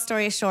a long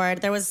story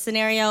short, there was a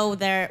scenario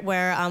there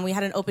where we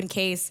had an open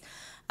case.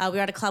 We were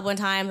at a club one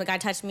time. The guy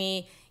touched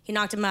me. He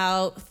knocked him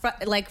out.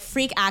 Like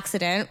freak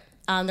accident.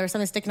 There was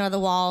something sticking out of the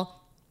wall.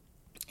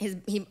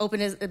 He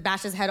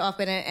bashed his head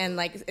open it, and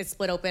like it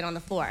split open on the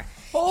floor.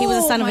 He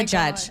was the son of a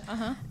judge.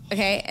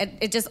 Okay,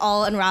 it just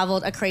all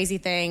unraveled a crazy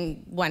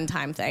thing,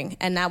 one-time thing,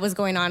 and that was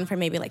going on for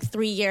maybe like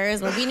 3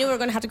 years, where we knew we were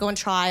going to have to go on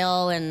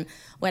trial and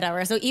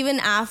whatever. So even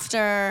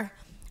after,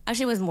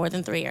 actually, it was more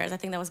than 3 years. I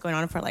think that was going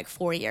on for like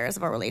 4 years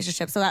of our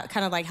relationship. So that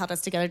kind of like held us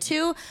together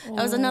too.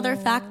 That was another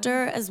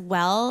factor as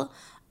well,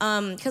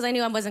 because I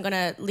knew I wasn't going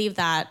to leave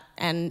that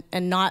and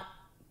not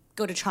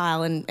go to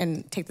trial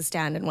and take the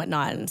stand and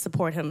whatnot and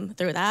support him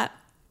through that.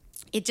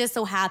 It just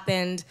so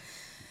happened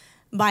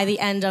by the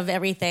end of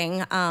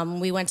everything,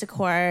 we went to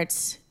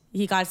court.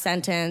 He got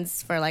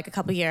sentenced for like a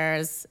couple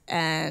years,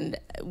 and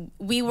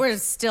we were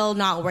still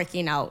not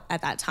working out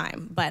at that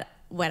time, but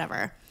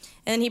whatever.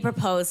 And then he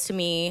proposed to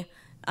me,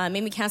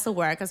 made me cancel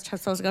work. I was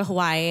supposed to go to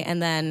Hawaii,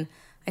 and then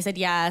I said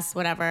yes,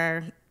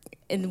 whatever.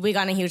 And we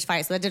got in a huge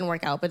fight, so that didn't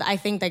work out. But I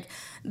think like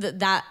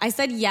that I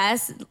said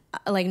yes,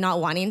 like not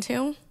wanting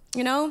to.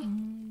 You know,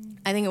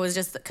 I think it was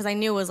just because I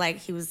knew it was like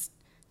he was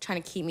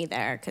trying to keep me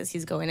there because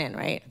he's going in,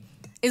 right?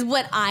 Is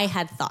what I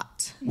had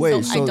thought.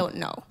 Wait, so I don't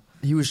know.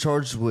 He was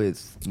charged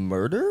with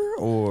murder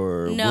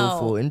or No.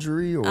 willful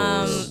injury or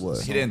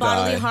what? He didn't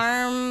Bodily die.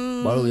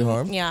 harm. Bodily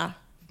harm? Yeah.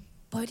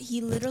 But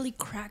he literally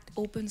cracked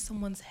open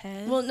someone's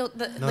head. Well, no,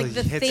 the he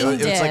hit thing someone.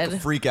 did. It was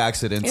like freak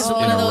accidents It's in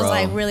one of a those row.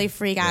 like really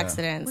freak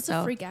accidents. What's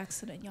so. a freak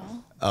accident,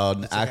 y'all?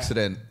 An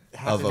accident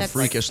of a That's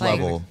freakish like-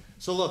 level.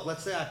 So look,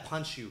 let's say I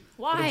punch you.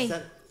 Why? But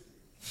instead-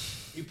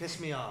 you piss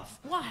me off.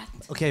 What?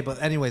 Okay,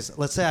 but anyways,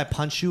 let's say I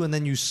punch you and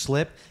then you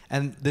slip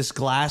and this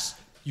glass,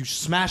 you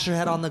smash your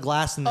head on the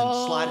glass and then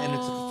slide, and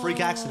it's a freak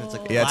accident. It's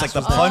like Yeah, it's like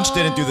the glass was punch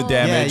didn't do the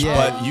damage,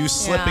 Yeah. but you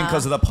slipping Yeah.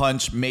 because of the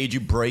punch made you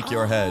break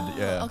your head.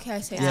 Yeah. Okay,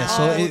 I see. Yeah,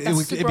 so it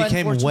Super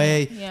became unfortunate.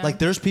 way Yeah. like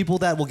there's people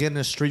that will get in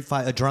a street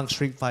fight, a drunk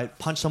street fight,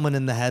 punch someone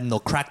in the head, and they'll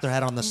crack their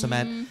head on the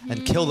cement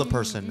and kill the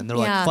person, and they're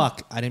Yeah. like,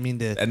 "Fuck, I didn't mean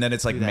to." And then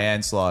it's like do that.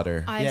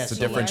 manslaughter. I Yeah, It's a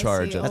so different I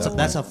charge. see. at That's that a, point.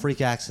 that's a freak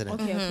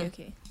accident.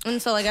 Okay.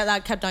 And so like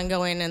that kept on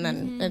going, and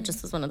then it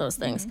just was one of those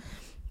things.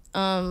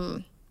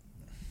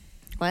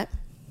 What?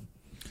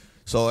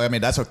 So I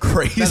mean, that's a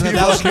crazy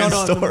That was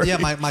fucking story. Yeah,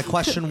 my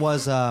question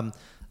was that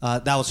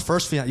was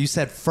first fiance. You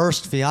said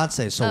first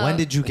fiance. So when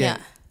did you get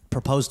yeah.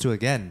 proposed to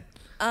again?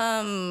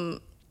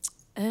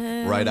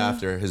 Right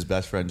after his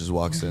best friend just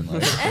walks in,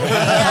 like,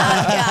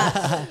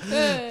 That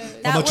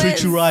I'm gonna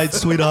treat you right,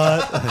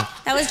 sweetheart.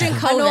 That was during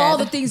COVID. I know all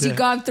the things you've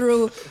gone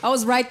through. I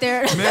was right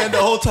there. man, the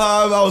whole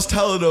time I was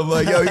telling him,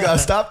 like, yo, you gotta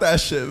stop that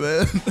shit,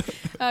 man.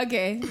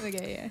 Okay,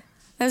 yeah.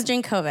 That was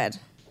during COVID.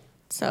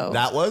 So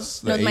That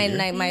was the no, 8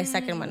 year? my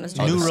second one was Oh,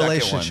 during New the second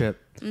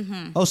relationship.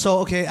 Oh, so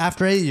okay,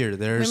 after 8 year,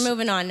 there's We're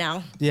moving on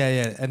now. yeah,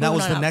 and that Moving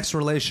was on the up. next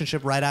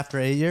relationship right after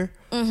 8 year.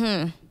 Mm-hmm.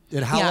 And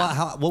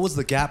Yeah. what was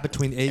the gap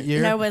between 8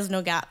 year? There was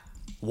no gap.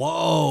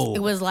 Whoa, It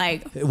was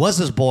like it was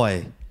this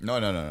boy. No.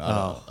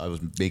 I was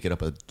making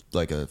up a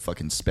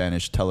fucking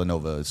Spanish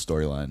telenovela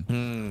storyline.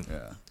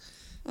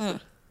 Yeah.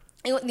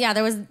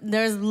 there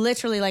was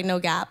literally like no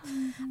gap.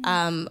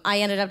 I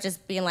ended up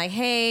just being like,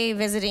 hey,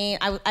 visiting.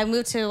 I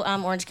moved to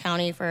Orange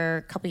County for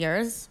a couple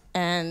years,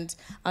 and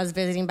I was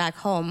visiting back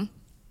home.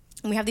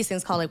 And we have these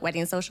things called like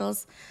wedding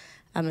socials.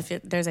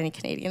 If there's any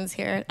Canadians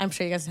here, I'm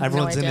sure you guys have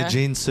Everyone's no in idea. a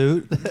jean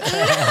suit. No,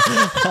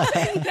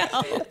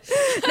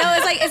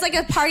 it's like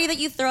a party that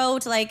you throw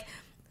to like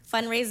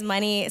fundraise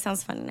money. It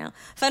sounds funny now.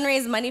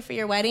 Fundraise money for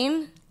your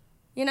wedding,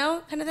 you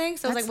know, kind of thing.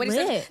 So it's That's like what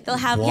lit. they'll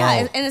have, Wow.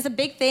 yeah, and it's a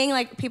big thing.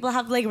 Like people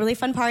have like really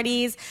fun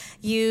parties.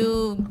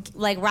 You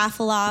like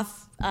raffle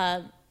off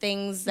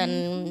things,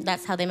 and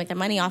that's how they make their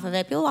money off of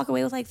it. People walk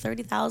away with like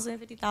 30,000,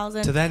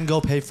 50,000. to then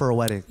go pay for a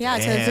wedding. Yeah,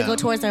 to go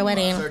towards their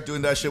wedding. Start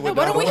doing that shit with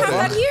Why don't we have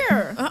that wedding.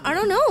 here? I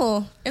don't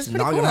know. It's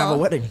pretty Now cool. gonna have a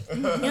wedding.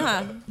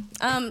 Yeah.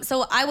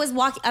 So I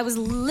was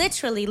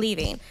literally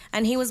leaving,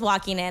 and he was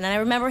walking in, and I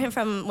remember him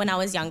from when I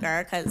was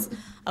younger because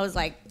I was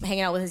like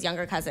hanging out with his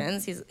younger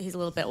cousins. He's a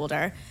little bit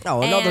older.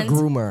 Oh, another And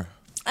groomer.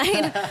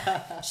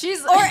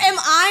 She's Or am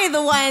I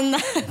the one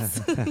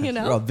that's, you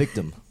know? You're a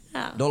victim.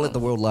 Yeah. Don't let the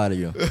world lie to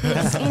you.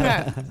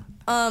 Okay.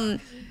 And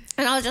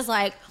I was just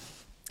like,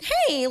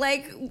 hey,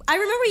 like, I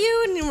remember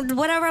you and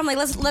whatever. I'm like,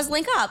 let's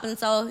link up. And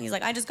so he's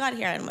like, I just got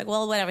here. And I'm like,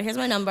 well, whatever. Here's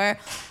my number. I'm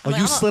Oh, like,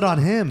 you I'm slid on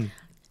him.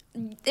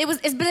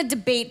 It's been a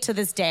debate to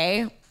this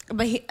day,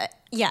 but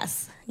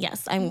yes,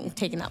 I'm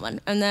taking that one.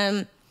 And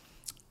then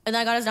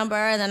I got his number,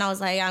 and then I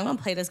was like, yeah, I'm gonna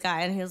play this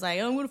guy, and he was like,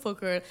 oh, I'm gonna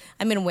fuck her.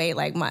 I made him wait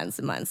like months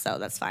and months, so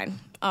that's fine.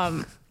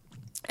 And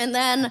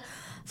then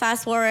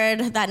fast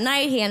forward that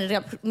night, he ended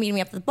up meeting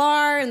me up at the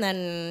bar, and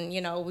then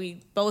we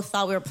both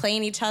thought we were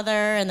playing each other,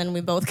 and then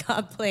we both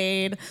got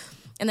played,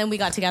 and then we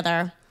got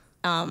together,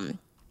 and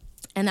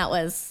that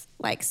was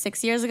like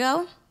 6 years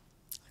ago.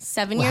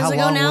 7 years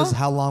ago now.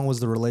 How long was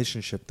the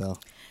relationship though?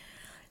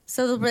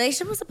 So the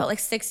relationship was about like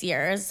 6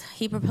 years.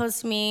 He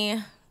proposed to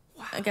me,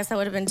 I guess that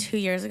would have been 2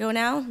 years ago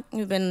now.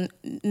 We've been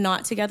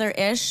not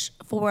together-ish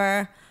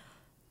for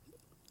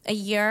a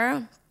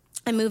year.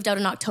 I moved out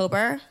in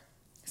October.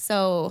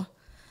 So,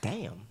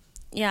 Damn.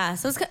 yeah.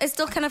 So it's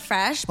still kind of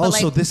fresh. Oh, But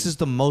like, so this is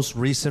the most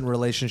recent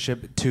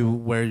relationship to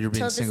where you're being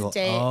till this single.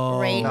 day Oh.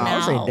 right No, I now.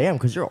 was saying damn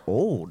because you're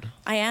old.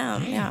 I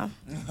am, yeah.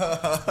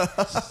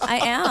 I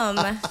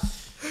am.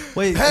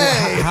 Wait,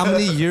 how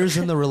many years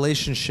in the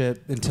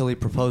relationship until he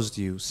proposed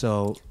to you?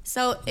 So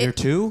So year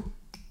two?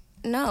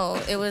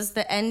 No, it was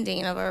the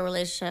ending of our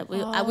relationship. We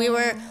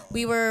were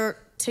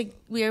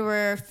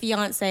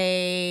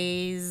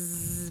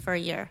fiancés for a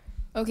year.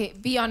 Okay,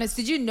 be honest.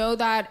 Did you know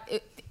that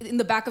in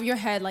the back of your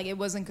head, like it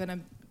wasn't gonna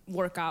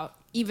work out,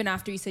 even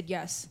after you said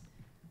yes?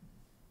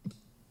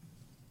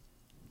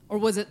 Or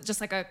was it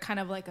just like a kind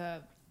of like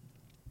a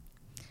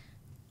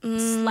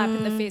slap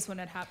in the face when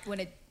it happened? When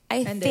it I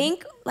ended?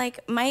 think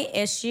like my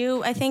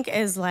issue,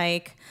 is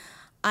like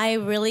I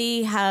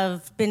really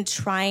have been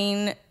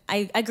trying.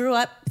 I grew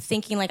up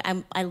thinking like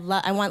I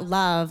want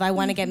love. I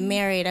want to get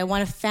married. I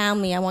want a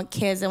family. I want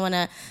kids. I want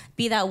to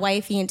be that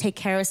wifey and take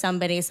care of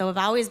somebody. So I've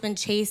always been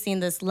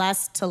chasing this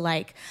lust to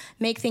like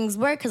make things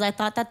work because I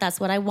thought that that's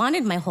what I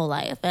wanted my whole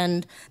life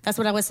and that's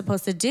what I was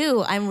supposed to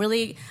do. I'm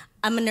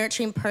a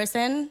nurturing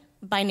person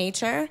by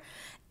nature,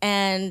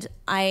 and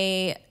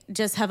I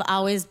just have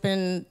always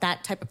been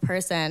that type of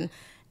person.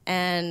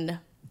 And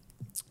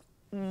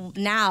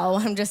now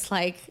I'm just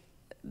like,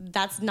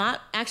 that's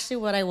not actually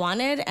what I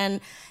wanted.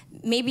 And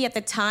maybe at the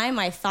time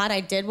I thought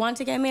I did want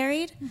to get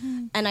married,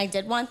 and I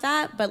did want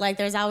that, but like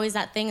there's always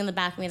that thing in the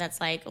back of me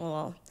that's like,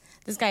 well,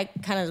 this guy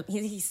kind of,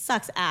 he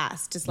sucks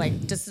ass, just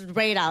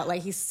right out,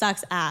 like he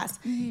sucks ass.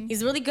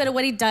 He's really good at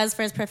what he does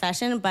for his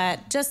profession,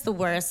 but just the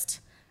worst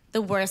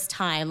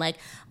time.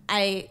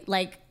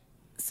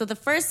 So the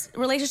first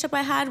relationship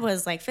I had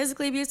was like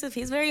physically abusive.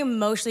 He's very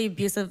emotionally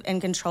abusive and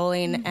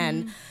controlling,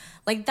 and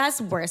like that's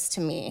worse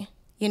to me.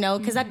 You know,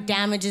 because that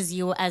damages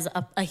you as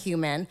a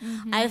human.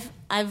 I've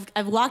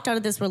walked out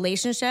of this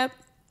relationship.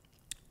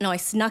 No, I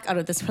snuck out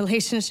of this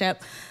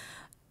relationship,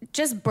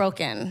 just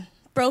broken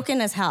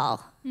as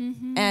hell.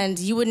 And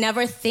you would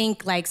never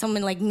think like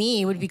someone like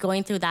me would be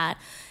going through that,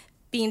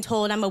 being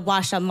told I'm a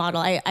washed up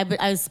model.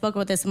 I spoke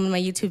about this in one of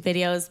my YouTube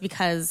videos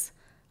because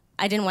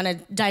I didn't want to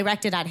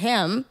direct it at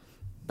him.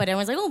 But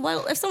everyone's like, oh,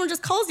 well, if someone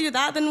just calls you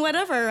that, then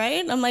whatever,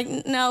 right? I'm like,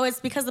 no, it's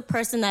because the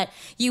person that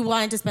you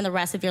wanted to spend the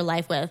rest of your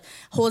life with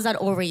holds that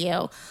over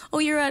you. Oh,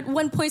 you're at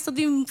 1 point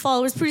something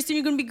followers. Pretty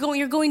soon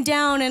you're going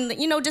down, and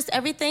you know, just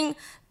everything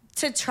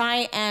to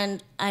try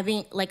and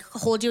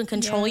hold you and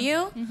control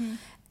you.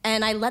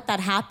 And I let that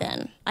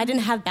happen. I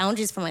didn't have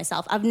boundaries for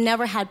myself. I've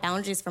never had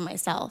boundaries for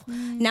myself.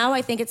 Now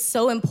I think it's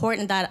so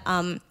important that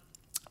I'm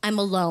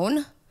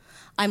alone.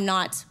 I'm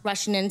not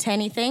rushing into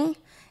anything.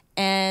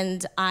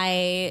 And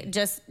I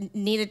just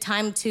needed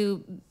time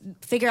to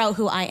figure out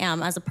who I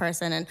am as a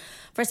person. And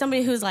for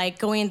somebody who's like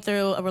going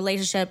through a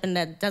relationship and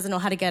that doesn't know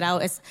how to get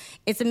out,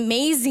 it's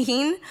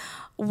amazing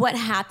what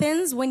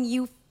happens when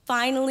you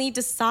finally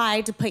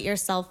decide to put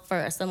yourself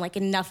first and like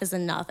enough is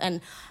enough.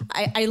 And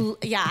I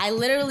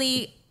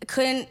literally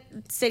couldn't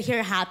sit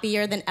here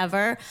happier than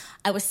ever.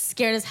 I was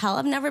scared as hell.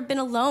 I've never been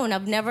alone.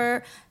 I've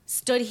never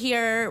stood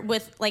here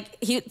with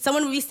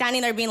someone would be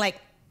standing there being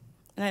like,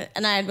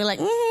 and I'd be like,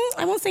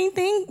 I won't say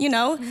anything, you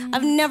know?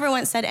 I've never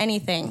once said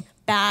anything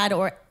bad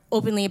or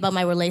openly about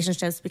my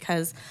relationships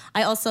because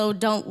I also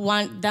don't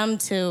want them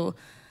to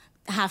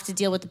have to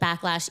deal with the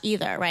backlash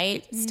either,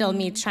 right? Still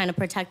me trying to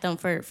protect them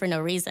for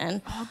no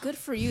reason. Oh, good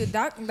for you.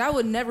 That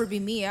would never be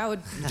me. I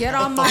would get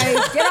on my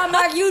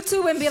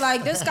YouTube and be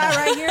like, this guy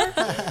right here.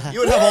 You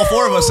would have all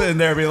four of us sitting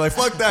there and be like,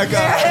 fuck that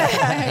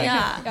guy.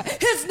 Yeah.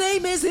 His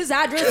name is, his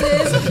address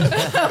is.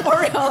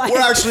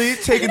 We're actually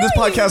taking this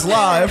podcast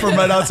live from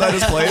right outside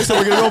his place, so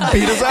we're gonna go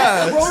beat his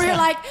ass. We're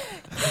like,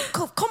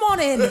 come on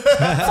in.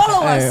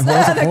 Follow us.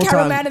 The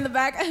cameraman in the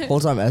back. Whole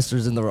time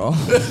Esther's in the wrong.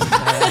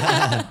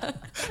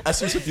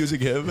 Esther's abusing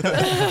him.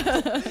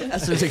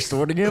 Esther's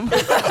extorting him.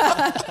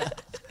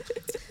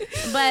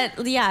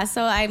 But yeah,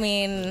 so I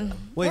mean,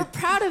 we're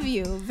proud of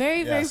you.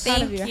 Very, very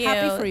proud of you.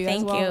 Happy for you. Thank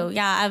as well. you.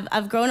 Yeah,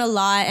 I've grown a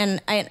lot,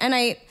 and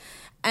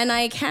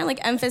I can't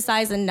like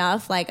emphasize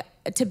enough like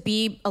to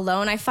be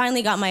alone. I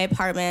finally got my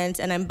apartment,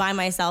 and I'm by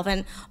myself,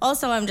 and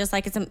also I'm just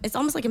like it's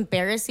almost like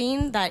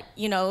embarrassing that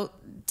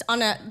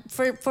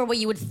for what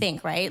you would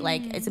think, right?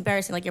 Like it's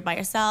embarrassing, like you're by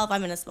yourself.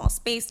 I'm in a small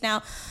space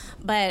now,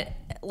 but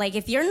like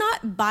if you're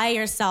not by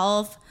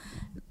yourself,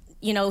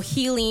 you know,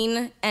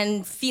 healing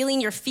and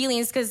feeling your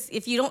feelings, because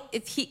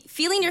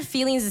feeling your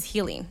feelings is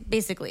healing,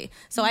 basically.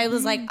 So I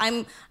was like,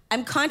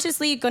 I'm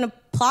consciously gonna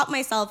plop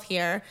myself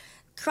here,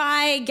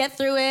 cry, get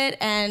through it,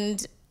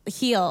 and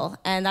heal,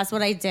 and that's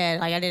what I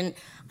did. Like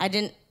I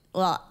didn't.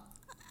 Well,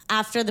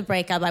 after the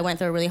breakup, I went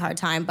through a really hard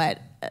time, but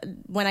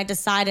when I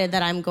decided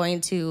that I'm going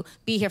to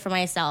be here for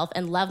myself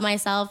and love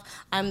myself,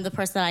 I'm the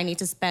person that I need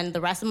to spend the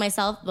rest of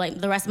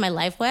my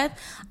life with.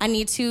 I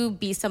need to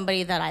be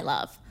somebody that I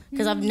love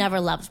because I've never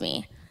loved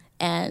me,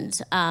 and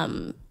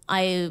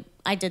I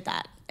did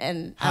that.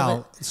 And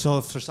how?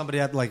 So for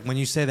somebody like when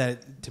you say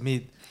that to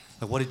me,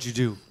 like what did you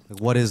do? Like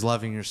what does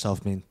loving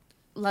yourself mean?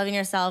 Loving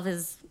yourself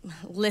is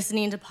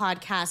listening to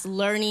podcasts,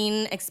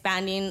 learning,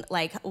 expanding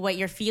like what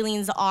your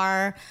feelings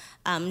are,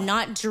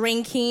 not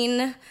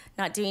drinking,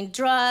 not doing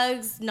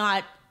drugs,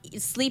 not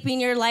sleeping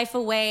your life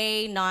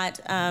away, not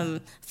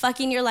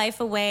fucking your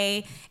life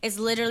away. It's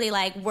literally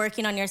like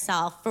working on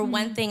yourself. For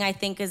one thing, I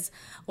think is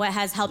what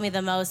has helped me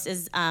the most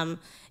is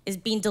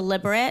being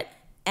deliberate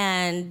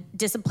and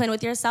disciplined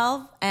with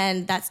yourself,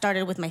 and that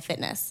started with my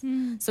fitness.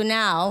 So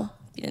now,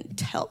 you didn't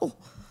tell.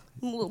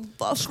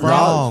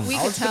 Strong.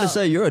 I was gonna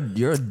say you're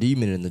a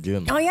demon in the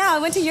gym. Oh yeah, I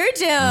went to your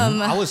gym.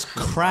 I was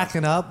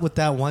cracking up with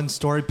that one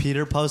story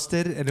Peter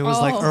posted, and it was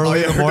like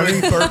early in the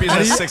morning. Burpees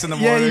at 6 in the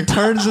morning. Yeah, he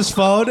turns his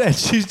phone, and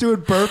she's doing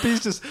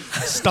burpees, just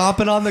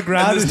stomping on the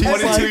ground. And this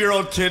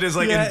 22-year-old kid is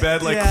like in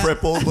bed, like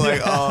crippled,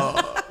 like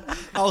oh.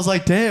 I was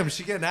like, damn,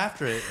 she's getting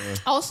after it.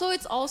 Also,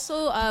 it's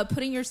also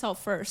putting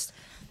yourself first.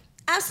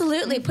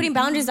 Absolutely, putting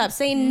boundaries up,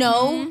 saying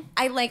no.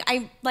 I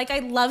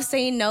love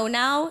saying no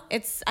now.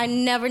 I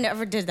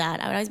never did that.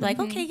 I would always be like,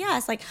 okay,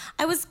 yes. Like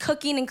I was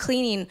cooking and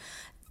cleaning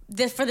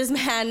for this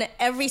man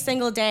every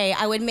single day.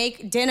 I would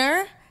make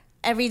dinner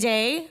every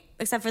day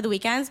except for the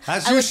weekends.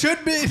 As I you would-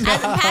 should be.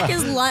 I'd pack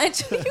his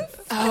lunch. You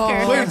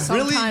fucker. Wait, Sometimes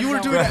really? You were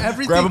no. doing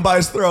everything? Grab him by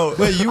his throat.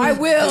 Wait, you were, I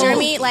will.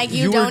 Jeremy, like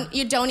you You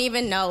were- don't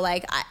even know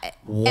like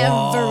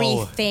Whoa.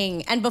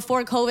 everything. And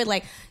before COVID,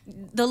 like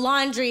the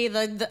laundry,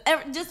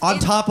 just on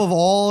top of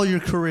all your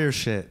career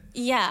shit.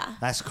 Yeah.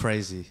 That's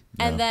crazy.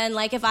 And then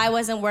like if I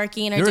wasn't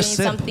working or You're a doing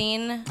simp.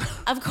 something,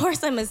 of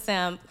course I'm a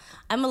simp.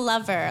 I'm a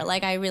lover,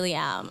 like I really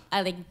am.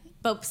 I like,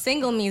 but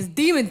single means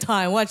demon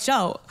time. Watch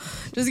out.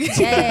 Just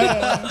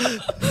kidding.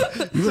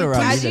 You've been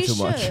around As Nina you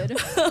too much. should.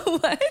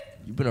 What?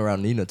 You've been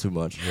around Nina too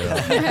much.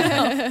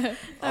 I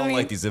don't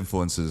like these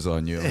influences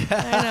on you.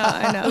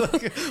 I know.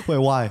 Wait,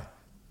 why?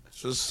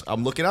 It's just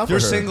I'm looking out for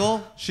You're her.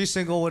 single. She's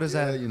single. What is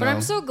that? You But know.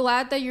 I'm so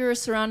glad that you're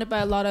surrounded by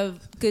a lot of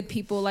good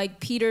people like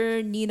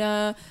Peter,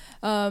 Nina,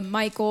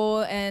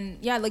 Michael, and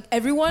yeah, like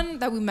everyone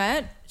that we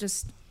met,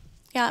 just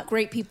Yeah.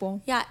 great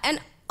people. Yeah, and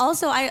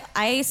also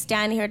I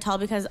stand here tall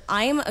because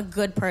I'm a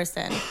good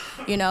person,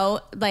 you know?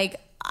 Like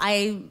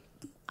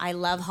I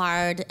love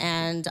hard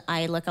and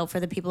I look out for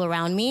the people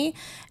around me.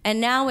 And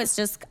now it's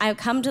just I've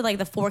come to like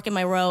the fork in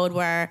my road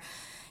where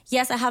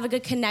yes, I have a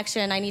good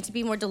connection. I need to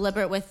be more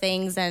deliberate with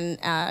things and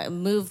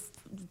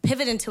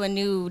pivot into a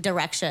new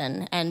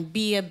direction and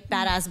be a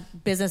badass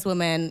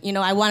businesswoman. You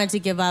know, I wanted to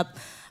give up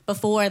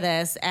before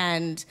this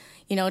and,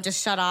 you know,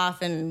 just shut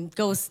off and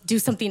go do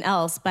something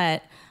else,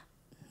 but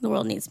the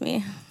world needs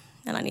me.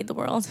 And I need the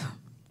world.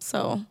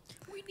 So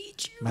We need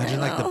you. Imagine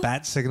like the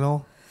bat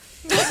signal.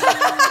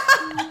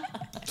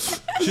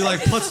 She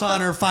like puts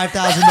on her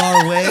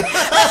 $5,000 wig.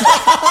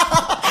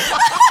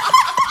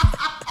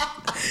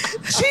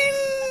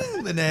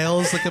 Ching! The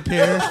nails like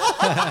appear.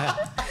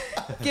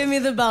 give me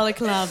the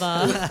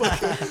balaclava.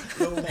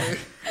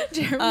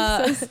 Jeremy's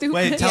so stupid.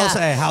 Wait, tell us,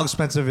 Yeah. hey, how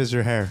expensive is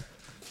your hair?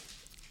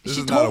 This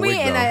She is not a told me wig,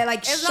 and though. I like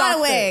It's shocked not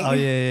a wig. Oh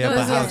yeah,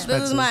 but how expensive?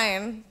 This is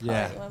mine.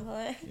 Yeah. Oh, you wanna pull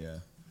it? Yeah.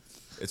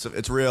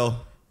 It's real.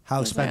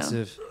 How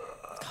expensive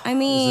I is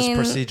mean, this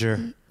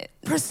procedure?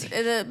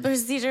 the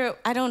procedure,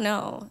 I don't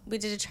know. We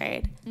did a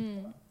trade.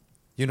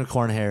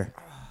 Unicorn hair.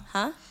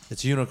 Huh?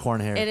 It's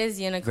unicorn hair. It is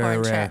unicorn Very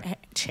rare.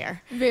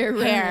 chair. Very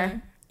rare.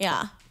 Hair.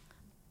 Yeah.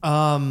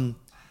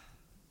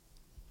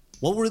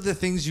 What were the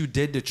things you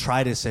did to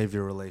try to save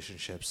your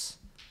relationships?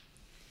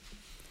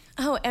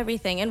 Oh,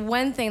 everything. And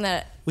one thing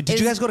that Wait, did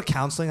you is- guys go to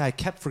counseling? I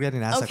kept forgetting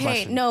to ask that Okay,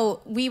 question.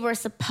 no, we were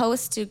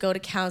supposed to go to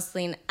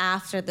counseling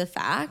after the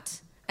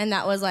fact. And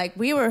that was like,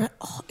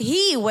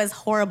 he was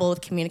horrible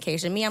with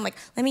communication. Me, I'm like,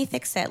 let me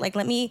fix it. Like,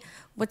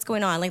 what's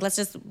going on? Like,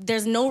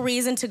 there's no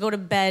reason to go to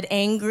bed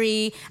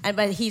angry.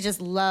 But he just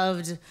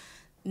loved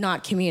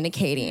not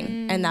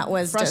communicating. And that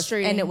was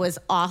Frustrating. and it was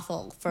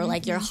awful for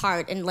like your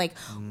heart. And like,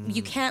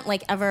 you can't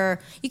like ever,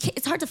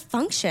 it's hard to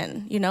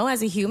function, you know,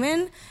 as a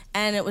human.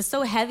 And it was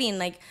so heavy and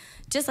like,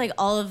 just like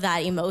all of that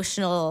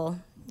emotional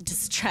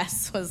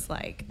distress was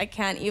like, I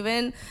can't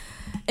even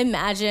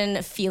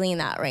imagine feeling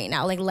that right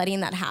now, like letting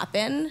that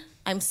happen.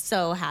 I'm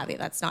so happy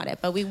that's not it.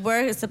 But we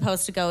were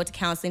supposed to go to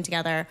counseling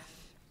together.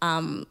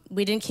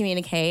 We didn't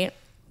communicate.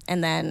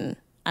 And then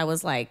I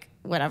was like,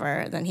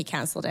 whatever. Then he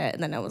canceled it.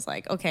 And then I was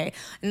like, okay.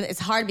 And it's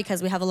hard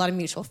because we have a lot of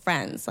mutual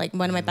friends. Like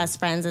one of my best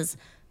friends is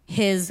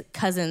his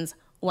cousin's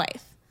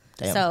wife.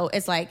 Damn. So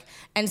it's like,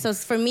 and so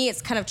for me,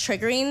 it's kind of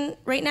triggering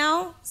right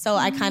now. So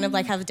I kind of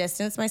like have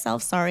distanced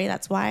myself. Sorry,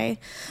 that's why.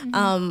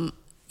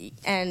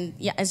 And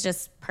yeah, it's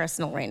just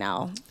personal right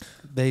now.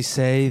 They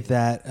say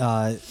that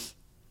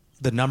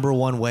the number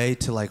one way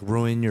to like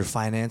ruin your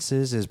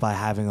finances is by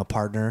having a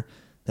partner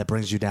that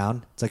brings you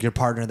down. It's like your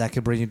partner that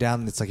could bring you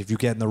down. It's like if you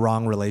get in the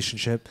wrong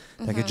relationship,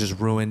 that could just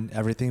ruin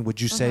everything.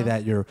 Would you say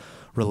that your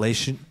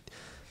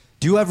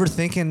do you ever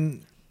think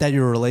that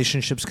your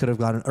relationships could have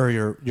gone, or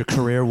your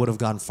career would have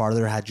gone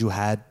farther had you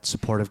had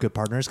supportive, good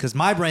partners? Because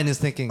my brain is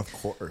thinking, Of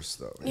course,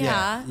 though.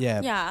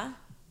 Yeah.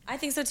 I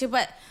think so too.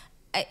 But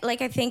I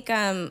think,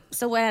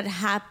 so what had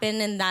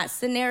happened in that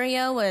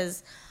scenario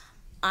was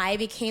I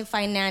became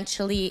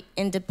financially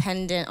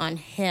independent on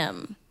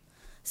him.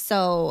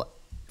 So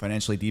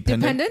Financially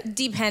dependent.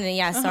 dependent,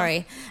 yeah,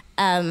 sorry.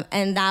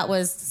 And that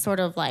was sort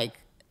of like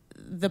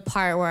the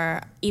part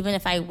where even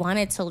if I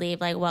wanted to leave,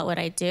 like what would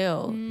I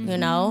do? You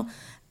know?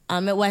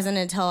 It wasn't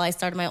until I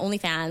started my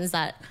OnlyFans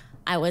that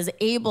I was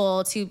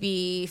able to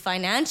be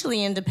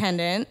financially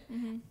independent.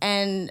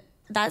 And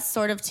that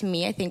sort of, to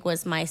me, I think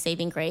was my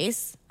saving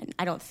grace.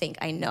 I don't think,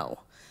 I know.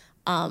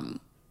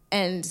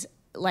 And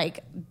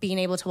like being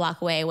able to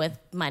walk away with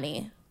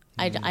money.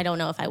 I don't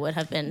know if I would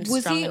have been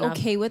Was strong he enough.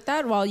 okay with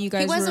that while you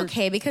guys He was were...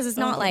 okay because it's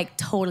not like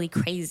totally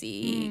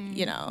crazy,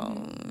 you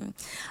know.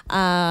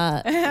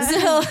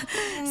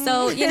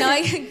 So you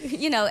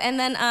know, and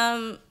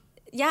then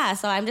yeah.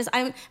 So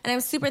I'm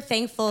super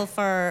thankful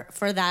for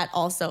that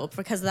also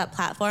because of that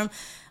platform.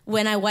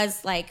 When I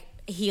was like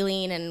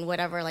healing and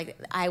whatever, like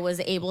I was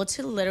able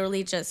to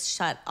literally just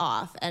shut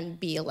off and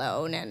be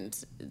alone, and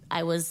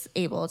I was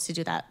able to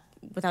do that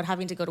without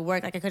having to go to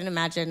work. Like I couldn't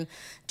imagine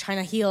trying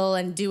to heal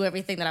and do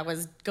everything that I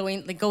was doing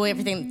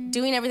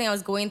everything I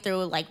was going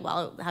through, like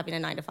while having a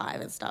 9 to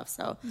 5 and stuff.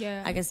 So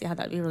Yeah. I can see how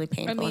that'd be really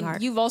painful I mean, and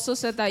hard. you've also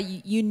said that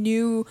you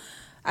knew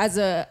at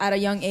a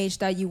young age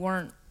that you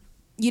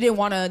didn't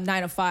want a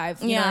 9 to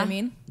 5. You know what I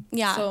mean?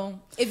 Yeah. So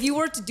if you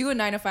were to do a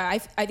 9 to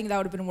 5, I think that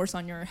would have been worse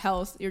on your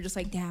health. You're just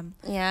like, damn.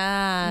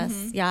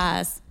 Yes,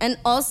 yes. And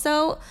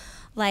also,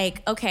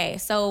 like, okay,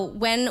 so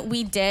when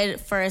we did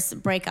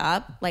first break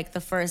up, like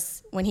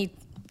when he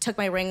took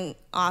my ring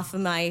off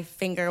of my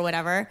finger or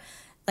whatever,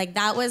 like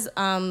that was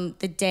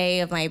the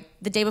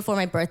day before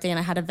my birthday, and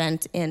I had an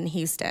event in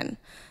Houston.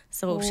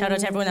 So shout out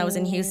to everyone that was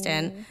in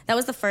Houston. That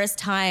was the first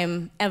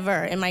time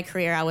ever in my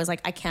career I was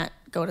like, I can't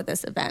go to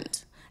this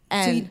event.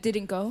 And So you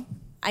didn't go?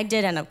 I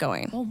did end up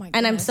going. Oh my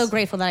And I'm goodness. so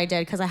grateful that I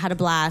did because I had a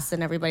blast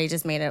and everybody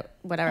just made it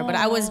whatever. But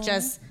I was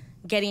just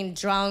getting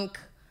drunk,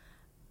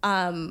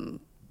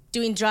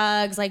 doing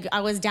drugs. Like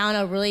I was down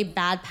a really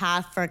bad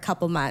path for a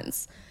couple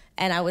months.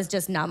 And I was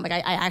just numb. Like I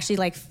actually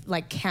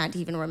like can't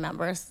even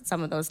remember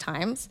some of those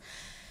times.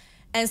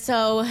 And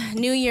so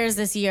New Year's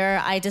this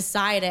year, I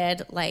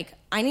decided like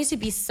I need to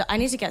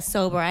get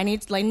sober.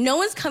 No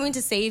one's coming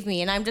to save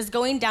me, and I'm just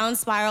going down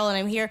spiral, and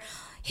I'm here,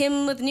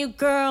 him with a new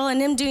girl,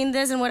 and him doing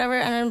this and whatever,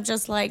 and I'm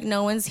just like,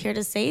 no one's here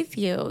to save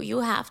you.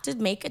 You have to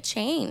make a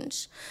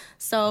change.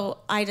 So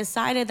I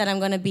decided that I'm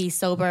going to be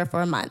sober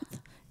for a month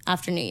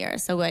after New Year.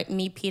 So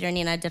me, Peter, and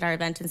Nina did our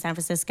event in San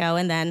Francisco,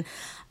 and then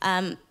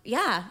a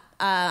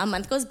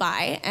month goes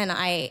by, and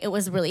it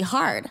was really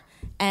hard.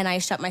 And I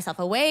shut myself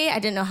away. I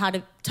didn't know how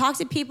to talk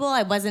to people.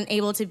 I wasn't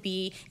able to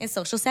be in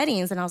social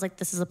settings. And I was like,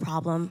 this is a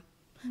problem.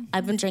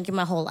 I've been drinking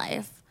my whole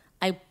life.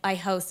 I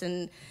host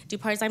and do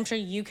parties. I'm sure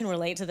you can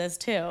relate to this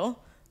too.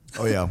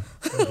 Oh, yeah.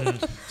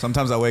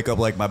 Sometimes I wake up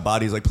like my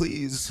body's like,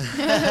 please,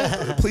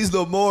 please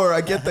no more. I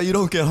get that you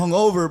don't get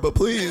hungover, but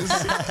please.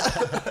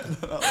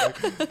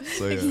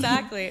 So, yeah.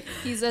 Exactly.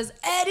 He says,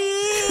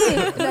 Eddie!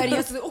 And then he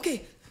has to say,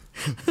 okay.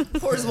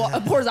 Pours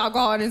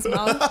alcohol in his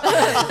mouth.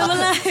 I'm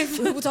alive.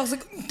 People talks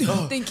like,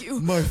 thank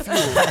you. My fuel.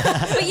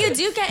 But you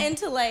do get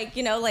into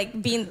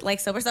being like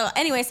sober. So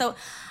anyway, so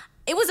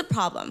it was a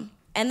problem.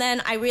 And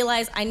then I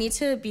realized I need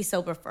to be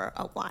sober for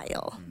a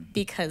while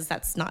because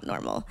that's not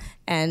normal.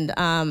 And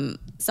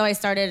so I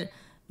started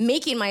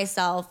making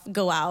myself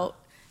go out.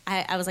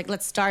 I was like,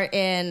 let's start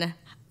in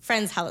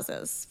friends'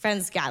 houses,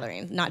 friends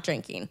gathering, not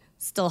drinking,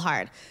 still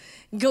hard.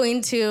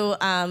 Going to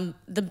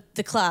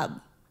the club,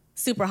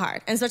 super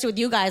hard. And especially with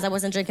you guys, I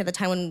wasn't drinking at the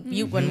time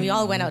when we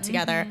all went out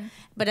together.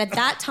 But at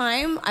that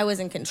time, I was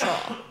in control,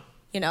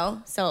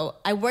 So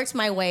I worked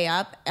my way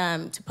up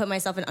to put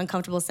myself in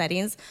uncomfortable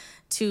settings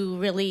to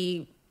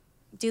really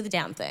do the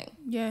damn thing.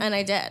 Yeah. And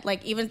I did.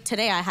 Like even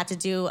today, I had to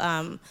do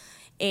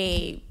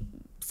a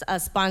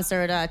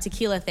sponsored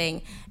tequila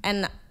thing.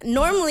 And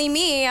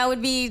normally I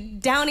would be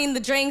downing the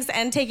drinks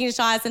and taking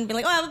shots and be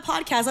like, oh, I have a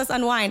podcast, let's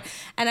unwind.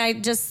 And I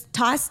just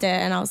tossed it,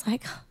 and I was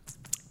like,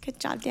 good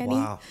job, Dannie.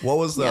 Wow.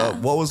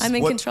 I'm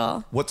in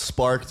control. What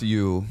sparked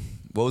you?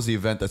 What was the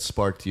event that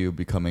sparked you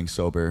becoming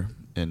sober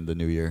in the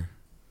new year?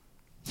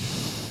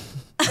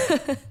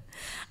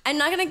 I'm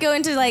not gonna go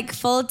into like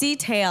full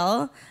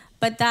detail,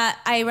 but that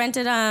I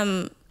rented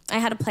I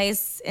had a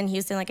place in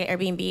Houston, like an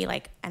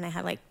Airbnb, and I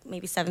had like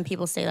maybe 7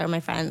 people stay there,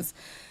 my friends.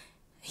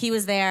 He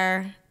was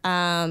there.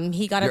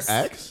 He got Your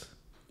ex?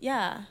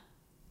 Yeah.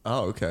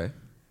 Oh, okay.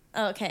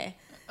 Okay.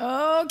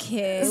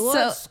 Okay,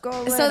 what's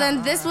going So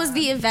then this was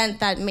the event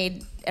that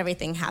made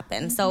everything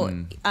happen. So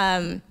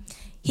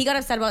he got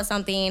upset about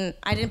something.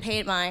 I didn't pay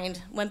it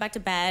mind. Went back to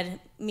bed.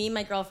 Me,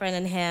 my girlfriend,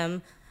 and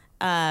him.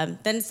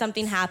 Then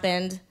something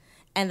happened,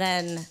 and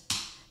then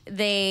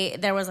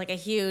there was like a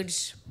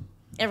huge.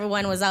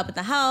 Everyone was up at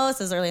the house.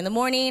 It was early in the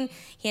morning.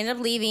 He ended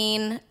up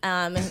leaving,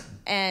 and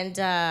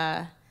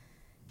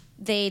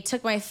they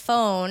took my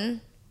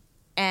phone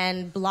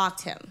and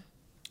blocked him,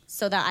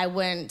 so that I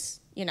wouldn't,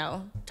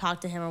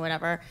 talk to him or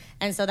whatever.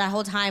 And so that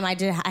whole time I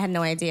had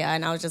no idea,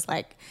 and I was just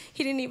like,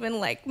 he didn't even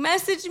like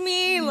message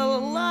me, la la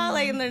la.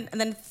 Like, and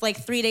then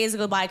like 3 days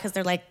go by because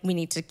they're like, we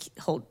need to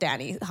hold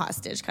Dannie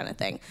hostage, kind of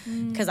thing,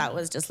 because I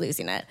was just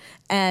losing it.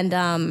 And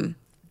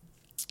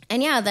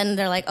yeah, then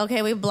they're like,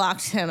 okay, we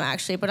blocked him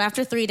actually. But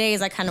after 3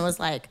 days, I kind of was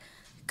like,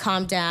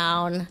 calm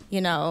down,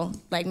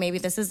 like maybe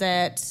this is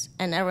it.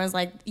 And everyone's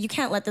like, you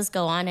can't let this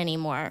go on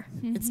anymore.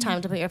 It's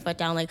time to put your foot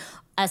down. Like,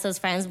 us as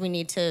friends, we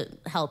need to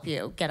help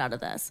you get out of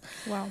this.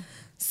 Wow.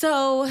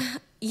 So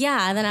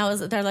yeah, and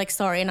then they're like,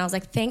 sorry. And I was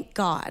like, thank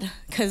God,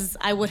 because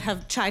I would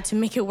have tried to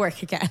make it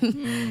work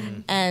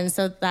again. And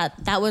so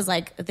that was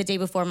like the day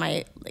before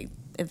my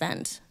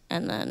event.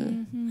 And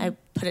then I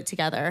put it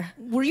together.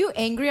 Were you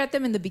angry at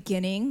them in the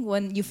beginning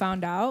when you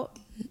found out?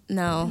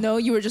 No. No,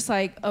 you were just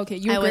like, okay,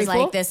 you were I was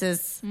grateful? like, this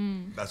is...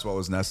 That's what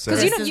was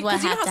necessary. Because This is what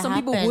had how to some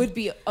people happen. would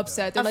be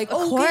upset. They're Of like,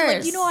 oh, course. okay,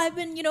 like, I've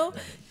been,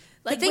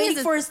 like thing waiting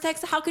is, for his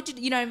text. How could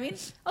you know what I mean?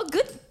 Oh,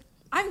 good.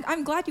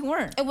 I'm glad you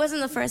weren't. It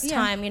wasn't the first Yeah.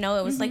 time,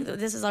 It was like,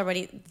 this is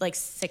already like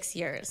 6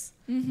 years.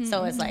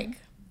 So it's like,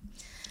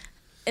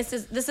 this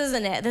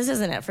isn't it. This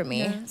isn't it for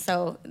me. Yeah.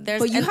 So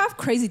there's... But you have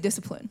crazy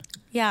discipline.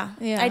 Yeah,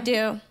 Yeah. I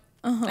do.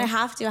 I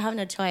have to. I have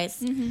no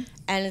choice.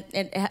 And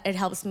it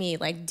helps me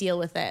like deal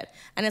with it.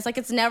 And it's like,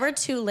 it's never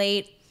too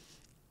late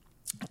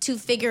to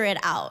figure it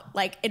out.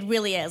 Like, it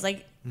really is.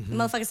 Like,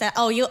 motherfucker said,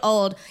 "Oh, you're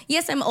old."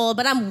 Yes, I'm old,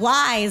 but I'm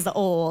wise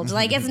old.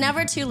 Like, it's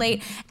never too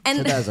late. And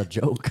Said that as a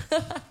joke.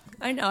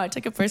 I know, I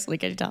took it personally.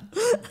 Can you tell?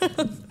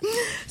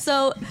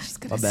 So, She's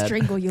gonna My bad.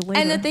 strangle you later.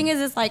 and the thing is,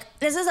 it's like,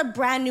 this is a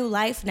brand new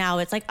life now.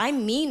 It's like,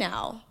 I'm me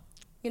now,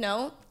 you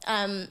know?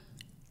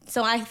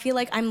 So I feel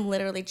like I'm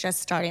literally just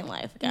starting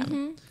life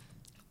again.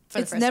 For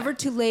the it's first never time.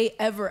 too late,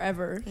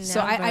 ever. So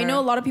I Never. know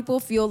a lot of people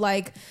feel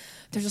like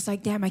they're just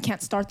like, damn, I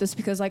can't start this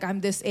because like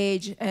I'm this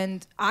age.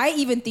 And I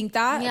even think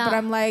that, Yeah. but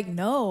I'm like,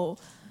 no.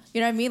 You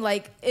know what I mean?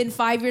 Like in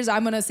 5 years,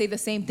 I'm gonna say the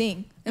same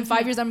thing. In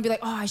 5 years, I'm gonna be like,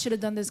 oh, I should have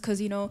done this because,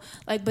 you know,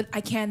 like, but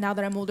I can now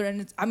that I'm older,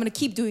 and I'm gonna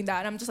keep doing that.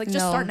 And I'm just like,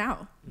 just No. start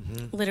now.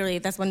 Literally,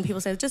 that's when people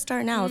say, just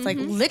start now. It's like,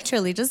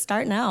 literally, just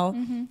start now.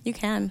 You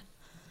can.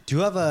 Do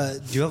you have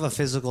a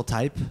physical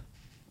type?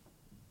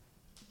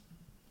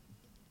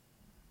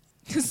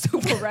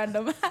 Super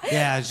random.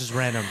 Yeah, it's just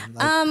random.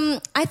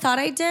 Like, I thought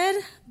I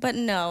did, but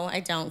no, I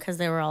don't because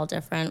they were all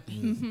different.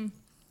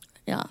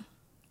 Yeah.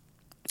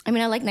 I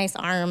mean, I like nice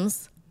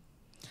arms.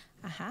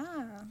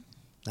 Aha.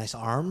 nice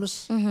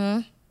arms.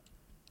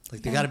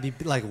 Like they gotta be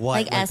like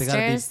what? Like they gotta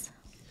be. esters.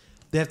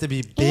 They have to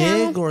be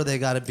big, or they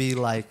gotta be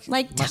like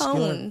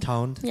muscular? Toned.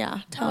 Toned. Yeah,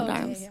 toned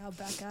arms. Yeah, I'll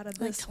back out of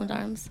Like this. toned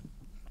arms.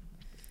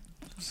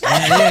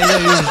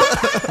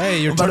 Hey,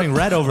 you're turning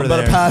red over I'm there.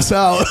 about to pass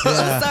out.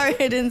 Sorry,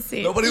 I didn't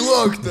see. Nobody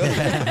looked.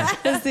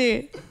 Let's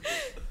see.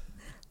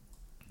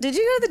 Did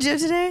you go to the gym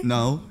today?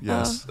 No.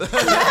 Yes.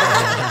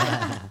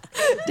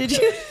 Did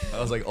you? I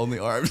was like only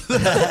arms.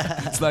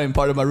 It's not even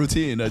part of my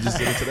routine. I just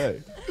did it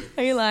today.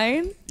 Are you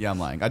lying? Yeah, I'm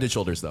lying. I did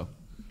shoulders though.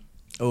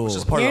 Oh, Which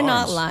is part You're of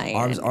not arms. lying.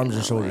 arms You're and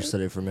not shoulders lying.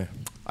 today for me.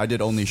 I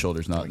did only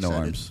shoulders, no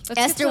arms.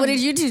 Esther, what did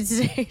you do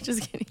today?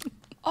 Just kidding.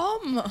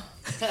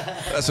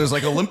 So it's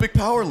like Olympic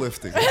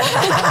powerlifting.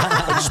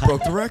 I just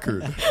broke the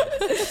record.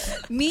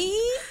 Me?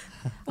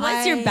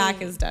 Once your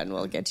back is done,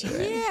 we'll get you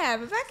in. Yeah,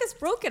 my back is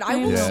broken. I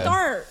will Yeah.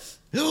 start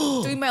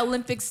doing my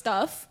Olympic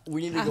stuff.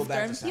 We need to go after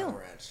back I'm to Saddle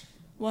healed. Ranch.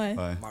 What?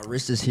 Bye. My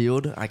wrist is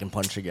healed. I can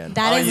punch again.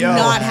 That is yo.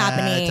 not tell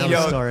happening. me.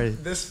 Story.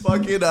 This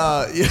fucking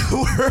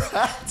we're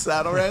at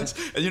Saddle Ranch,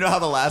 and you know how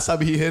the last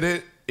time he hit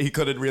it, he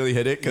couldn't really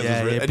hit it because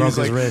Yeah, he and broke was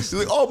his like, wrist. He's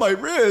like, oh my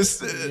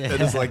wrist,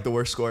 and it's like the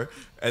worst score.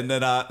 And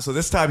then so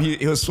this time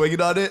he was swinging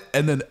on it,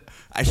 and then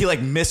he like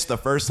missed the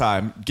first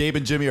time. Gabe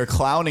and Jimmy are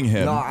clowning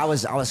him. No, I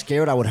was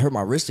scared I would hurt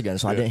my wrist again,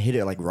 so I didn't hit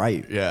it like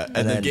right. Yeah,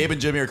 and then Gabe and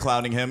Jimmy are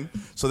clowning him.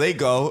 So they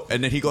go,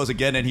 and then he goes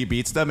again, and he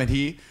beats them, and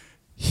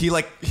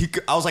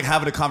I was like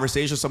having a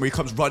conversation with somebody. He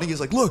comes running. He's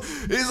like, look,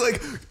 he's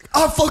like,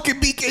 I fucking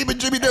beat Gabe and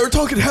Jimmy. They were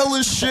talking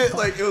hellish shit.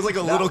 Like it was like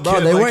a little kid. No,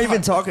 they like, weren't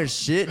even talking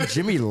shit.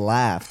 Jimmy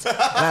laughed. And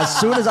as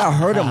soon as I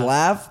heard him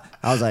laugh,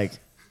 I was like,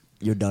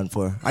 "You're done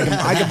for. I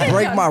can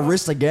break my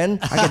wrist again.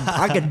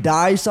 I could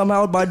die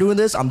somehow by doing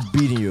this. I'm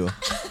beating you."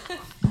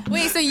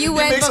 Wait, so you He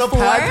went makes before?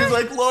 a pact. He's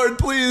like, Lord,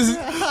 please,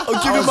 I'll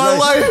give I you was my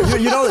like- life.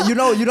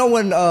 You know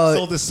when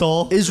Sold his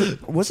soul.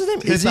 what's his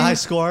name? Hit Izzy? the high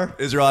score.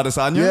 Israel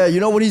Adesanya. Yeah,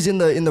 you know when he's in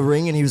the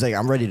ring and he was like,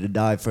 "I'm ready to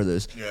die for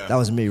this." Yeah. That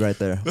was me right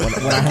there. When I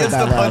heard It's the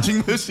that laugh.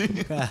 punching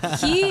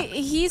machine.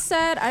 He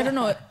said, I don't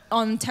know,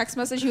 on text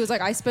message, he was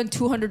like, I spent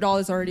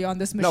 $200 already on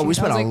this machine. No, we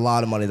spent I a was like,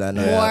 lot of money that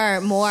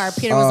night. More.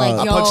 Peter was like,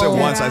 I yo. punched it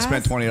once. I Deadass?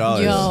 spent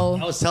 $20. Yo.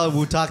 I was telling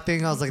Wu Tak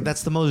thing. I was like,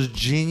 that's the most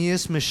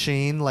genius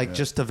machine, like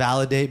just to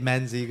validate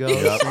men's egos.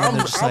 And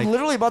they're just I'm like,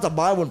 literally about to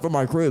buy one for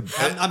my crib.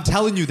 I'm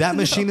telling you, that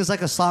machine is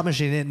like a slot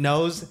machine. It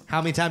knows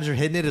how many times you're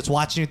hitting it. It's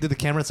watching you through the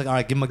camera. It's like, all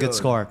right, give him a good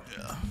score.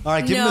 All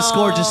right, give him a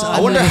score. Just I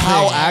wonder under the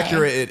how thing.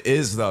 accurate it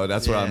is, though.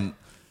 That's what Yeah.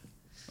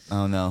 I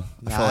don't know.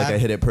 I Nah. felt like I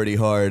hit it pretty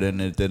hard, and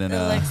it didn't.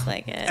 It looks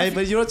like it. Hey,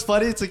 but you know what's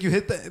funny? It's like you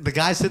hit the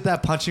guys hit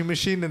that punching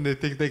machine and they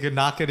think they can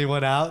knock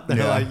anyone out. They're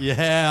Yeah. like,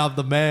 yeah, I'm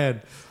the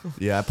man.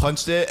 Yeah, I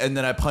punched it, and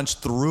then I punched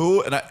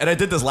through, and I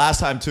did this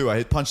last time too.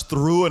 I punched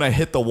through, and I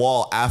hit the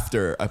wall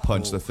after I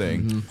punched the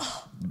thing. And,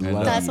 That's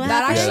what that happened.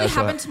 actually that's what-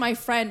 happened to my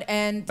friend,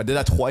 and I did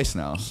that twice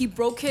now. he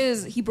broke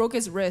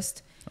his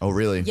wrist. Oh,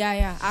 really?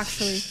 Yeah,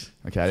 actually.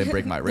 Okay, I didn't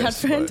break my That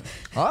wrist. friend?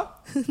 but-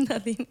 Huh?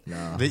 Nothing.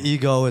 The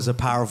ego is a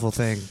powerful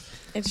thing.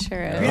 It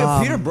sure is.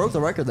 Peter broke the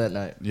record that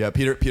night. Yeah,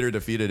 Peter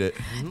defeated it.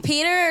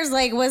 Peter's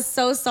like was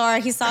so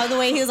sorry. He saw the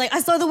way he was like, I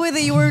saw the way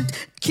that you were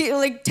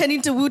like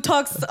tending to Wu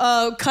Talk's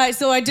cut,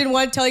 so I didn't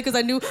want to tell you because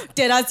I knew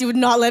deadass you would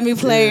not let me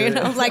play. And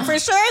I was like, for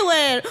sure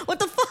I would. What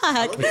the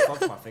fuck?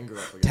 Fucked my finger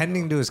up again.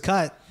 Tending to his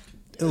cut.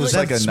 It was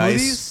like like a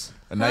smoothies.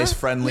 nice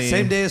friendly.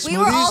 Same day as smoothies. We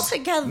were all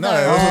together. No,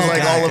 it was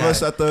like got all it, of us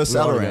got at the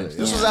Saddle all Ranch. together.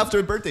 This was after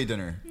a birthday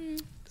dinner.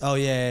 Oh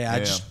yeah. I Yeah.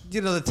 just the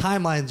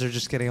timelines are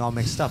just getting all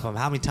mixed up. How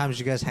many times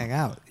you guys hang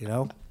out? You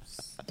know.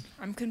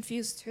 I'm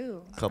confused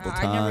too. Couple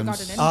I never got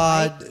times. an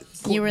invite.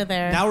 You were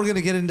there. Now we're gonna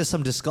get into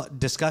some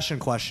discussion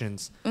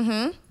questions.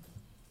 Mm-hmm.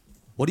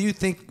 What do you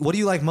think? What do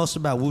you like most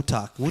about Wu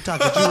Tak? Wu Tak,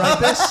 did you write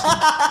this?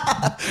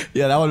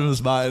 Yeah, that one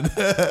was mine.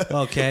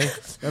 Okay,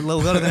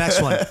 we'll go to the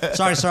next one.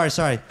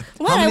 Sorry.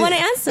 What? I want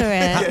to answer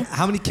it.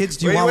 How many kids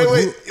do you wait, want?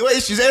 wait, with wait,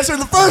 wait! She's answering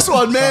the first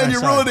one, man. Sorry,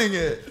 You're sorry. ruining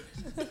it.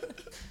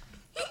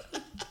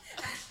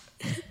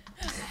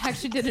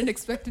 actually didn't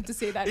expect him to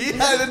say that.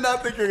 Yeah, I did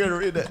not think you were gonna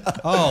read it.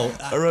 Oh,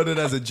 I wrote it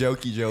as a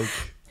jokey joke.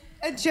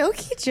 A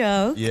jokey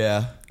joke.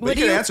 Yeah. What But do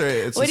you can you answer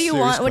it. It's What a do you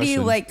serious want? What do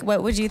you question. like?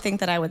 What would you think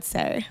that I would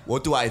say?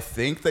 What do I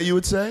think that you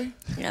would say?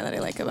 Yeah, that I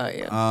like about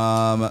you.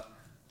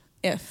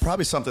 If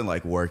Probably something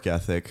like work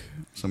ethic,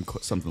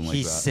 something like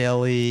he's that.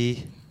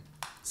 silly.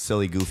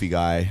 Silly, goofy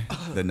guy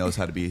that knows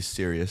how to be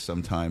serious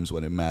sometimes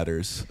when it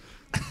matters.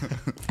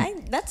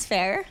 that's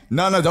fair.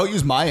 No, don't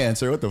use my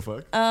answer. What the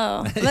fuck?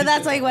 Oh, but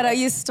that's like what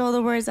you stole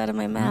the words out of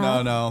my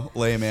mouth. No,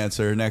 lame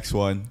answer. Next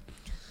one.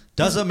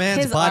 Does a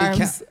man's His body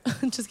arms.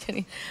 count? Just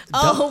kidding.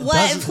 Oh, what?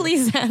 does-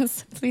 Please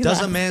answer. Please Does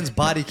a answer. man's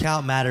body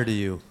count matter to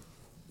you?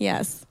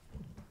 Yes.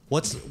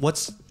 What's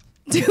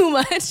Too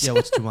much. yeah?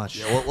 What's too much?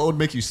 Yeah, what would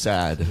make you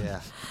sad? Yeah.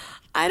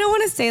 I don't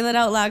want to say that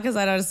out loud because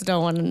I just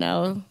don't want to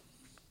know.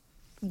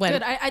 When.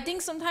 Good. I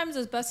think sometimes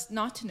it's best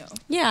not to know.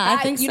 Yeah,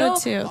 I think so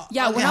too.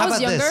 Yeah, Okay, when how I was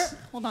about younger, this?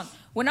 hold on.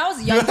 When I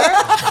was younger,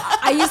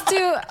 I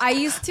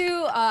used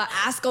to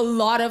ask a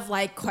lot of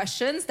like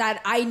questions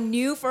that I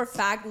knew for a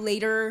fact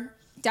later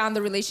down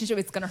the relationship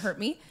it's gonna hurt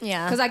me.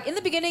 Yeah. Because like in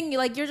the beginning,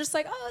 you're just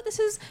like, oh,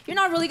 you're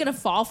not really gonna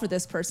fall for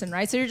this person,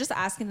 right? So you're just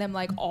asking them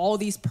like all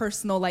these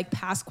personal like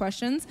past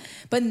questions.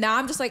 But now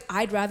I'm just like,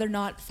 I'd rather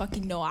not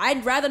fucking know.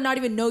 I'd rather not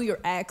even know your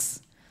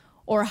ex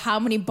or how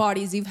many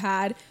bodies you've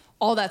had,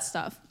 all that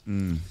stuff.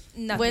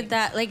 Nothing. Would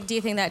that like? Do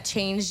you think that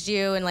changed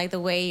you and like the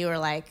way you were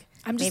like?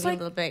 I'm just maybe like-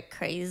 a little bit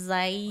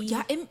crazy.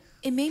 Yeah,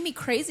 it made me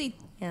crazy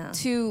Yeah.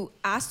 to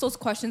ask those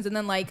questions. And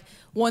then like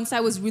once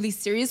I was really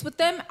serious with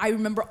them, I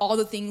remember all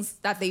the things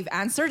that they've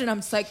answered and I'm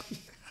just like,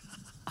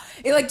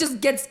 it like just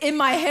gets in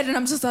my head and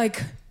I'm just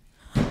like,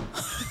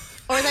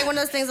 Or it's like one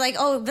of those things like,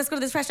 oh, let's go to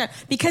this restaurant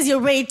because your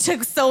rate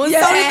took so and so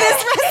Yeah. to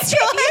this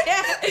restaurant.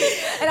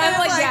 and I'm it's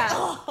like, like,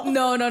 yeah,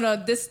 no,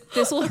 this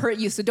will hurt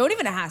you. So don't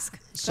even ask.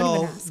 Don't So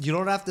even ask. you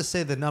don't have to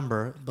say the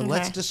number, but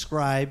let's Okay.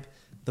 describe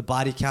the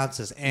body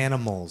counts as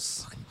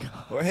animals.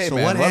 Well, hey So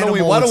man, what why don't animal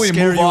we would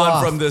scare move you on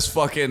off? from this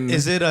fucking?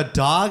 Is it a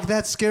dog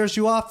that scares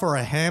you off, or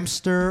a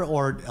hamster,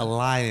 or a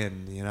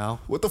lion? You know,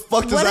 What the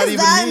fuck does What that does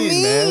even that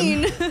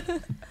mean, mean?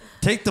 man?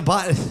 take the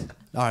body.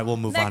 All right, we'll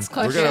move Next on.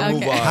 question. We're gonna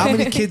move Okay. on. How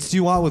many kids do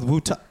you want with Wu?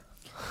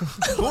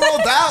 Who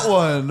wrote that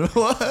one?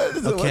 What?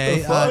 Okay,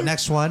 What the fuck?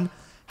 next one.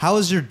 How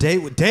was your date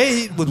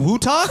with Wu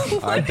Talk?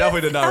 I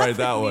definitely did not write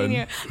that one.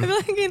 I feel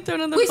like I'm getting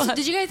thrown on the Wait, bus. so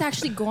did you guys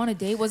actually go on a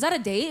date? Was that a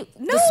date?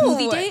 No, The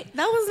smoothie date?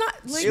 That was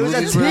not. Like, It was a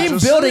Smoothies were team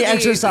just- building Yeah,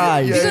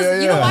 exercise. yeah,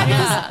 Because you know why?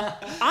 Yeah.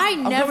 Because I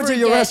I'm never coming to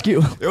your get-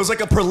 rescue. It was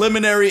like a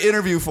preliminary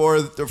interview for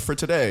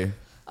today.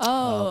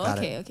 Oh, got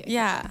okay.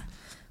 Yeah.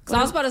 So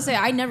I was about to say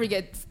I never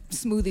get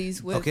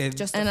smoothies with Okay.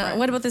 just a And friend.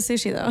 what about the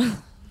sushi though?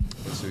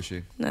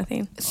 Sushi.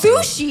 Nothing.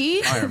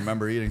 Sushi? I don't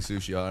remember eating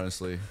sushi,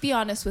 honestly. Be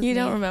honest with me. You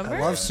don't remember? I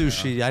love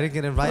sushi. I didn't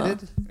get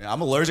invited. Yeah,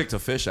 I'm allergic to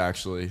fish,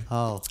 actually.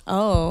 Oh.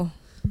 Oh.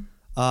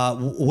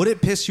 Would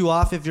it piss you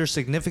off if your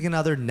significant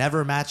other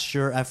never matched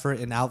your effort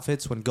in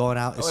outfits when going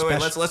out? Oh, wait,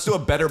 let's do a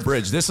better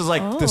bridge. This is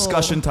like Oh.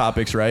 discussion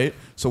topics, right?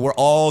 So we're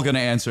all gonna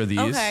answer these.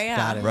 Okay, yeah.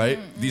 Got it. Right?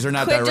 These are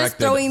not Quit directed. just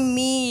throwing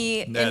me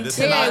Yeah, into this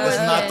is not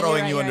Yeah,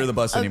 throwing right, you right. under the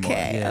bus anymore.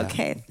 Okay, Yeah.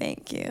 okay,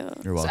 thank you.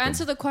 You're So welcome.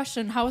 answer the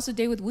question. How was the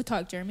day with Wu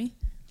Talk, Jeremy?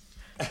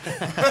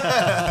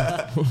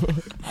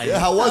 Yeah,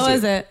 how was How it?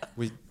 was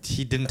it?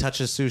 He didn't touch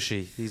his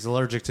sushi. He's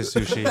allergic to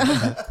sushi.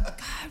 God,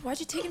 why'd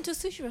you take him to a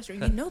sushi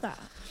restaurant? You know that.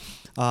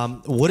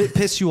 Would it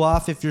piss you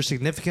off if your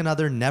significant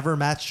other never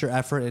matched your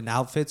effort in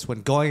outfits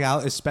when going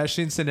out,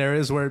 especially in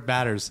scenarios where it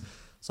matters?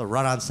 So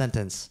run-on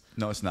sentence.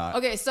 No, it's not.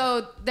 Okay,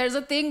 so there's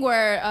a thing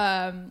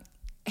where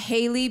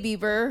Hailey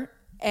Bieber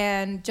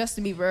and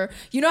Justin Bieber,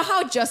 you know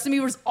how Justin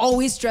Bieber's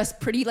always dressed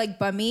pretty like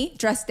bummy,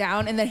 dressed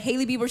down, and then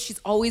Hailey Bieber, she's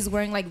always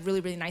wearing like really,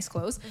 really nice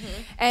clothes.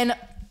 And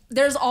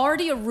there's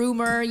already a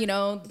rumor, you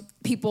know,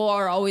 people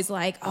are always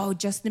like, oh,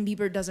 Justin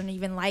Bieber doesn't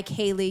even like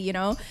Hailey, you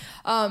know?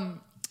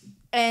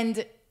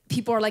 And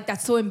people are like,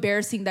 that's so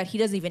embarrassing that he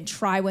doesn't even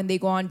try when they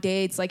go on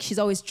dates. Like, she's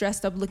always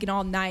dressed up looking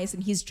all nice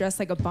and he's dressed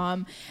like a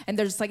bum. And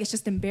they're just like, it's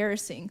just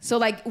embarrassing. So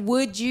like,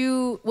 would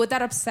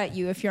that upset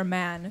you if your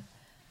man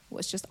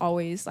was just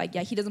always like,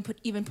 yeah, he doesn't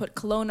even put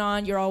cologne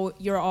on. You're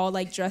all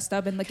like dressed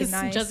up and looking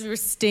nice. Justin Bieber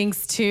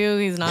stinks too.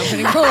 He's not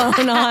putting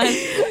cologne on.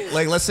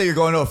 Like, let's say you're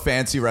going to a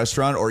fancy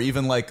restaurant or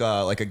even like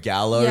a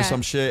gala or Yeah.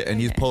 some shit, and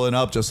he's pulling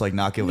up just like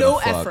not giving no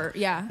a fuck. effort.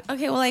 Yeah.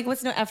 Okay, well, like,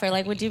 what's no effort?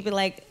 Like, would you be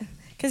like,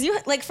 because you,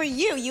 like, for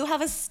you have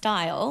a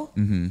style.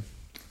 Mm-hmm.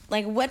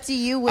 Like, what do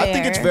you wear? I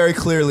think it's very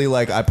clearly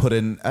like I put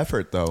in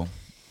effort though.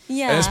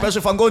 Yeah. And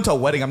especially if I'm going to a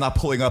wedding, I'm not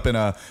pulling up in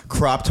a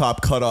crop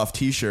top cut off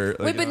t-shirt.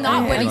 Wait, but you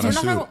not know, weddings.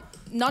 on We're a suit.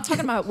 not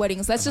talking about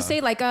weddings. Let's just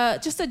say like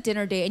just a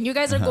dinner date, and you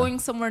guys are going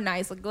somewhere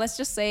nice. Like let's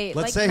just say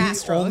Let's like say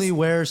Mastro's. he only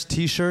wears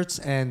T-shirts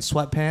and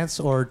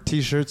sweatpants or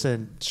T-shirts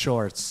and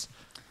shorts.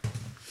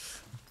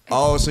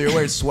 Oh, so you're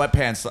wearing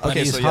sweatpants. Okay,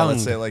 he's so yeah, let's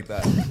hung. say it like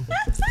that.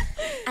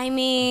 I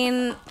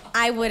mean,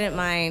 I wouldn't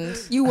mind.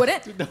 You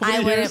wouldn't? I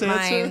hear wouldn't his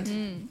answer?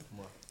 mind.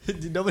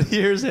 Did nobody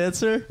hear his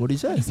answer? What do you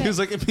say? He was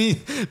like,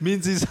 it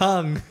means he's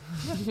hung.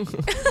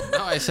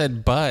 No, I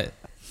said but.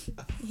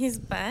 His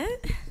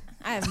butt?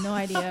 I have no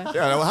idea.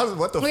 Yeah,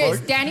 what the Okay,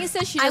 fuck? Danny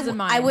says she doesn't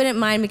mind. I wouldn't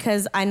mind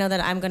because I know that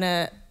I'm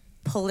gonna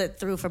pull it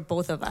through for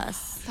both of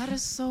us. That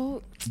is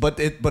so. But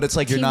it's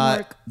like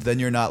Teamwork.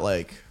 you're not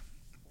like,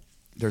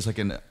 there's like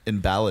an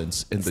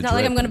imbalance in It's the not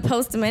like drip. I'm gonna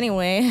post them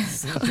anyway.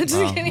 So I'm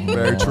just kidding.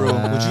 Very true. Would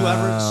you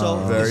ever?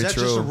 So Very is that just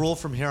true. a rule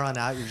from here on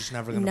out? You're just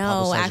never gonna. No,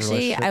 publicize your actually,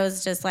 relationship? I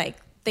was just like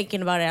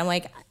thinking about it. I'm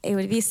like, it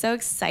would be so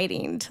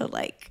exciting to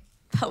like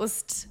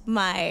post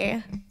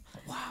my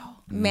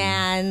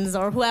mans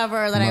or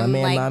whoever that My I'm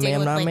man, like my dating man,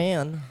 with, my like,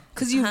 man.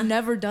 Because you've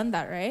never done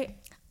that, right?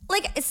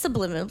 like it's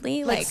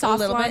subliminally, Like like, soft a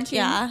little bit, launching?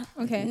 yeah.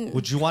 Okay.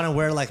 Would you want to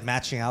wear like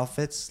matching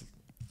outfits,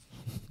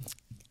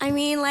 I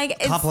mean, like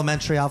it's,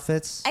 complimentary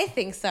outfits? I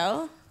think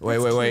so.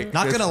 Wait.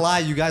 Not gonna lie,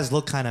 you guys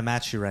look kind of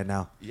matchy right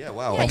now. Yeah,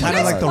 wow. Yeah, you Kind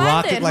of guys like the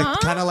blended, rocket, like huh?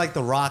 kind of like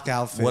the rock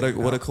outfit. What a you know?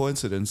 what a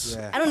coincidence.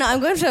 Yeah. I don't know.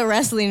 I'm going to a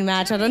wrestling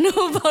match. I don't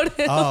know about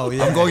it. Oh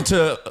yeah. I'm going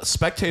to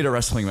spectate a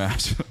wrestling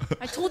match.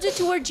 I told you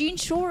to wear jean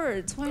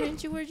shorts. Why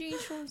didn't you wear jean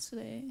shorts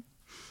today?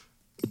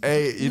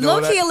 Hey, you know Low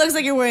key, that? it looks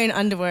like you're wearing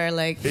underwear,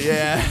 like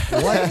Yeah.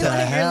 What the your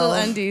hell? little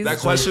undies. That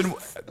question,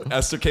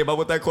 Esther came up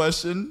with that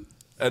question,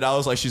 and I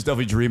was like, she's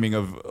definitely dreaming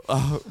of.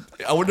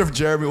 I wonder if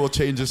Jeremy will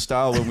change his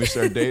style when we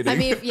start dating. I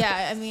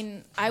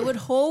mean, I would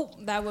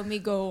hope that when we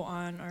go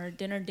on our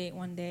dinner date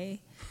one day,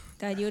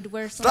 that you would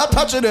wear something. Stop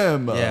touching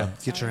him. Yeah,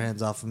 get your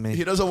hands off of me.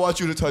 He doesn't want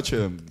you to touch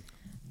him.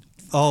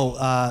 Oh,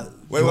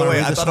 Wait.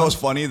 I thought it was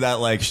funny that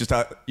like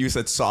you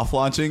said soft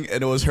launching,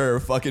 and it was her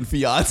fucking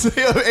fiance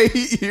of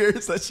 8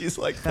 years that she's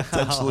like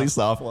potentially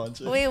soft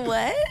launching. Wait,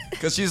 what?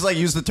 Because she's like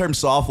used the term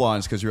soft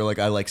launch because you're like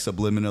I like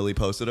subliminally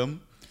posted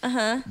him.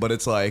 But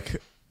it's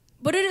like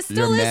But it is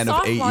You're a still is man of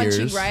soft 8 launching,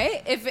 years.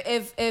 right?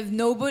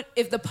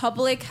 If the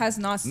public has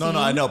not seen. no,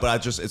 I know,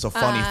 but it's a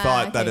funny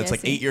thought that okay, it's I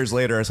like see. 8 years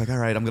later. It's like all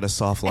right, I'm gonna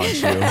soft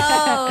launch you.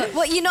 Oh,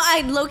 well, you know,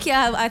 I low-key,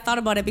 I thought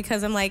about it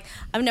because I'm like,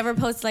 I've never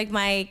posted like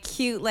my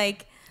cute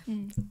like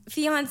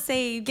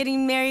fiance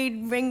getting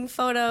married ring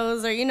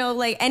photos or, you know,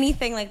 like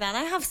anything like that.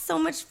 I have so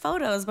much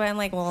photos, but I'm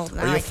like, well,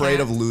 now Are you I afraid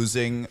can't. of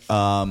losing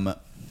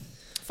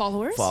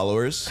Followers.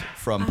 followers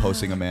from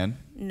posting a man?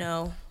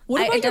 No.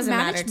 What about it your doesn't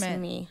matter management? to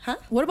me. Huh?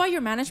 What about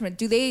your management?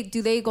 Do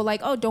they go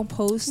like, oh, don't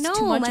post No,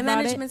 too much my about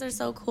managements are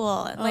so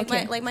cool. Like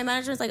Okay. my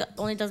management's like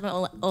only does my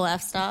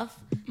OF stuff,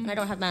 and I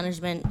don't have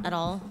management at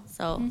all.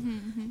 So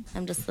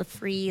I'm just the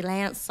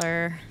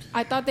freelancer. it?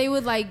 I thought they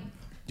would like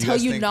You tell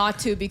guys you think- not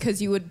to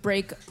because you would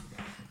break.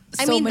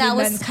 I so mean, many that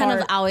was men's kind of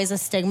heart. always a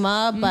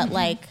stigma, but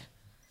like,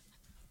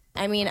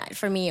 I mean,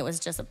 for me, it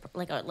was just a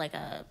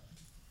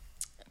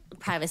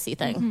privacy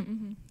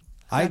thing.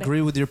 I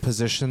agree with your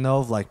position though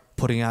of like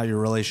putting out your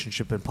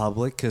relationship in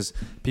public because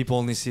people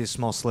only see a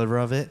small sliver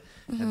of it,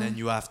 and then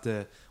you have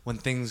to, when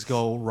things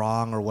go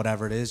wrong or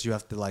whatever it is, you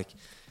have to like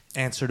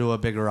answer to a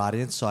bigger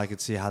audience. So I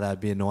could see how that'd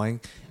be annoying.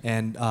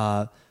 And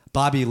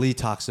Bobby Lee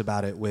talks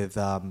about it with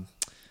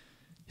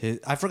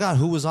I forgot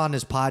who was on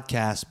his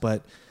podcast,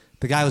 but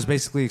the guy was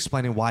basically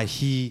explaining why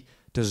he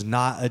does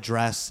not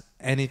address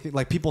anything.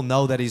 Like people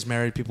know that he's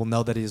married, people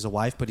know that he's a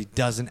wife, but he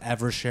doesn't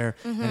ever share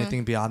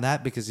anything beyond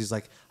that because he's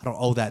like, I don't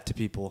owe that to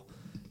people,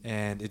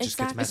 and it just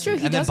Exactly. gets It's messy. true,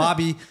 he And then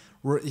doesn't.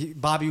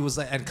 Bobby was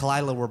like, and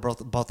Kalila were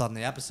both on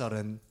the episode,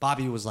 and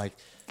Bobby was like,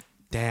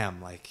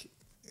 damn, like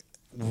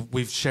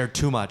we've shared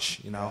too much,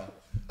 you know.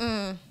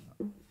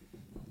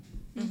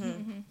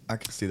 I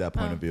can see that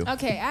point of view.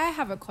 Okay, I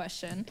have a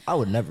question. I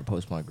would never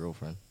post my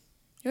girlfriend.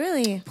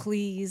 Really?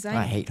 Please,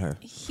 I hate her.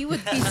 He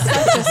would be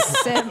such a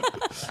simp.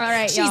 All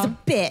right, She's y'all. a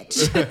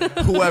bitch.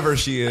 Whoever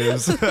she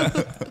is.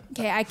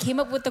 Okay, I came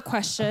up with the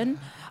question.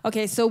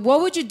 Okay, so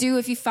what would you do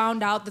if you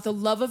found out that the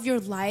love of your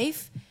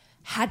life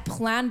had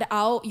planned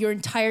out your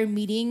entire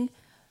meeting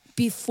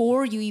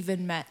before you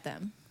even met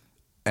them?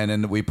 And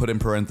then we put in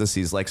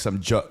parentheses like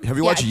some Joe. Have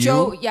you watched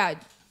Joe, You? yeah. Have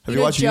either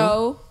you watched You?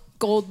 Joe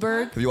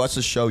Goldberg? Have you watched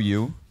the show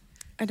You?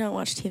 I don't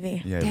watch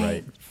TV. Yeah,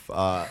 Dang.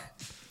 right.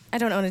 I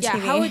don't own a Yeah.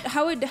 TV.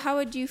 How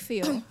would you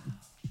feel?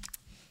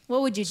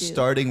 What would you do?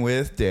 Starting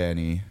with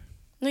Danny.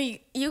 No,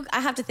 you. I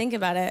have to think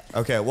about it.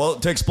 Okay, well,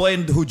 to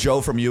explain who Joe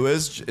from You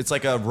is, it's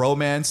like a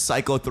romance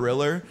psycho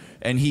thriller,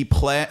 and he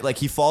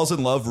falls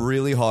in love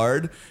really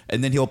hard,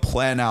 and then he'll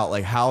plan out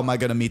like, how am I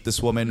gonna meet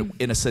this woman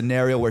in a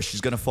scenario where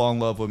she's gonna fall in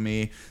love with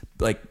me,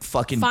 like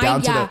fucking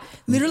down to the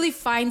literally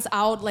finds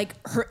out like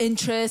her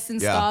interests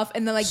and stuff,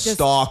 and then like just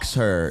stalks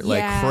her like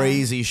Yeah.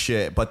 crazy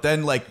shit. But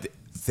then like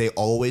they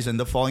always end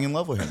up falling in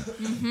love with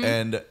him,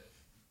 and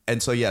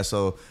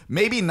so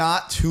maybe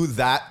not to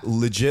that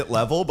legit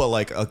level, but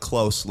like a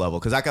close level,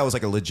 because that guy was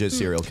like a legit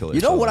serial killer. You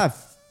know so- what I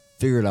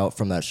figured out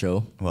from that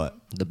show? What?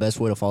 The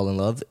best way to fall in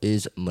love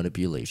is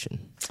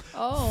manipulation.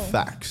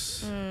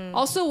 Facts.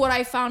 Also, what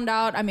I found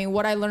out, I mean,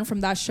 what I learned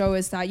from that show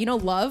is that, you know,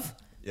 Love,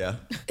 Yeah.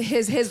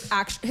 his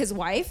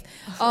wife,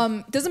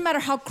 doesn't matter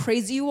how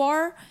crazy you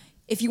are,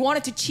 if you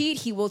wanted to cheat,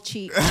 he will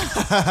cheat.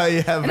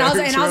 Yeah, And I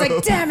was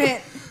like, damn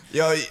it.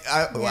 Yo,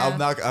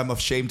 I'm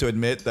ashamed to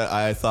admit that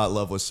I thought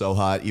Love was so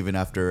hot even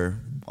after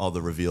all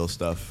the reveal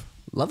stuff.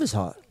 Love is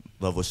hot.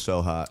 Love was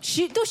so hot.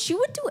 She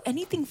would do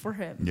anything for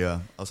him. Yeah,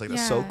 I was like,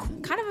 that's so cool.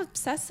 Kind of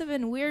obsessive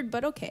and weird,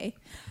 but okay.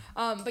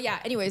 But yeah.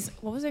 Anyways,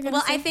 what was I gonna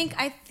Well, say? I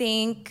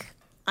think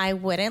I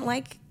wouldn't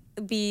like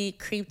be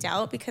creeped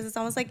out because it's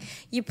almost like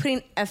you're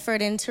putting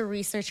effort in to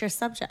research your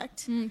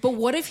subject. But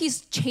what if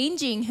he's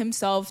changing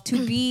himself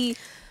to be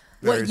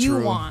what Very you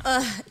true. want?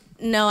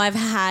 No, I've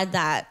had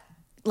that.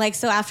 Like,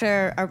 so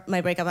after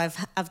my breakup,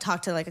 I've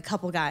talked to like a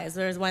couple guys.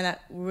 There was one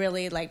that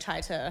really like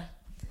tried to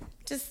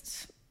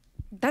just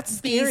That's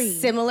be scary.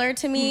 similar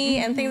to me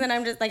and things, and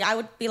I'm just like, I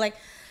would be like,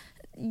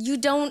 you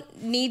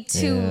don't need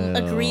to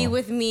agree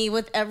with me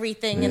with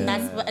everything, and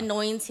that's what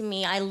annoying to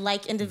me. I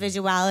like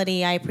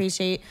individuality. I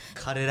appreciate.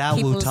 Cut it out,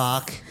 Wu people's-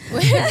 Talk.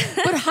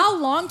 But how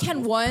long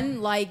can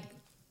one like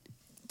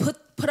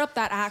put up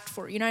that act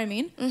for? You know what I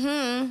mean?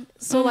 Mm-hmm.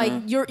 So like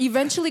you're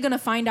eventually gonna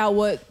find out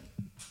what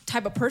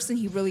type of person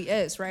he really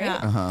is, right?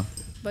 Yeah.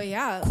 But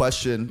yeah.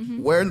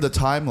 Question: Where in the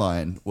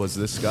timeline was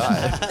this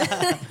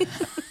guy?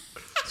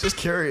 Just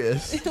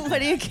curious.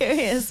 What are you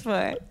curious for?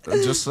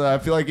 I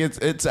feel like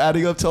it's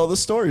adding up to all the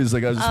stories.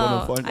 Like I just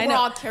want to find. I We're know.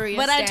 all curious,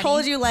 But I Danny.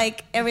 told you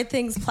like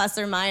everything's plus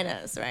or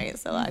minus, right?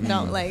 So I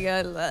don't like.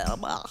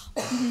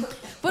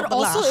 But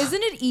also,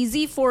 isn't it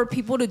easy for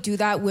people to do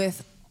that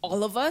with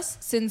all of us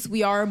since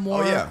we are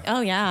more Oh yeah.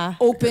 Oh yeah.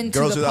 open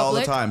Girls to do the that all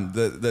the public? time.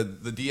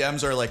 The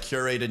DMs are like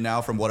curated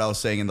now from what I was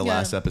saying in the Yeah.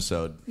 last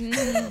episode.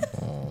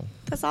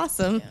 That's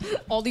awesome.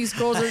 All these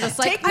girls are just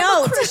like, Take I'm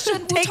note. a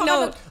Christian. Take I'm a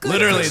note. good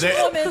Literally, Christian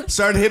they woman.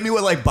 started hitting me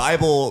with like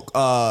Bible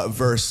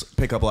verse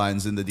pickup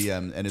lines in the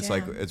DM, and it's Yeah.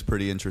 like it's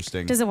pretty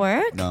interesting. Does it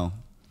work? No,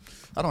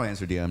 I don't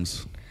answer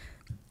DMs.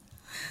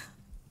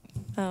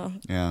 Oh,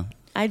 Yeah.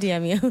 I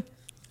DM you.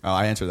 Oh,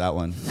 I answered that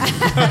one.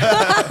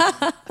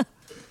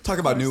 Talk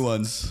about new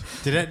ones.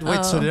 So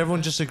did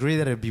everyone just agree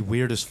that it'd be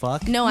weird as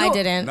fuck? No, I No.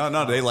 didn't.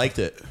 No, they liked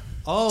it.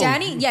 Oh,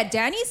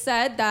 Danny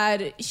said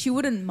that she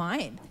wouldn't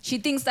mind. She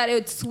thinks that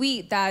it's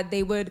sweet that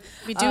they would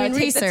Be doing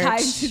take the time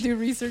research. to do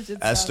research and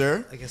stuff.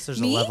 Esther? I guess there's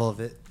Me? a level of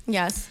it.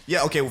 Yes.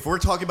 Yeah, okay, if we're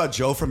talking about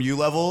Joe from you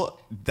level,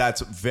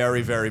 that's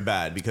very, very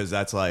bad because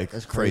that's like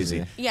That's crazy.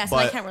 crazy. Yes,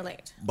 I can't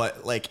relate.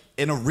 But like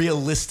in a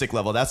realistic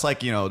level, that's like,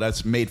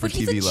 that's made for But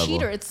he's TV a level.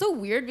 cheater. It's so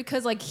weird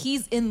because like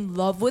he's in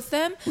love with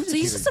them, so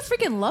he's just a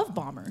freaking love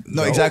bomber.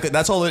 No, exactly.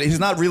 That's all. He's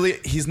not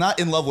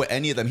in love with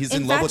any of them. He's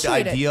in love with the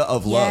Infatuated. idea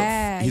of love.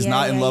 Yeah, He's yeah,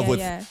 not in yeah, love yeah, with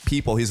yeah.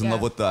 people. He's in Yeah.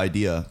 love with the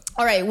idea.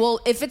 All right. Well,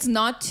 if it's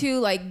not to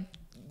like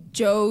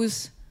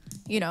Joe's,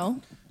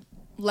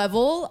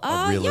 level,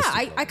 yeah, realistic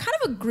I level. kind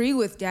of agree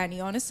with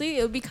Danny. Honestly,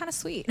 it would be kind of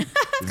sweet.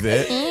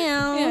 Vit,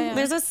 Yeah.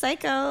 There's a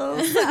psycho.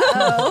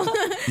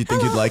 you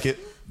think you'd like it?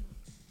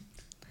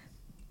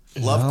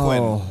 Love No.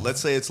 Quinn.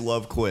 Let's say it's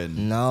Love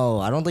Quinn. No,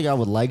 I don't think I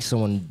would like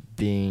someone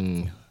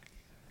being.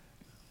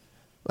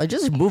 Like,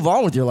 just move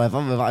on with your life.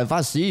 If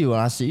I see you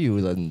and I see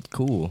you, then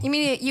cool. You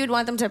mean you'd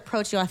want them to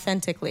approach you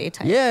authentically?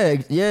 Type.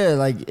 Yeah.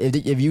 Like,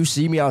 if you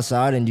see me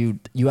outside and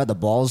you had the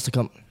balls to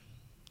come.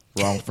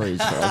 Wrong phrase.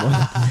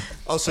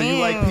 Oh, so you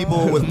like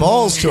people with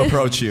balls to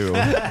approach you?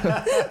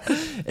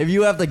 If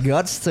you have the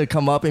guts to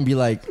come up and be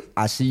like,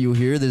 I see you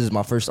here. This is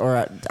my first,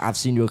 or I've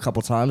seen you a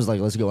couple times. Like,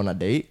 let's go on a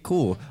date.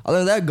 Cool. Other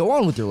than that, go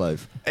on with your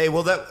life. Hey,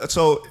 well,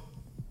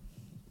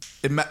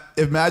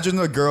 imagine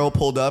a girl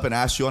pulled up and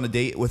asked you on a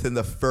date within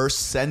the first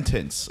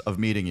sentence of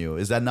meeting you.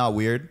 Is that not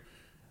weird?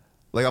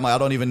 Like, I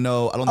don't even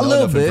know. I don't A know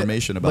little enough bit,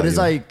 information about but it's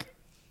you. like,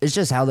 it's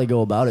just how they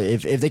go about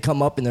it. If they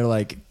come up and they're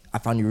like, I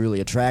find you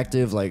really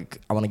attractive. Like,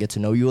 I want to get to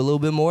know you a little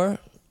bit more.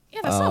 Yeah,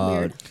 that's not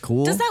weird.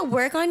 Cool. Does that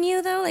work on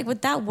you though? Like,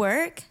 would that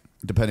work?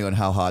 Depending on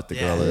how hot the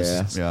girl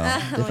is.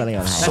 Yeah. Depending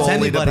on how. Solely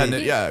anybody.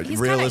 dependent. Yeah, He's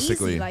kinda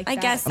realistically. easy like I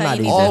that. guess I'm not that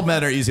you easy. need All to-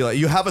 men are easy. Like,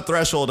 you have a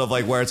threshold of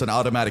like where it's an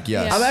automatic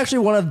yes. Yeah. I'm actually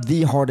one of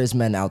the hardest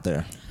men out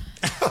there.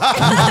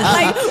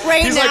 like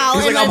right He's now.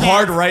 like, in I'm my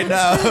hard bed. right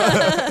now.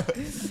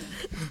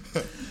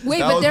 Wait,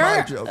 That but was there my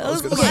are. joke. I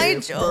was That gonna was say my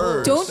it joke.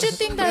 first. Don't you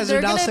think that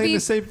they're gonna be?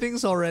 same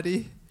things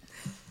already.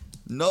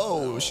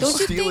 No, she's Don't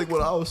you stealing think-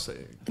 what I was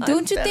saying.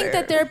 Don't you think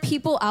that there are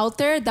people out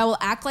there that will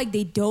act like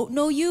they don't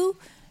know you?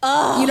 You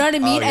know what I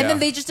mean? Oh, And yeah. then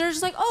they're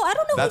just like, oh, I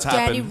don't know That's who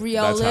Danny happened.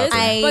 Riel That's is.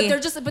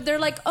 happened. But they're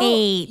like, oh,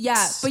 Hate.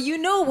 yeah. But you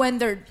know when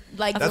they're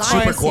like, That's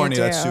lying. super corny.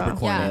 you That's do. super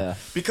corny. Yeah.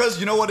 Because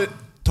you know what?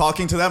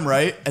 Talking to them,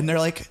 right? And they're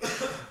like,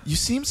 you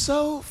seem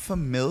so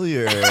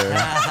familiar.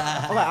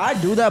 I'm like, I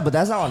do that, but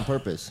that's not on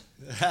purpose.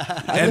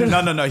 And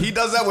no. He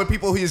does that with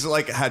people he's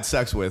like had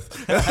sex with.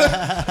 do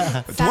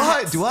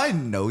I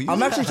know you?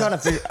 I'm actually trying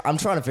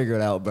to figure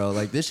it out, bro.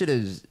 Like, this shit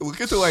is Look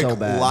into like so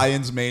bad.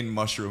 lion's mane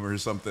mushroom or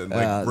something.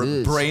 Yeah, Like this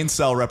is- brain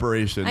cell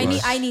reparation.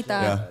 I need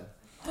that.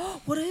 Yeah,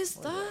 What is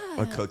that?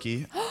 a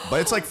cookie. But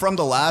it's like from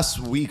the last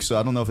week, so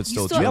I don't know if it's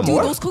still Still- true. have dude,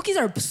 more? those cookies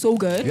are so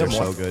good. They're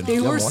so good.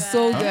 They were more?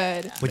 so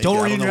good. Wait, Thank don't you.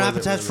 I ruin don't know your where they-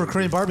 appetites for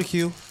Korean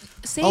barbecue.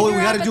 Save Oh, wait, your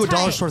we got to do a appetite.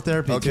 dollar store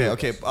therapy. Okay, too.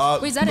 okay.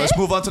 Wait, is that let's it?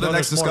 move on to the No,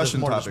 next there's more,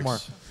 discussion there's topics.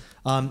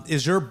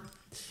 more.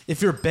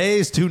 If your bae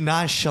is too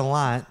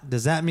nonchalant,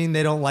 does that mean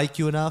they don't like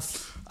you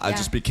enough? I Yeah.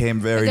 just became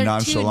Like, very they're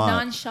nonchalant.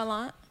 Too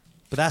nonchalant.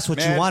 But that's what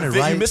Man, you wanted,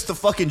 Vic, right? You missed the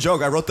fucking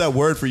joke. I wrote that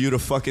word for you to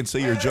fucking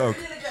say your joke.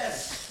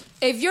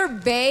 If your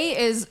bae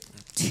is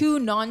too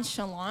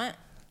nonchalant,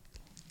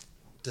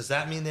 Does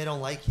that mean they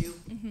don't like you?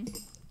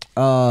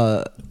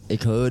 It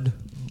could,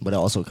 but it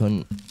also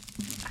couldn't.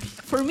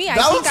 For me, I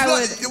think I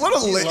would. What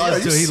a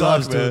lady. He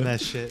loves doing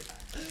that shit.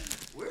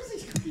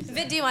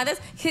 Vit, do you want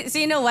this? So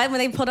you know what? When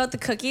they pulled out the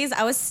cookies,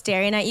 I was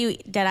staring at you,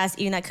 dead ass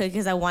eating that cookie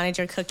because I wanted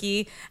your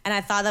cookie, and I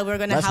thought that we were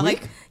gonna Last have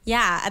week?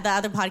 at the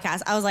other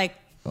podcast. I was like,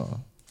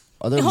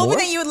 Are there hoping more?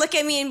 that you would look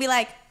at me and be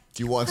like,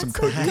 Do you want some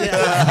cookies? and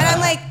I'm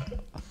like,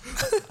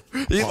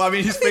 I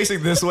mean, he's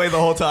facing this way the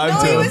whole time,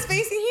 no, too. he was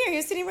facing here. He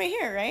was sitting right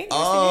here, right? He was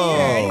Oh. sitting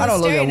here, and he I was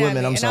don't look at staring women, me,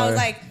 I'm and I sorry. was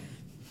like,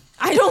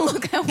 I don't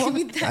look at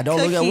women. I don't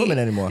look at women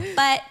anymore.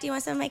 But do you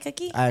want some of my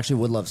cookie? I actually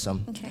would love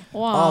some. Okay.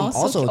 Wow.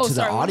 Also, to the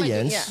sorry, what am I doing?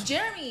 audience. Yeah.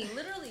 Jeremy,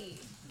 literally,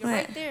 you're What?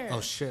 right there. Oh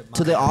shit.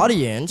 To the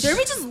audience.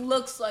 Jeremy just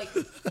looks like.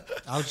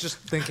 I was just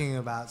thinking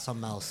about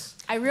something else.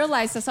 I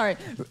realized that. Sorry,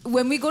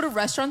 when we go to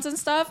restaurants and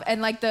stuff, and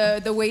like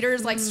the waiter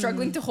is like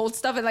struggling to hold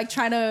stuff and like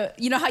trying to,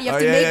 you know how you have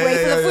to make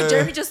way for the food.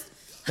 Jeremy just.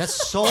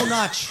 That's so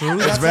not true.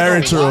 It's That's very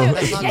like a true. lie.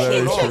 That's not Very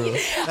true. true.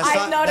 That's I've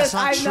not- noticed. That's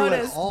not I've true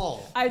noticed. At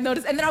all. I've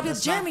noticed, and then I'll be like,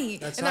 That's not- Jeremy,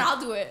 that's and then not-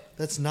 I'll do it.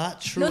 That's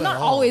not true. No, at not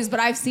all. always, but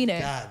I've seen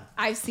it. God.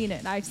 I've seen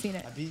it. I've seen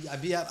it.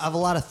 I have a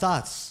lot of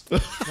thoughts.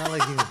 Not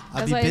like you. I'd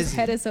That's be why his busy.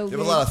 head is so You big.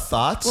 have a lot of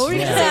thoughts? What were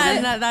you Yeah,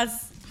 saying? no,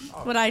 that's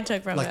what I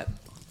took from Like it.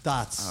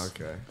 thoughts.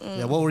 Okay.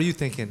 Yeah. What were you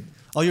thinking?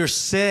 Oh, you're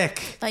sick.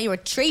 Thought you were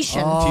Tracian.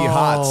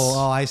 T-Hots.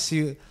 Oh, I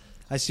see.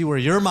 I see where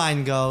your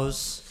mind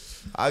goes.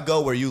 I go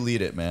where you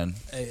lead it, man.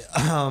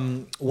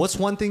 What's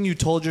one thing you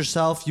told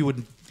yourself you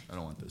would? I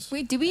don't want this.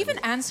 Wait, did we even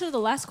answer the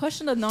last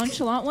question, the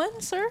nonchalant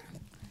one, sir?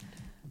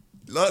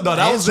 No,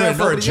 that was there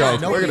for a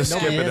joke. We're going to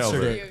nobody skip it answered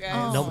over.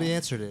 it. Nobody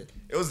answered it.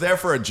 It was there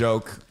for a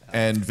joke,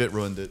 and Vit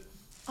ruined it.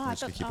 Oh, I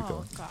thought. keep it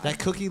going. God. That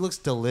cookie looks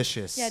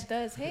delicious. Yeah, it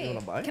does. Hey,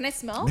 can I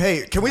smell?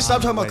 Hey, can we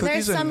stop talking about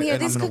There's cookies? There's some here.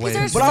 These gonna cookies wait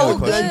are until so you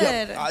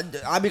But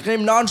good. I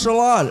became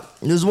nonchalant.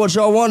 This is what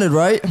y'all wanted,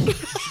 right?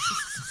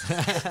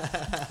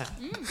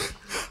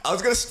 I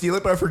was going to steal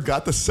it, but I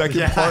forgot the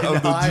second part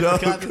of the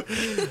joke.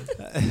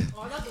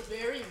 Oh, that's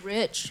very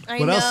rich. I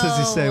What else does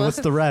he say? know. What's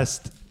the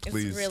rest? It's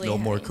Please, really no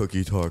more heavy.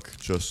 cookie talk.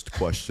 Just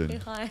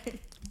question.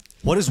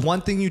 What is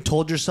one thing you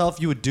told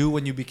yourself you would do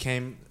when you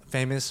became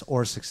famous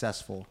or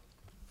successful?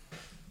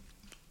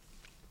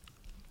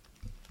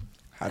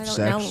 I Have don't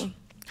sex. know.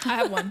 I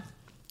have one.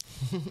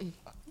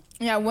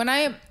 Yeah, when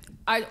I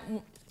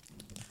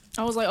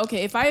was like,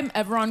 okay, if I'm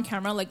ever on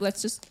camera, like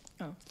let's just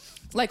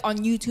like on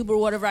YouTube or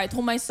whatever, I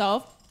told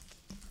myself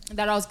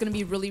that I was gonna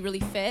be really, really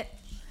fit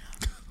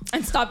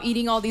and stop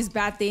eating all these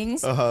bad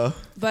things. But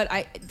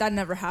that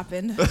never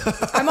happened.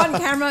 I'm on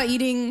camera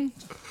eating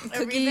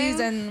cookies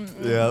and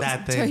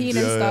Bad things. tahini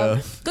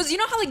and stuff. Because you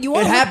know how like you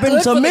want It to look happened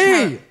good to for the me.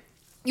 camera.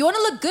 You want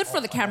to look good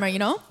for the camera, you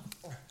know.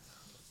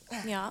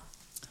 Yeah.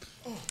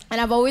 And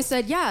I've always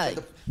said, yeah.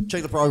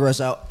 Check the progress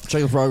out.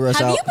 Check the progress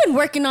Have out. you been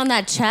working on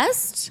that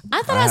chest?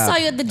 I thought I, saw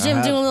you at the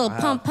gym doing a little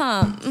pump.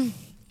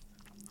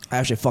 I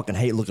actually fucking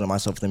hate looking at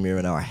myself in the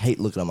mirror now. I hate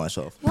looking at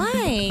myself.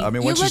 Why? I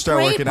mean, once you look start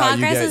great. working out,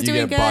 you Progress is get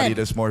doing body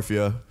good.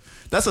 dysmorphia.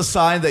 That's a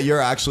sign that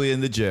you're actually in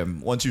the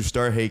gym. Once you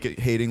start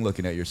hating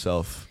looking at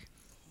yourself.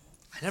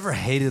 I never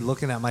hated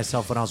looking at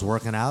myself when I was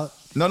working out.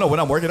 No, when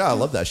I'm working out, I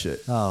love that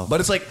shit. Oh.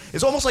 But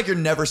it's almost like you're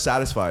never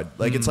satisfied.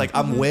 Like it's like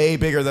I'm way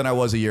bigger than I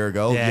was a year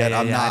ago. Yeah, yet yeah,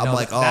 I'm yeah, I not. I'm know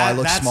like, that. oh, I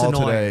look That's small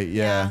annoying. today.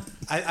 Yeah.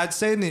 I'd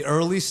say in the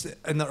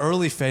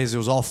early phase it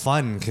was all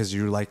fun because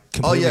you like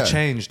completely yeah.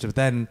 changed, but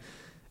then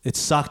it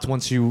sucked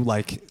once you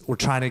like were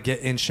trying to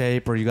get in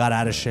shape or you got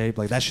out of shape.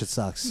 Like that shit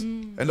sucks.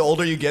 And the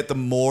older you get, the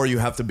more you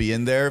have to be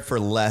in there for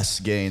less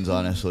gains,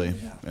 honestly.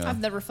 Yeah. I've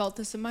never felt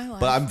this in my life.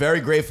 But I'm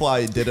very grateful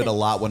I did it a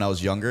lot when I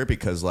was younger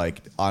because,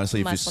 like,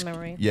 honestly, Muscle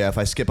memory. if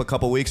I skip a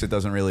couple weeks, it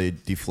doesn't really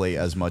deflate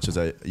as much as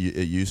it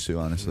used to.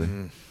 Honestly,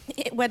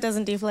 What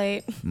doesn't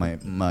deflate? my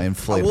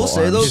inflatable. I will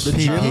say arms. though, Just the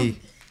gym. pee-pee.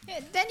 Yeah,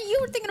 Danny, you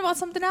were thinking about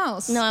something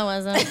else. No, I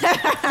wasn't.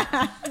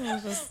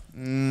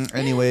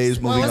 Anyways,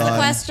 What moving was the on.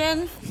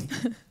 question?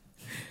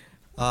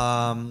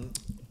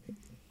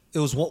 It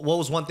was what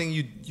was one thing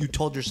you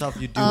told yourself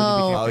you'd do when you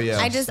became Oh yeah.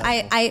 I just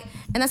I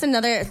and that's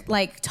another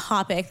like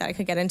topic that I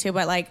could get into,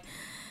 but like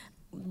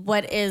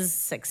what is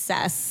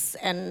success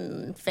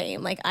and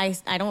fame? Like I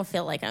don't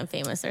feel like I'm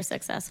famous or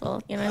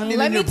successful. You know what I mean?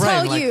 Let in me your brain,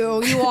 tell like-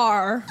 you, you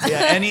are.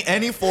 Yeah,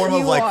 any form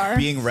of You like are.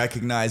 being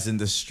recognized in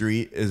the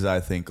street is, I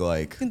think,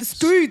 like In the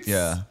streets.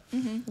 yeah,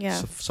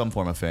 Yeah. some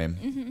form of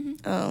fame.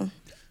 Oh.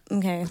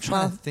 Okay.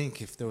 trying Well, to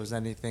think if there was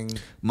anything.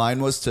 Mine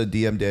was to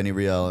DM Danny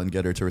Riel and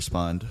get her to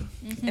respond.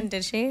 and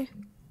did she?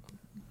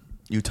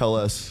 You tell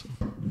us.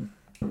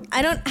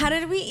 I don't. How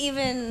did we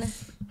even?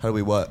 How do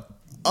we what?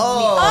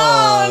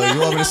 Oh, you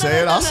want me to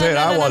say it? I'll say it.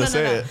 I want to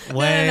say it.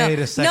 Wait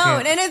a second. No,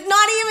 and it's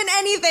not even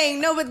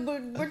anything. No,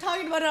 but we're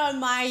talking about it on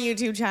my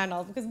YouTube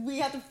channel because we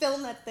have to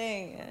film that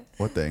thing.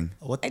 What thing?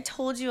 I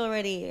told you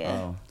already.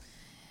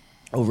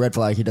 Oh, red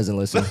flag. He doesn't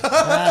listen.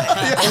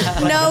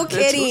 No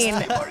kidding.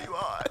 Are you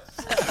on?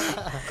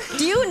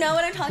 Do you know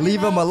what I'm talking Leave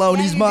about? him alone.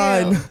 Yeah, He's you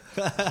mine.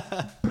 do.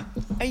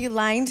 Are you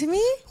lying to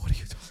me? What are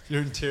you doing?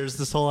 You're in tears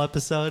this whole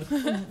episode.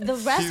 The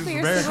rest He's of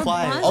your very super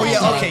quiet. blonde Oh yeah.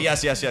 guy. Okay.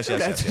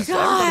 Yes.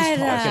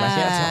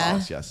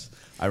 God. Yes.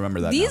 I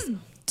remember that. These now.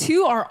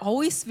 two are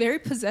always very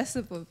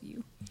possessive of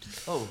you.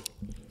 Oh.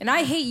 And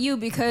I hate you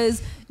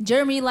because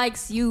Jeremy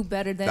likes you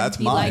better than That's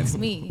he mine. likes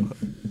me.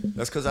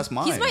 That's because that's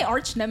mine. He's my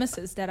arch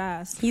nemesis, that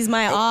ass. He's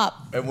my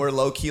op. And we're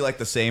low key like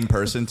the same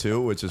person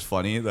too, which is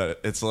funny that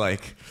it's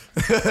like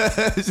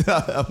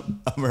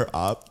I'm her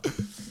op.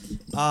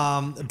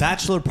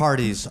 Bachelor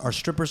parties, are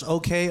strippers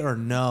okay or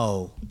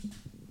no?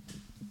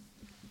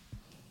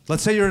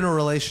 Let's say you're in a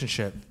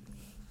relationship.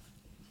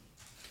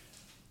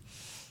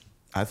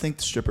 I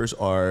think strippers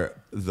are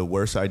the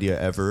worst idea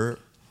ever.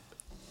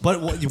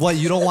 But what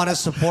you don't want to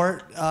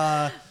support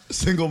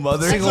Single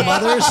mothers. single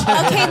mothers?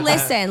 Okay,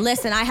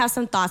 listen. I have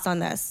some thoughts on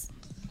this.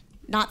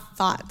 Not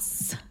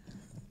thoughts.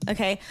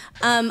 Okay.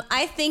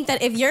 I think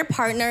that if your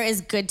partner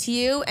is good to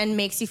you and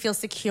makes you feel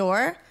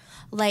secure,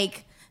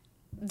 like,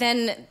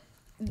 then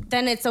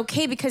it's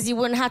okay because you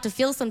wouldn't have to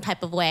feel some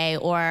type of way,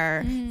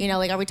 or you know,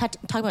 like, are we talking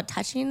about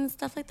touching and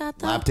stuff like that?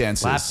 Though? Lap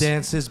dances. Lap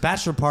dances,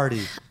 bachelor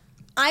party.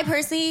 I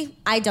personally,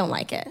 I don't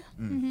like it.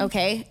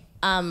 Okay.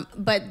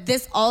 But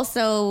this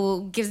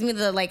also gives me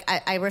the, like,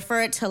 I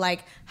refer it to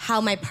like how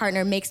my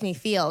partner makes me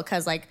feel,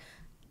 because like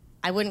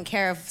I wouldn't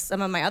care if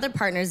some of my other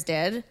partners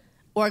did,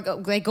 or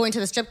like going to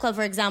the strip club,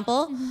 for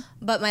example.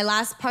 But my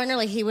last partner,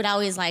 like, he would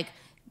always like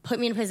put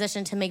me in a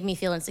position to make me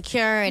feel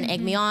insecure and egg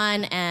me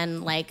on,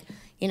 and like,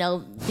 you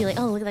know, be like,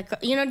 oh, look at that girl,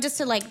 you know, just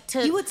to like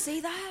to. You would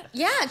say that?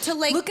 Yeah, to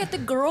like Look at the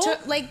girl? To,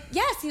 like,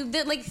 yes, he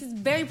did, like, he's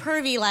very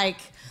pervy, like.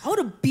 I would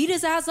have beat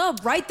his ass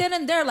up right then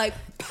and there, like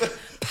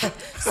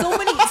so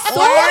many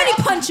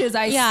punches.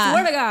 I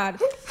swear to God.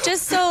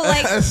 Just so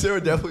like. Sarah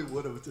definitely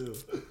would have too.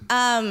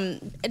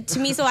 To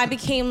me, so I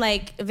became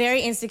like very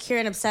insecure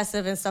and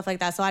obsessive and stuff like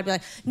that. So I'd be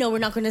like, no, we're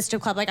not going to the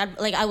strip club. Like,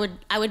 I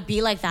would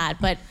be like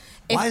that. But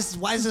if,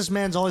 Why is this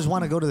man's always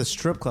want to go to the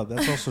strip club?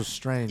 That's also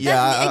strange.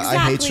 Yeah, I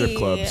hate strip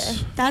exactly.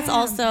 clubs. That's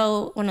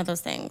also one of those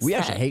things. We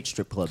actually that hate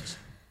strip clubs.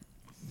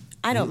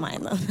 I don't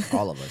mind them.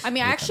 All of us. I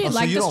mean, I actually so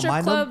like you the don't strip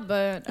mind club,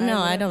 but No,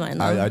 I don't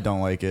mind them. I don't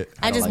like it.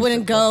 I just like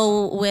wouldn't strip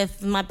clubs. go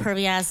with my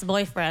pervy ass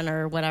boyfriend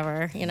or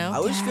whatever, you know? I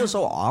always feel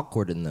so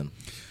awkward in them.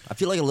 I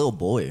feel like a little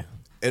boy.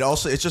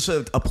 It's just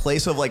a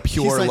place of like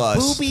pure He's like,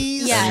 lust.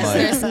 boobies. Yes, like,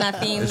 there's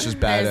nothing. it's just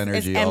bad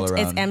energy all It's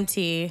around.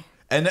 empty.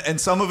 And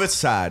some of it's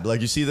sad.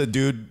 Like you see the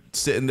dude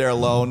sitting there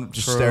alone,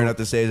 just True. staring at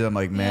the stage. And I'm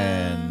like,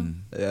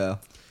 man, Yeah.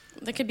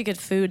 There could be good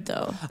food,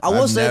 though. I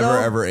will I've say never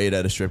though, ever ate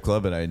at a strip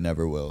club, and I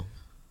never will.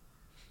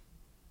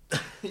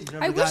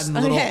 I wish. Gotten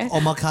a little Okay.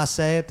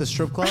 omakase at the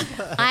strip club?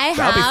 I have.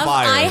 That'd be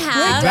fire. I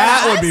have.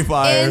 That would be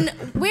fire.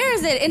 Where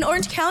is it? In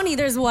Orange County,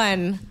 there's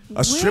one.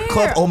 A strip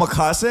club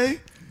omakase?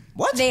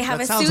 what? They have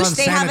That a sounds sushi.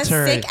 They have a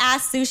unsanitary. sick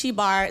ass sushi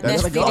bar.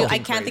 That's That they fucking do. I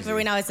can't think of it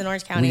right now. It's in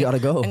Orange County. We gotta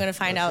go. I'm gonna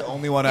find out. The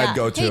only one Yeah. I'd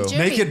go to. Hey, Jeremy.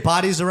 Naked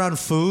bodies around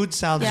food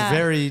sounds Yeah.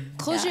 very...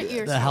 Close your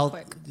ears the real health-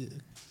 quick.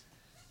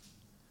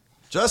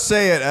 Just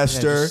say it,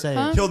 Esther. just say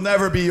it. He'll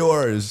never be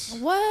yours.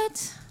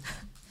 What?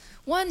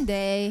 One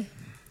day.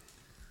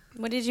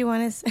 What did you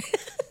want to say?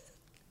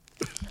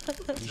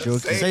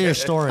 Jokes, Say your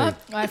story. Oh,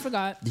 I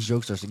forgot. these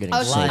jokes are getting I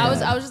was, so Lying.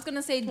 bad. I was just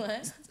gonna say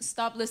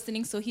stop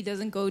listening so he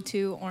doesn't go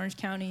to Orange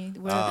County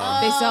where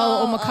they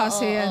sell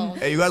omakase and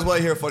Hey, you guys want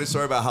to hear a funny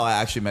story about how I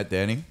actually met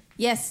Danny?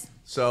 yes.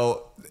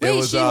 So it Wait,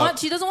 was. she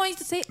doesn't want you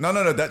to say.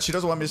 No. That she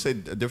doesn't want me to say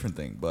a different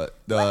thing, but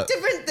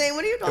Different thing.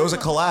 What are you talking it was a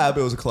about? collab.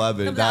 It was a collab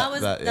video.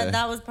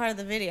 That was part of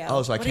the video.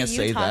 Oh, so I what can't are you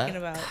say talking that?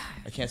 about?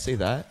 I can't say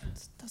that.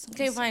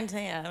 Okay, fine.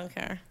 Say it. I don't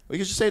care. We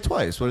can just say it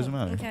twice. What does it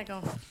matter? Okay,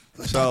 go.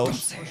 So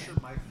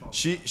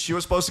she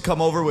was supposed to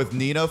come over with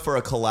Nina for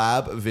a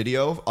collab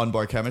video on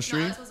Bar No,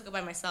 Chemistry. I was supposed to go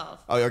by myself.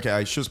 Oh,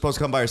 okay. She was supposed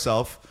to come by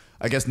herself.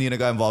 I guess Nina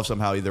got involved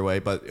somehow either way,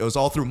 but it was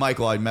all through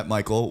Michael. I met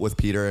Michael with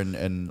Peter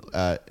in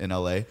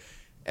LA.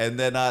 And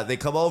then they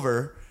come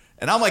over,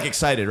 and I'm like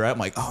excited, right? I'm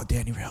like, oh,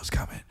 Danny Riel's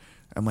coming.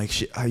 I'm like,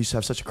 I used to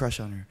have such a crush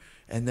on her.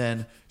 And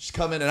then she's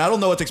coming, and I don't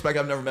know what to expect.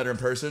 I've never met her in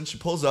person. She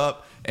pulls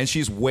up, and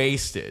she's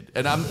wasted.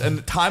 And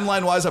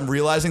timeline wise, I'm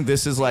realizing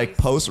this is like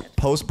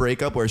post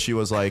breakup where she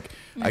was like,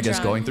 I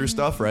guess going through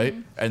stuff, right?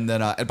 And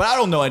then, but I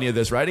don't know any of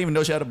this, right? I didn't even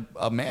know she had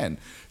a man.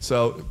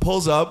 So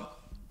pulls up,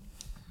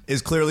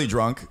 is clearly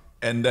drunk.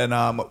 And then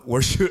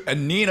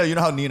and Nina, you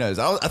know how Nina is.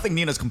 I think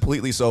Nina's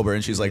completely sober,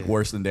 and she's like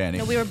worse than Danny.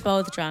 No, we were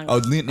both drunk. Oh,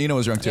 Nina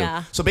was drunk too.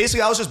 Yeah. So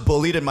basically, I was just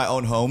bullied in my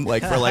own home,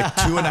 like for like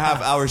 2.5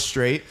 hours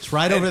straight. It's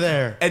right over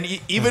there. And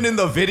even in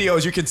the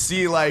videos, you can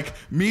see like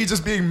me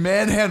just being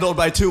manhandled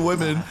by two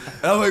women.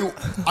 And I'm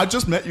like, I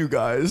just met you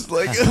guys.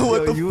 Like,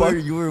 what the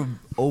fuck? You were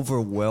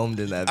overwhelmed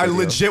in that I video.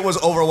 legit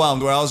was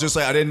overwhelmed where I was just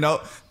like, I didn't know.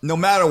 No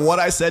matter what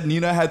I said,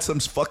 Nina had some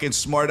fucking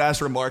smart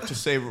ass remark to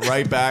say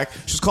right back.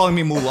 She was calling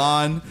me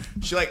Mulan.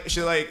 She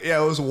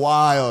yeah, it was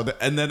wild.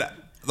 And then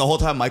the whole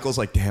time Michael's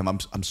like, damn,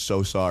 I'm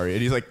so sorry.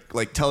 And he's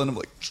like telling him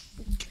like,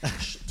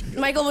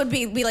 Michael would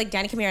be like,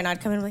 Danny, come here, and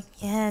I'd come in and be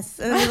like, yes,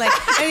 and he's like,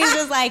 and he's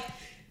just like,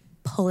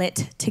 pull it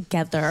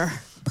together,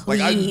 please.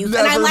 Like, I've and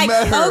never I'm like,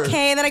 met her.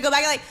 okay, and then I go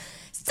back and like,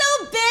 so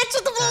bitch,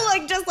 what the fuck?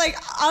 Like just like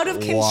out of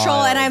control,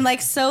 Wild. and I'm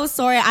like so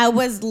sorry. I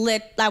was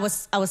lit. I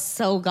was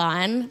so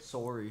gone.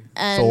 Sorry.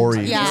 And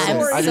Sorry. Yeah,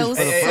 Sorry. I'm so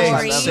For the first time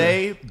sorry. ever.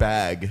 say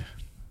bag.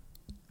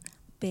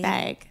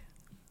 Bag.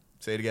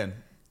 Say it again.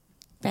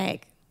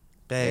 Bag.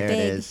 Bag. There it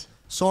is.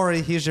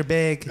 Sorry, here's your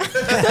bag. That's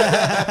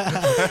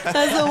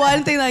the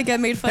one thing that I get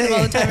made fun of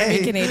all the time for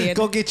being Canadian.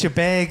 Go get your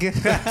bag.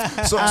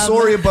 So,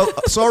 sorry about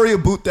that.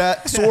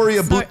 Sorry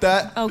about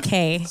that.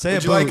 Okay. Say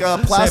Would a you like boot. a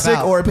Say plastic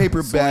about. or a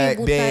paper Sorry bag?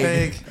 about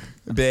Bag.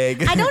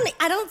 Bag. I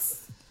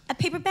don't, a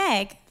paper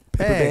bag.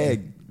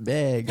 Bag.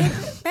 Bag.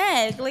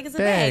 Bag, like it's a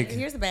Bag. bag.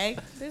 Here's a bag.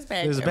 There's a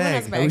bag. There's a Everyone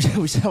bag. has a bag.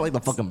 We sound like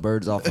the fucking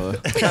birds off of.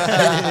 It's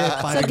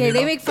okay.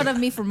 They make fun of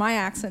me for my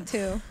accent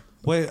too.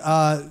 Wait,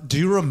 do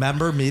you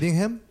remember meeting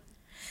him?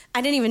 I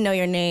didn't even know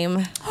your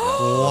name.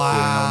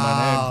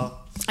 Wow.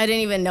 I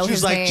didn't even know She's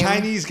his like name.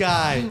 Chinese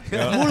guy.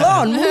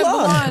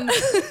 Mulan.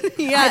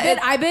 Yeah,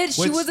 I bet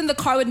she Which- was in the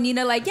car with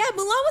Nina like, yeah,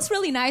 Mulan was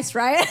really nice,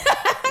 right?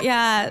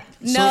 yeah.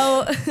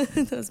 No,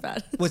 that was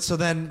bad. Wait, so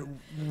then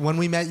when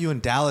we met you in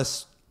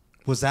Dallas,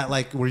 was that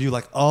like, were you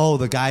like, oh,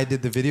 the guy I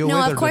did the video with?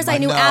 No, Or of course did I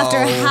knew No. after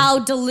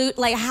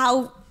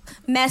how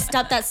messed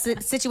up that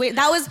situation.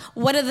 That was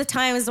one of the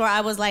times where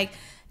I was like,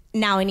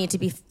 now I need to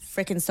be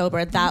freaking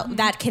sober.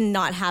 That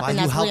cannot happen.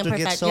 Wow, you That's really helped her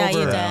get imperfect. Yeah, you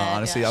sober. did. Yeah,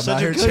 Honestly, yeah. I'm Such out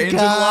a here good changing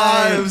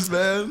guy. lives,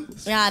 man.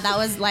 Yeah, that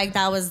was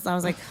I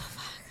was like, oh,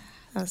 fuck.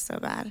 That was so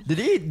bad.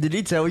 Did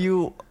he tell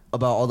you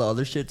about all the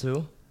other shit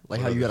too? Like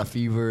how you got a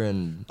fever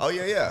and Oh,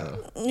 yeah.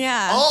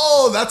 Yeah.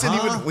 Oh, that's an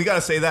even. We gotta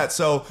say that.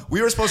 So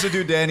we were supposed to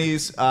do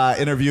Danny's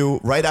interview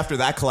right after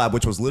that collab,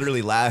 which was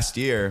literally last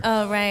year.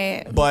 Oh,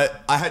 right. But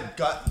I had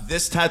got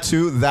this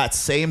tattoo that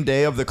same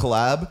day of the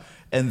collab,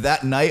 and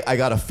that night I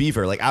got a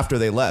fever. Like after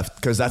they left,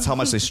 because that's how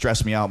much they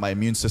stressed me out. My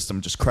immune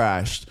system just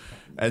crashed.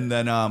 And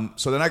then,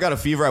 so then I got a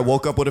fever. I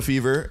woke up with a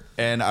fever,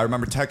 and I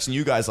remember texting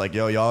you guys like,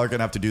 "Yo, y'all are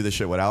gonna have to do this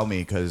shit without me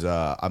because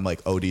I'm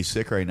like OD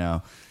sick right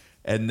now."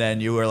 And then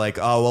you were like,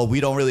 "Oh well,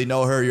 we don't really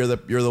know her. You're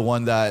the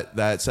one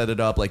that set it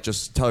up. Like,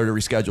 just tell her to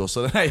reschedule."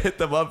 So then I hit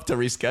them up to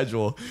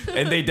reschedule,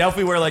 and they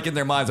definitely were like in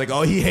their minds like,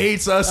 "Oh, he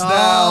hates us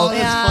now.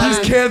 yeah.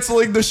 He's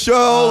canceling the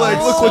show. Like,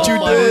 look what you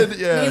did."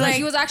 Yeah, He's like,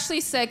 he was actually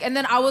sick, and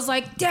then I was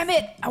like, damn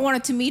it, I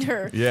wanted to meet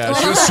her. yeah.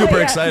 She was super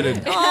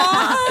excited.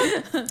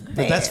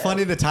 But that's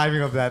funny, the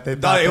timing of that. They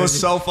No, thought it that was you-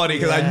 so funny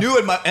because I Yeah. knew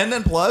it. And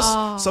then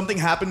plus something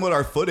happened with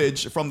our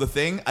footage from the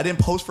thing. I didn't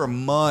post for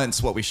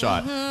months what we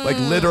shot, like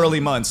literally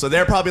months. So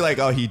they're probably like,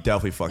 "Oh, he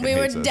definitely fucking We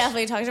were hates us."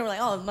 definitely talking to her. We're like,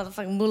 oh,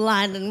 motherfucking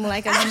Mulan and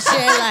like and shit.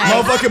 Like,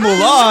 Motherfucking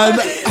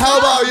Mulan. How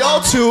about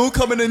y'all two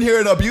coming in here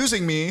and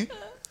abusing me?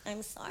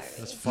 I'm sorry.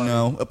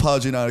 No,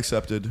 apology not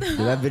accepted. Dude,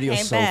 that video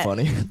Okay, is so bet.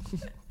 funny.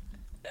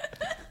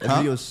 That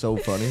video is so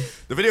funny.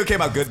 The video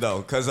came out good though,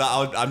 because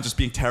I'm just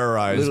being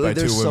terrorized Literally, by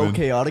they're two so women.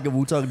 chaotic, and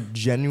Wu-Tang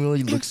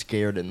genuinely looks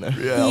scared in there.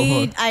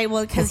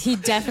 Because he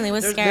definitely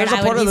was scared. There's a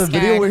I part would of be the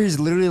scared. video where he's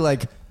literally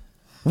like,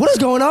 "What is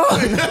going on?"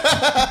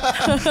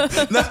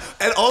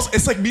 And also,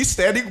 it's like me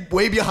standing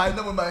way behind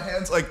them with my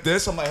hands like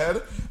this on my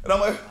head, and I'm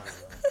like,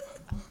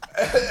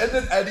 and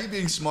then Eddie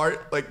being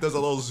smart, like there's a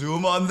little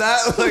zoom on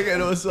that, like,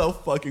 and it was so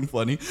fucking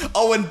funny.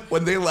 Oh,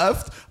 when they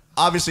left,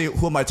 obviously,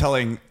 who am I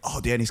telling? Oh,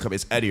 Danny's coming.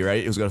 It's Eddie,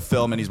 right? He was gonna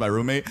film, and he's my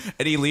roommate.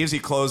 And he leaves. He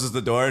closes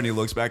the door, and he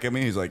looks back at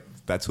me. He's like,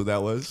 "That's who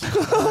that was."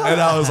 And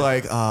I was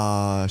like,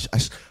 I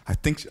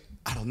think.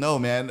 I don't know,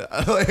 man.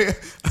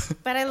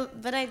 But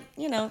I,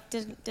 you know,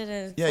 did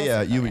a.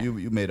 Yeah. full-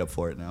 You made up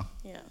for it now.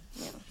 Yeah.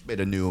 Made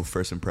a new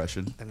first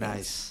impression.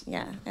 Nice.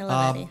 Yeah. I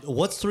love Eddie.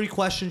 What's 3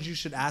 questions you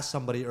should ask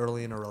somebody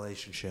early in a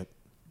relationship?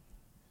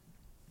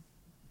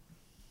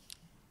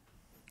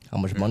 How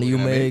much money you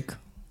Yeah, man. make?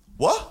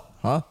 What?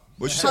 Huh?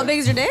 What'd you How say? big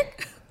is your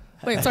dick?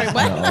 Wait, sorry, what?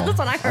 That's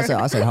what I heard.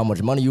 I said how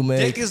much money you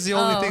make. Dick is the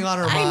only thing on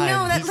her mind. I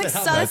know that's He like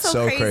said, so, that's so That's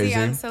so crazy. crazy.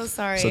 I'm so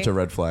sorry. Such a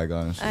red flag,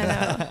 honestly. I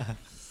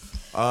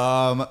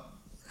know.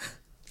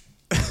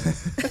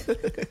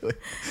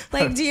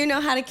 Like, do you know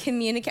how to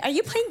communicate? Are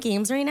you playing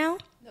games right now?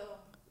 No,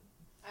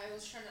 I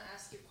was trying to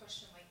ask you a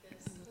question like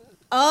this.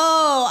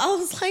 Oh, I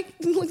was like,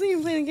 look like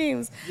you're playing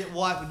games. Yeah,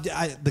 well,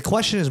 the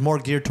question is more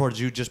geared towards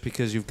you just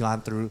because you've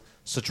gone through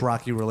such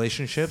rocky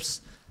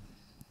relationships.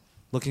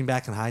 Looking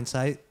back in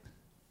hindsight.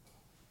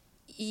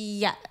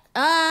 Yeah.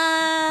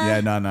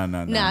 Yeah, no.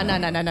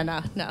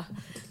 No.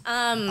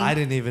 I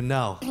didn't even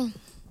know.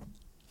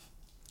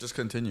 Just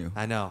continue.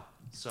 I know.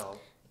 So.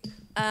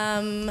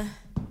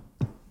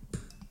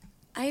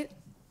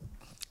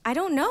 I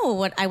don't know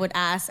what I would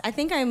ask. I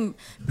think I'm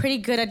pretty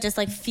good at just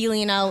like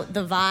feeling out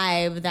the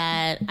vibe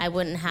that I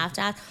wouldn't have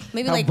to ask.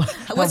 Maybe like,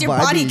 what's your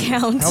body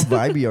count? How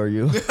vibey are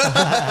you?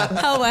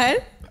 How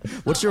what?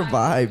 What's your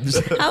vibes?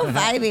 How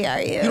vibey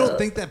are you? You don't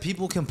think that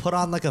people can put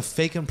on like a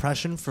fake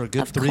impression for a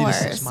good Of 3 to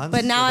 6 course, months?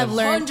 but now I've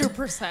learned.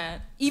 100%.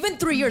 Even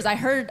 3 years. I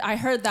heard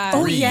that.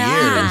 Oh, 3 yeah.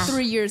 years? Even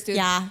 3 years, dude.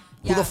 Yeah.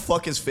 Who the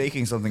fuck is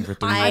faking something for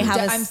 3 I years? have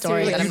a I'm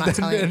story serious. that I'm not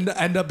telling you. and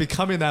end up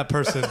becoming that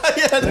person.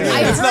 It's heard not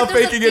there's a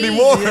faking thing.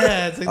 anymore.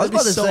 Yeah, it's like, I was that'd be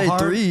about to so say hard.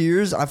 3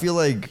 years. I feel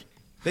like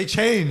They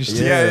changed.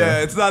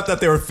 Yeah. It's not that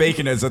they were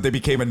faking it; it's that they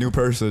became a new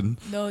person.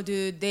 No,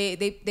 dude,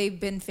 they've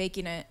been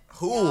faking it.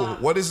 Who?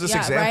 What is this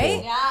example?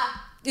 Right? Yeah.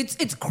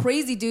 It's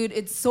crazy, dude.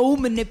 It's so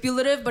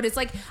manipulative, but it's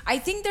like I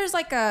think there's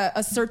like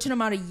a certain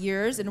amount of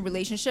years in a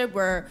relationship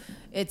where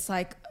it's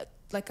like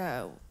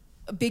a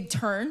a big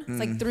turn. It's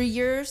like 3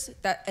 years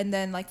and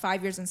then like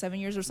 5 years and 7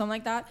 years or something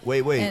like that.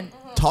 Wait. And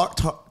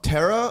Dr.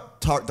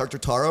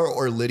 Tara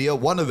or Lydia,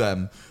 one of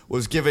them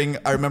was giving,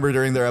 I remember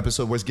during their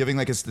episode, was giving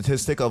like a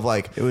statistic of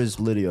like. It was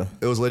Lydia.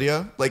 It was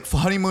Lydia? Like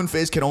honeymoon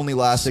phase can only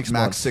last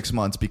max 6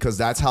 months because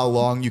that's how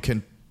long you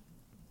can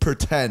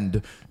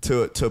pretend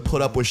to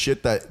put up with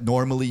shit that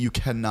normally you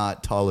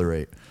cannot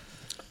tolerate.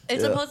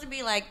 It's supposed to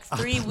be like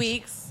 3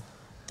 weeks.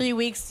 3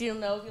 weeks, you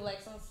know, if you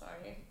like, so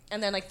sorry.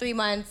 And then like 3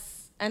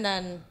 months, and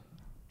then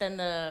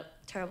the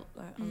terrible,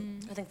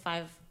 I think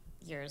 5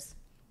 years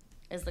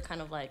is the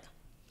kind of like.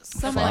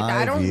 Something like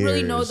that. I don't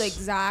really know the years.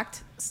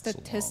 exact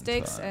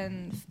statistics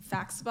and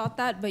facts about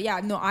that. But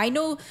yeah, no, I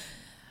know,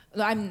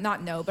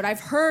 but I've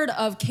heard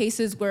of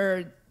cases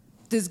where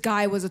this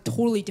guy was a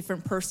totally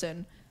different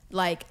person,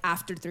 like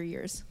after 3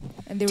 years.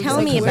 And they were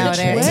Tell just me like, about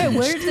it.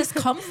 Where did this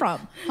come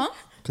from? Huh?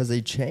 Because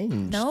they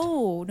changed.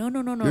 No.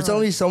 You're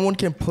telling me someone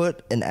can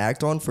put an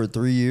act on for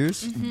 3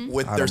 years?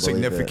 With I their don't believe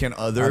significant it.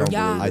 other?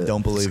 Yeah. I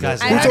don't believe This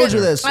it. guy's Who told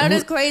you this? I know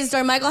this crazy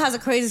story. Michael has a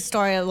crazy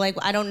story. Like,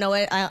 I don't know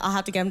it. I'll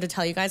have to get him to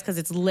tell you guys because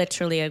it's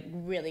literally a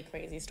really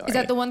crazy story. Is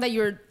that the one that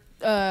you're...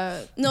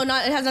 No,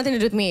 not. It has nothing to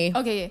do with me.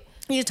 Okay.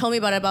 He just told me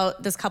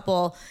about this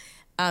couple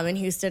in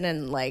Houston,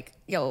 and like,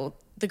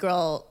 the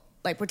girl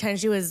like pretended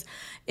she was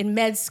in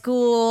med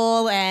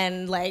school,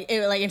 and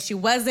and she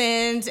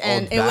wasn't,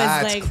 and it was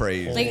that's like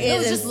crazy. Like It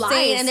was just insane,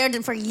 lies. and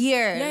they're for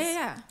years.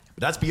 Yeah.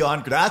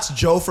 That's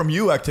Joe from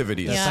You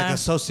activities. It's Yeah. like a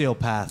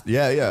sociopath.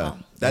 Yeah.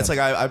 That's like,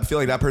 I feel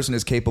like that person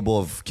is capable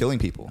of killing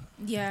people.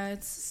 Yeah,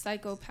 it's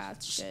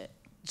psychopath shit.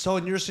 So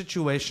in your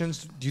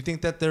situations, do you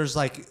think that there's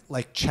like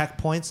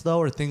checkpoints though,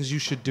 or things you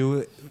should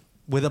do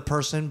with a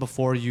person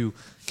before you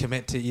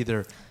commit to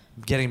either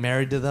getting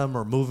married to them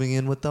or moving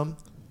in with them?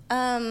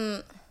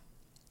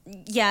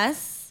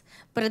 Yes,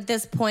 but at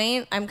this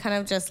point, I'm kind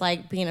of just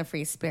like being a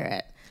free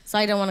spirit. So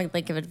I don't want to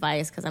like give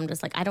advice because I'm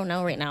just like, I don't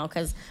know right now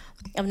because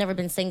I've never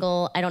been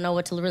single. I don't know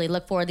what to really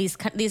look for. These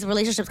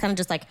relationships kind of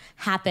just like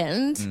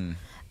happened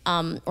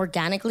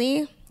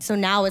organically. So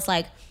now it's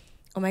like,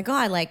 oh my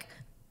God, like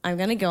I'm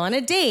going to go on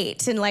a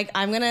date and like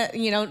I'm going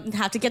to,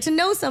 have to get to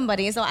know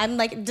somebody. So I'm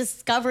like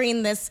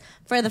discovering this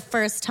for the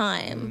first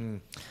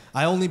time.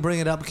 I only bring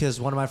it up because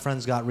one of my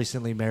friends got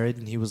recently married,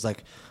 and he was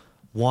like,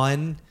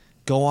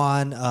 go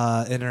on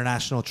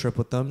international trip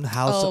with them.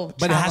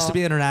 But it has to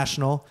be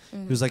international.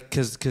 He was like,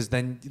 because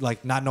then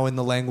like not knowing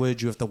the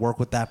language, you have to work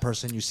with that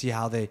person. You see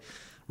how they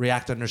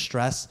react under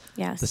stress.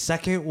 Yes. The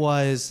second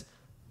was,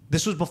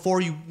 this was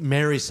before you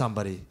marry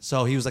somebody.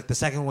 So he was like, the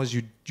second was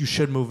you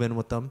should move in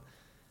with them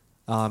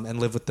and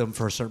live with them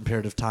for a certain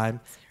period of time.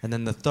 And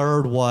then the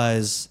third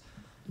was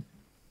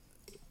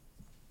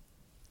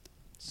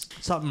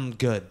something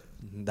good.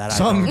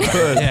 Something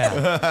good.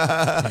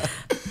 Yeah.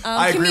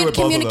 I agree with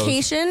both of those.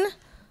 Communication,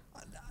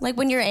 like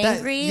when you're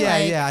angry.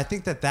 Yeah. I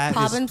think that is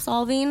Problem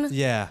solving.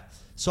 Yeah.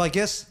 So I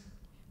guess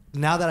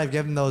now that I've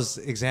given those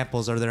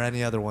examples, are there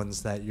any other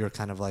ones that you're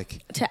kind of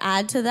like? To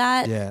add to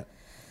that, Yeah.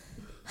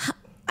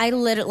 I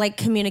literally like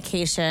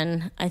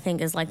communication. I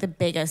think is like the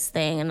biggest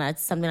thing, and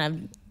that's something I've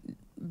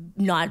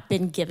not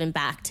been given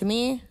back to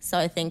me. So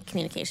I think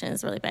communication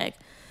is really big.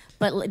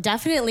 But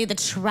definitely the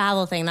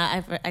travel thing.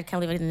 I can't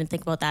believe I didn't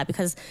think about that,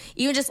 because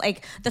even just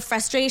like the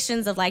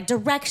frustrations of like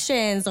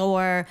directions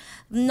or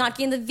not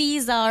getting the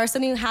visa or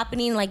something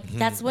happening, like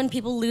that's when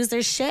people lose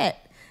their shit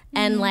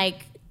and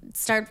like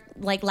start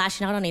like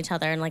lashing out on each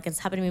other. And like it's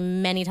happened to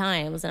me many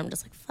times, and I'm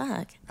just like,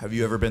 fuck. Have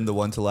you ever been the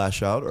one to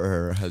lash out,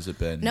 or has it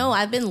been? No,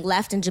 I've been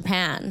left in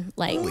Japan.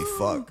 Like, Holy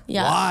fuck.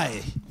 yeah.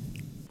 Why?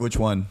 Which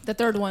one? The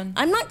third one.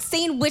 I'm not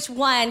saying which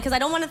one because I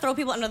don't want to throw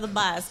people under the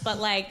bus, but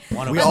like We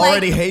but,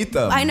 already like, hate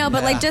them. I know,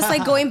 but like just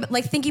like going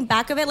like thinking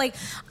back of it, like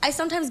I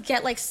sometimes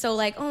get like so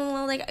like, oh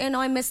well, like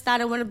I missed that,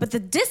 but the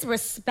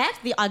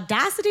disrespect, the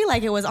audacity,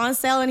 like it was on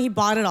sale and he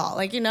bought it all,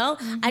 like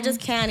I just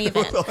can't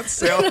even. On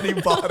sale and he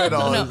bought it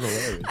all. No.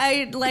 It's hilarious.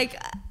 I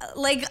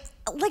like.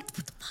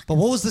 But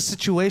what was the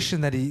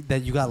situation that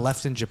you got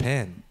left in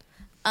Japan?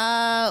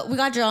 We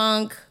got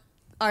drunk,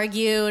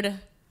 argued,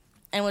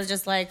 and was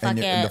just like, fuck And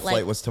it. the flight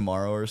like, was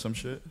tomorrow or some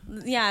shit?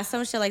 yeah,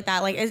 some shit like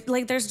that.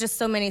 Like there's just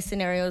so many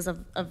scenarios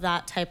of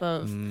that type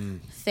of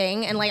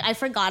thing. And like I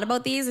forgot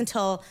about these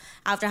until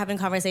after having a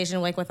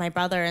conversation like with my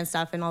brother and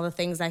stuff, and all the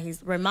things that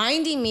he's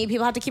reminding me.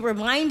 People have to keep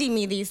reminding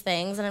me these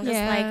things, and I'm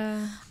just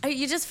like,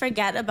 you just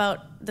forget about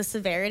the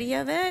severity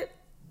of it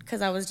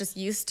because I was just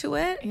used to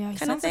it, Yeah, he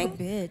kind of sounds like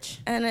thing. a bitch.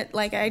 And it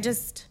like I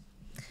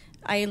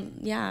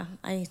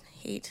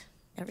hate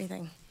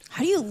everything.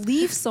 How do you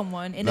leave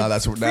someone in No, a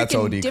that's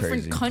freaking OD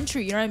different crazy.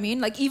 country? You know what I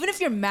mean? Like even if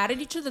you're mad at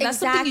each other, that's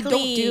something you don't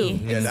do.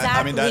 Yeah,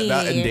 Exactly.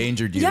 that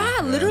endangered you. Yeah,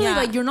 literally. Yeah.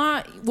 Like you're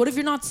not. What if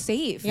you're not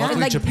safe? Yeah. Luckily,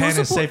 And, like, Japan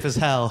we're is safe as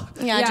hell.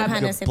 Yeah, Yeah,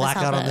 Japan but is safe as Black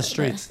hell, out on the but-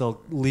 streets,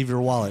 they'll leave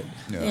your wallet.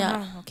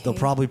 Yeah. Okay. They'll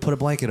probably put a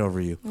blanket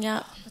over you.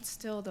 Yeah. But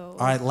still, though.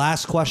 All right,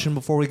 last question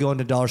before we go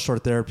into dollar store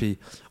therapy.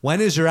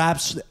 When is your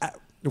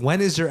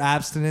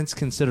abstinence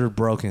considered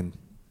broken?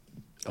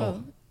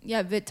 Oh,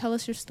 yeah. Vit, tell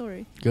us your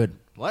story. Good.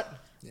 What?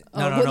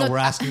 No, well, we're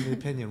asking the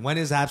opinion. When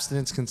is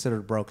abstinence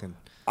considered broken?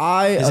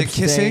 I Is it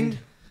kissing?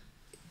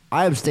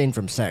 I abstain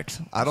from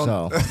sex. I don't.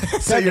 So, So you're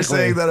technically-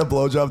 saying that a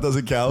blowjob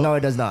doesn't count? No, it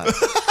does not.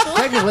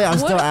 Technically, I'm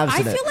still What?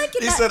 abstinent. I feel like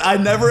He said, "I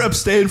never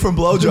abstain from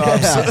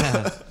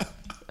blowjobs."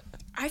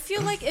 I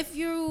feel like if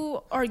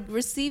you are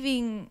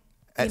receiving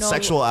At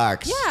sexual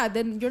acts. yeah,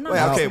 then you're not. Wait,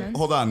 okay, abstinent.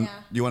 hold on. Yeah.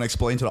 You want to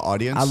explain to the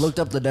audience? I looked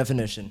up the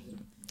definition.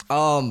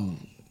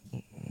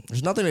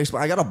 There's nothing to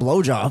explain. I got a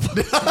blowjob.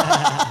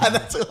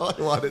 That's all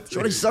I wanted to.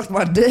 Shorty sucked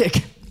my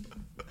dick.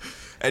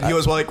 And he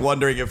was like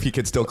wondering if he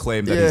could still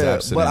claim that he's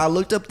abstinent. but I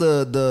looked up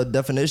the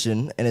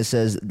definition, and it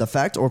says the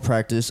fact or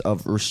practice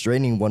of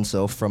restraining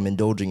oneself from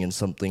indulging in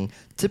something,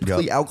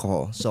 typically Yep.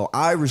 alcohol. So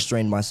I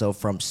restrained myself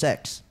from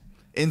sex,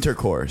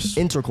 Intercourse.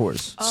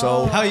 intercourse.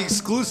 So How he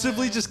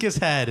exclusively just gets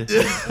head.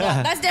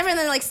 That's different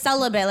than like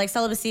celibate. Like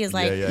celibacy is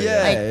like Yeah,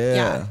 Yeah, like,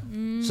 yeah.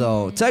 yeah.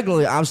 So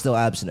technically, I'm still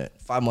abstinent.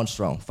 5 months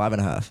strong,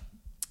 5.5,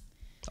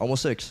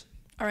 almost 6.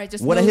 All right,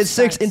 just When I know hit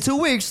 6 facts. in 2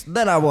 weeks,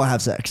 then I will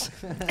have sex.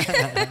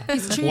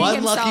 He's treating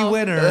One lucky himself.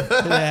 winner.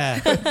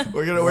 Yeah.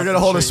 we're gonna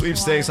hold a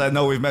sweepstakes. I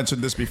know we've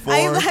mentioned this before.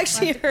 I've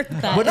actually heard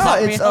that. But Is no,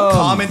 that it's real?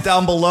 Comment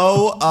down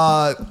below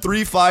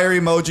 3 fire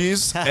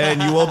emojis,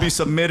 and you will be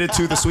submitted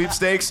to the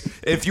sweepstakes.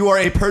 If you are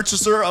a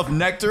purchaser of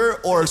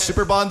Nectar or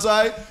Super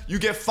Bonsai, you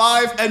get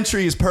 5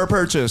 entries per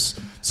purchase.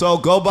 So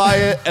go buy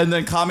it, and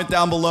then comment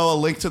down below a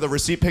link to the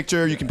receipt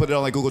picture. You can put it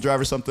on like Google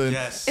Drive or something.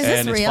 Yes. Is this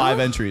and it's real? 5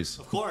 entries.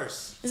 Of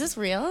course. Is this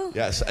real?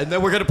 Yes, and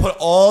then we're gonna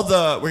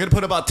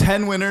put about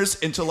 10 winners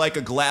into like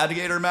a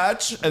gladiator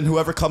match, and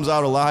whoever comes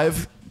out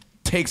alive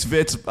takes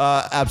Vit's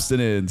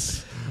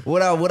abstinence.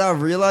 What I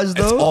realized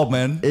It's though all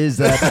men. is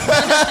that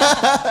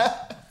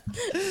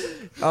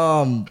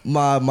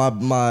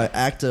my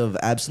act of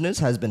abstinence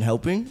has been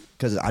helping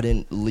because I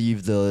didn't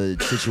leave the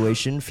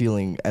situation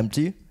feeling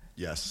empty,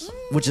 Yes.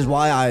 which is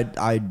why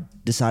I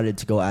decided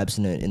to go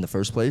abstinent in the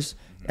first place.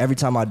 Every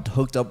time I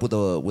hooked up with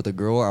a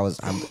girl, I was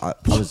I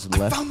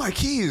left. found my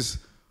keys.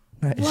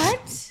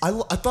 What?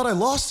 I thought I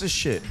lost this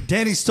shit.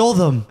 Danny stole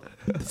them.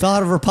 Fell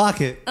out of her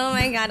pocket. Oh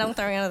my god! Don't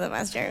throw me under the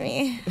bus,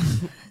 Jeremy.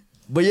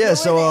 But yeah,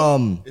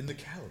 so In the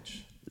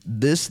couch.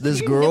 this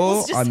Your girl,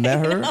 nipples just I met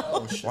hanging her.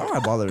 out. Why do I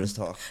bother this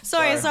talk?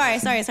 Sorry,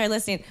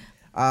 listening.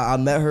 I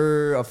met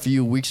her a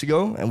few weeks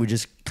ago, and we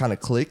just kind of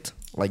clicked,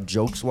 like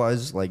jokes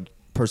wise, like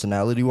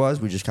personality wise.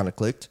 We just kind of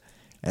clicked,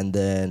 and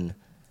then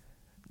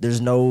there's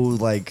no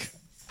like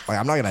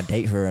I'm not gonna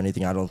date her or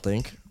anything. I don't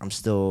think I'm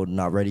still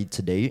not ready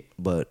to date,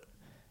 but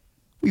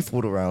we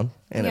fooled around,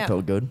 and Yeah. it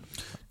felt good.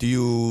 Do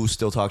you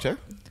still talk to her?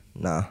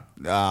 Nah,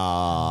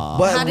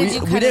 But How did you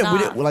cut it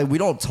off? we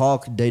don't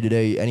talk day to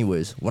day.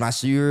 Anyways, when I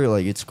see her,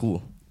 like it's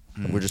cool.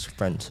 We're just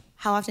friends.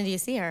 How often do you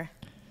see her?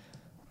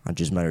 I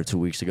just met her 2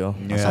 weeks ago.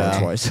 I saw Yeah. her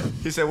twice.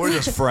 he said we're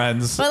just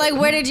friends. But like,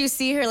 where did you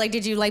see her? Like,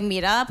 did you like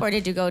meet up, or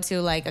did you go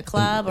to like a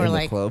club, or in the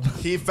like? club.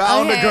 He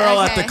found a Okay, girl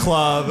at the okay.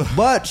 club.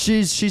 But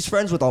she's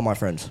friends with all my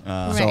friends. So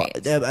Right.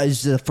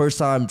 it's the first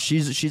time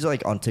she's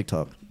like on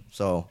TikTok.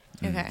 So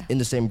Okay. in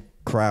the same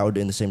crowd,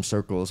 in the same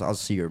circles, I'll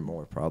see her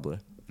more probably.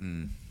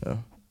 Yeah.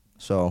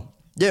 So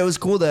yeah, it was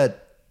cool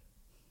that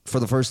for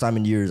the first time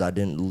in years I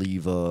didn't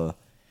leave a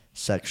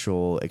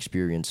sexual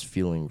experience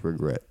feeling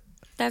regret.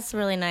 That's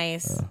really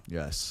nice.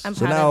 Yes. I'm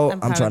So proud now of, I'm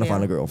proud trying of to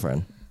find a you.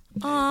 girlfriend.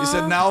 He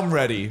said now I'm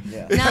ready.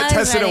 Yeah. I Now I'm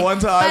tested ready. it one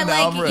time. But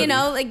now like, I'm ready. you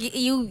know, like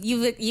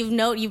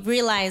you've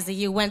realized that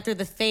you went through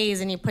the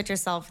phase and you put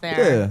yourself there.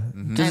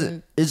 Yeah. 'Cause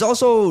And- it's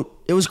also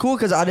it was cool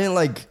because I didn't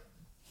like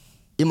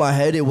in my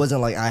head it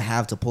wasn't like I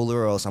have to pull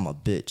her or else I'm a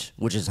bitch,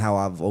 which is how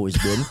I've always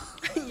been.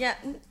 yeah.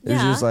 It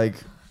was just like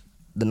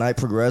the night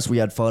progressed, we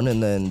had fun,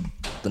 and then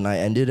the night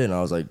ended, and I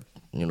was like,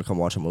 you know, come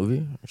watch a movie.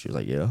 And she was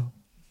like, yeah.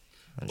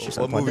 And she What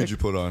sucked my movie dick. did you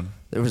put on?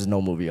 There was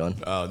no movie on.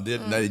 Oh,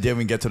 didn't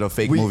even get to the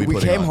fake We movie.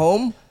 putting came on.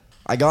 home.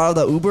 I got out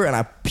of the Uber and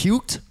I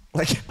puked.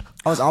 Like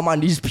I was on my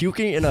knees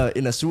puking in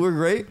a sewer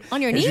grate.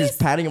 On your and She was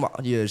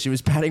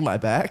knees? patting my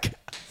back.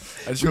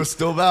 and she was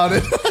still about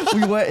it.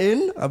 We went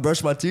in. I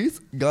brushed my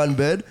teeth. Got in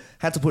bed.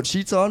 Had to put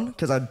sheets on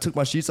because I took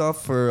my sheets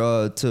off I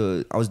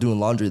was doing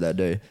laundry that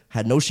day.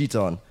 Had no sheets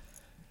on.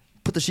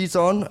 Put the sheets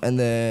on and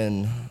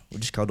then we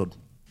just cuddled.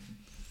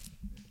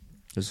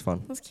 It was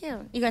fun. That's cute.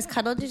 You guys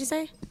cuddled? Did you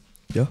say?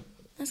 Yeah.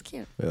 That's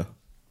cute. Yeah.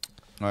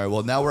 All right,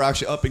 well, now we're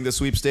actually upping the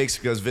sweepstakes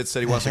because Vit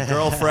said he wants a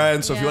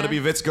girlfriend. So if you Yeah. want to be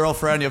Vit's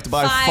girlfriend, you have to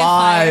buy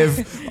Five.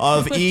 five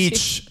of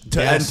each to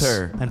Yes.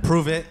 enter. And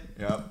prove it.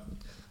 Yep.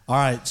 All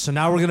right, so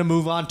now we're going to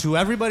move on to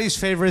everybody's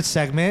favorite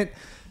segment.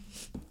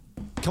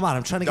 Come on,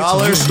 I'm trying to get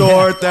Dollar some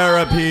store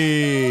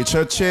therapy.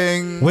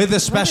 Cha-ching. with a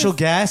special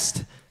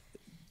guest.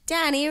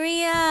 Danny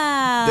Riel.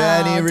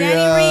 Danny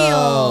Riel.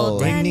 Riel.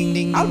 Ding, Danny. ding,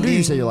 ding, How do you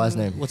ding. say your last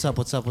name? What's up?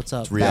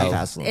 Riel.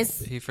 Hassler. It's-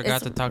 He forgot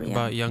it's to talk Riel.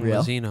 about Young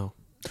Riel? Mazzino.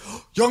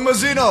 Young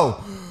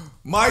Mazzino,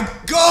 my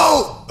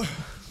goat.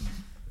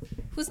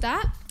 Who's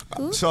that?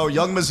 So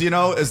Young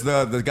Mazzino is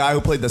the guy who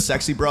played the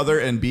sexy brother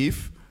in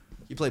Beef.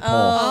 You play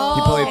Paul.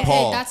 He played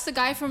Paul. That's the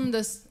guy from the.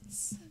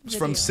 It's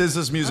from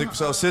SZA's music.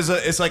 So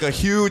SZA, it's like a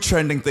huge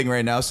trending thing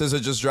right now.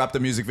 SZA just dropped a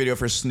music video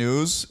for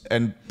Snooze,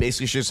 and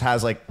basically she just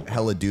has like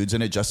hella dudes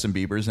in it. Justin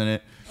Bieber's in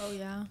it. Oh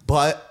yeah.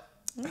 But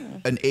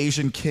an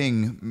Asian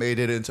king made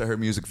it into her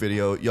music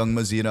video, Young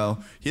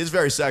Mazino. He is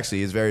very sexy.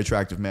 He's a very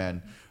attractive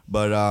man.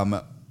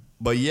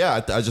 But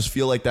yeah, I just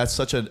feel like that's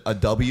such a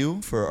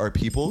W for our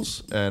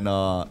peoples, and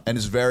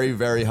it's very,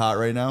 very hot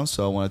right now.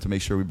 So I wanted to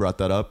make sure we brought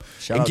that up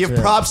and give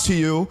props to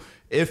you.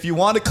 If you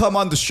want to come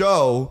on the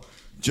show,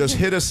 just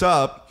hit us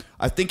up.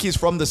 I think he's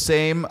from the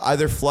same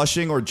either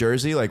Flushing or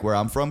Jersey, like where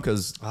I'm from,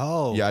 because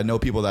yeah, I know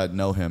people that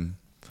know him.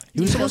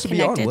 He was supposed to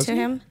be on, connected wasn't to he?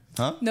 him?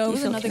 Huh? No, it You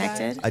was feel another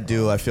connected? guy. I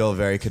do. I feel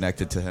very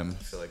connected to him.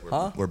 I feel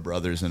like we're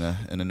brothers in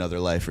another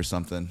life or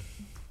something.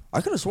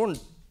 I could have sworn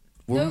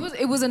No,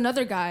 it was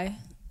another guy.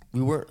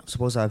 we weren't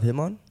supposed to have him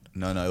on.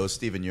 No, it was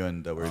Steven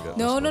Yeun that we were going.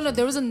 No.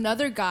 There was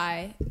another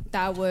guy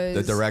that was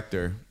The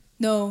director.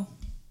 No,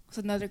 it was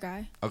another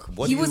guy. Okay,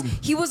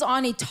 He was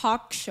on a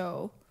talk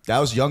show. That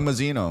was Young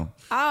Mazino.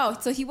 Oh,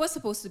 so he was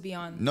supposed to be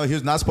on. No, he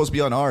was not supposed to be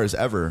on ours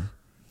ever.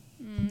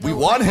 We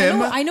want him.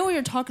 I know what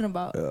you're talking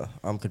about. Yeah,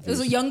 I'm It confused.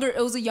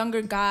 was a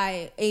younger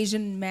guy,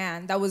 Asian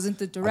man that wasn't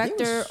the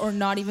director or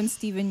not even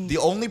Steven. The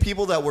only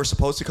people that were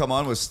supposed to come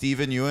on was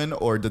Steven Yeun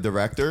or the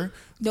director.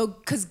 No,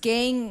 because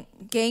gang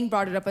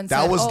brought it up and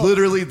That said, was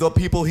literally the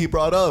people he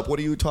brought up. What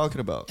are you talking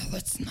about?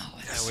 It's not.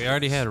 Yeah, we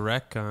already had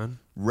Rec on.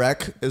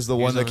 Rec is the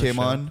one that on the came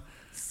show. on.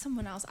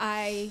 Someone else.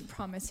 I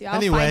promise you. I'll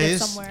find it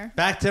Anyways, somewhere.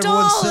 back to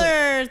everyone's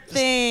Dollar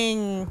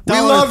thing. We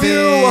Dollar love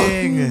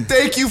thing. you.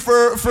 Thank you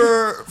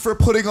for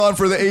putting on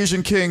for the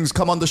Asian Kings.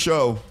 Come on the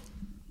show.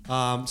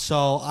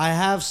 So I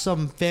have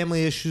some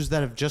family issues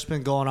that have just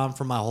been going on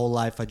for my whole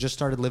life. I just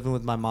started living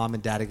with my mom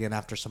and dad again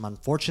after some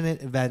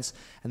unfortunate events,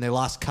 and they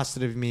lost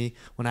custody of me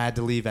when I had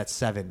to leave at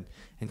 7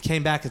 and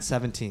came back at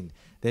 17.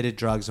 They did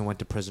drugs and went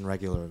to prison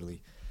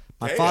regularly.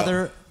 My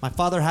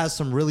father has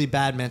some really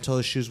bad mental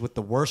issues, with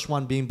the worst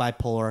one being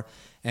bipolar,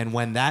 and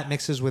when that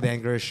mixes with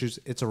anger issues,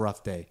 it's a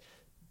rough day.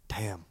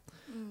 Damn.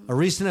 A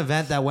recent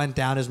event that went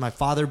down is my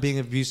father being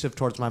abusive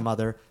towards my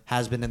mother,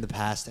 has been in the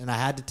past, and I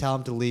had to tell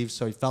him to leave,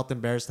 so he felt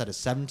embarrassed that his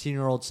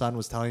 17-year-old son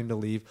was telling him to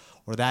leave,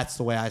 or that's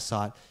the way I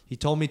saw it. He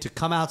told me to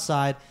come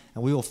outside,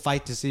 and we will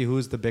fight to see who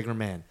is the bigger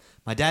man.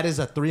 My dad is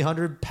a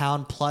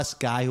 300-pound plus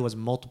guy who has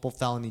multiple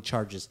felony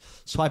charges,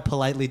 so I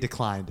politely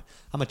declined.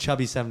 I'm a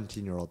chubby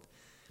 17-year-old.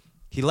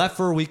 He left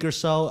for a week or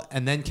so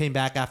and then came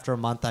back after a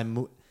month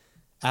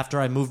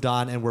after I moved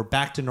on, and we're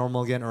back to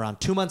normal again.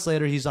 Around 2 months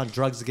later, he's on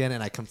drugs again,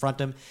 and I confront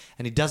him,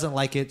 and he doesn't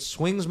like it,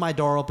 swings my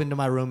door open to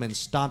my room and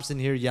stomps in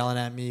here yelling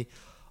at me,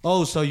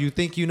 "Oh, so you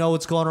think you know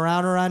what's going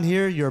around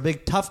here? You're a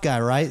big tough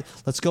guy, right?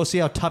 Let's go see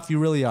how tough you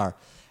really are."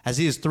 As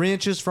he is 3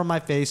 inches from my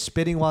face,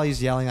 spitting while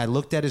he's yelling, I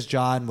looked at his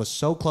jaw and was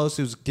so close,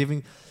 it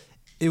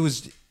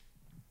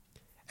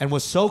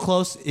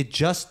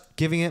just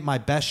giving it my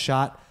best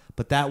shot.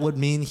 But that would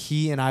mean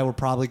he and I were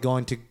probably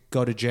going to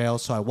go to jail.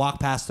 So I walk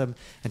past him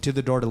and to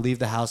the door to leave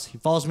the house. He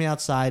follows me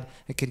outside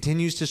and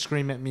continues to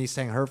scream at me,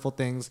 saying hurtful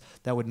things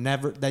that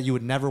you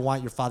would never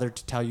want your father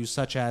to tell you,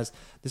 such as,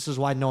 "This is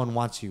why no one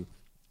wants you."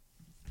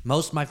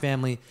 Most of my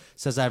family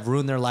says I've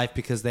ruined their life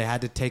because they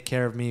had to take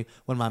care of me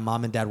when my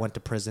mom and dad went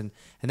to prison.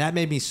 And that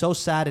made me so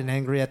sad and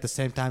angry at the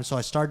same time. So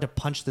I started to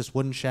punch this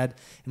wooden shed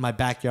in my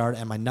backyard,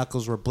 and my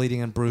knuckles were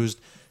bleeding and bruised.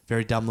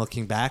 Very dumb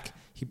looking back.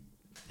 He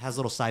has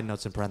little side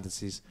notes in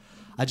parentheses.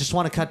 I just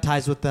want to cut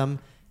ties with them.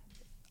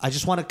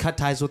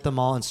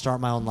 All and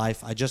start my own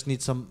life. I just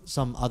need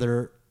some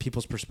other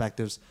people's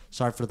perspectives.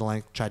 Sorry for the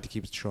length. Tried to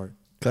keep it short.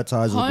 Cut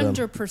ties with them.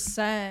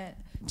 100%.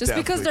 Just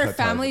Definitely because they're cut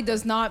ties family with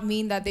does not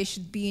mean that they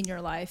should be in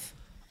your life.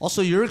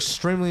 Also, you're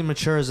extremely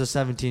mature as a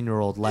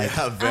 17-year-old. Like,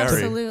 Yeah, very.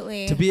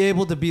 Absolutely. to be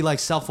able to be like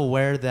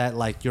self-aware that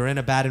like you're in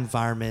a bad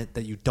environment,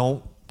 that you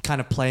don't kind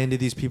of play into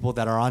these people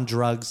that are on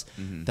drugs,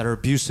 that are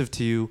abusive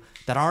to you,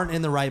 that aren't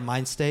in the right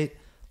mind state.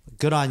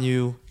 Good on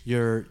you.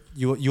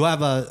 You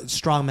have a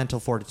strong mental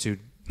fortitude.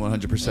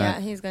 100%. Yeah,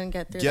 he's gonna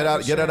get through. Get that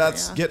out, for get sure,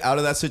 out, yeah. get out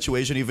of that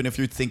situation. Even if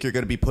you think you're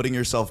going to be putting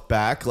yourself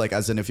back, like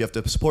as in if you have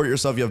to support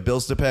yourself, you have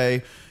bills to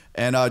pay.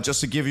 And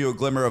just to give you a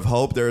glimmer of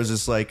hope, there is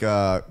this like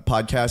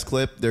podcast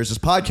clip. There's this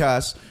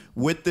podcast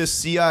with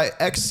this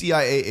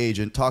ex-CIA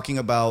agent talking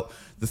about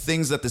the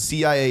things that the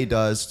CIA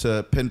does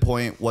to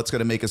pinpoint what's going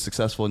to make a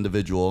successful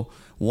individual.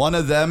 One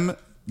of them,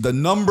 the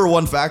number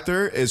one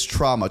factor, is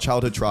trauma,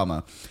 childhood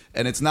trauma,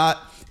 and it's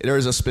not. There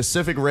is a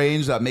specific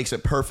range that makes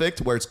it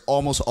perfect, where it's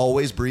almost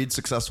always breeds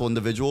successful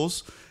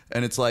individuals.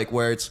 And it's like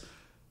where it's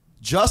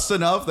just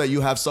enough that you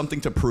have something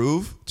to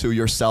prove to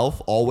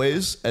yourself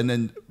always. And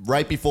then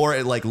right before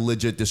it like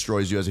legit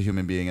destroys you as a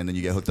human being. And then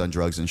you get hooked on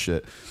drugs and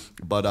shit.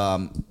 But,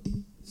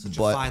 Such a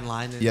fine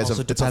line. And yeah, also it's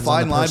a depends on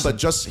fine the line, person. but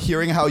just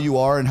hearing how you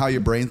are and how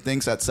your brain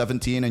thinks at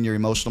 17 and your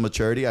emotional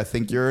maturity, I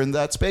think you're in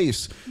that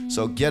space.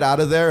 So get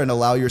out of there and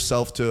allow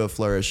yourself to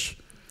flourish.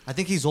 I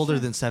think he's older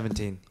than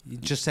 17.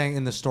 Just saying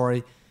in the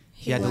story,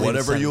 he had to leave at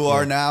Whatever you 17.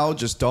 are now,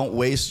 just don't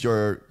waste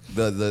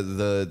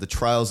the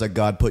trials that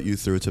God put you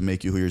through to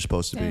make you who you're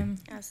supposed to be.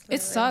 Absolutely.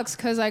 It sucks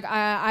because like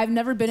I've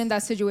never been in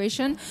that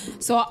situation.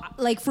 So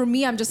like for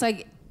me, I'm just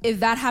like, if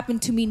that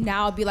happened to me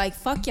now, I'd be like,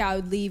 fuck yeah, I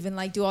would leave and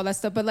like do all that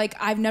stuff. But like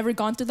I've never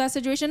gone through that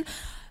situation.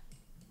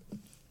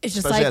 It's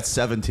just Especially like at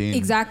 17.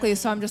 Exactly.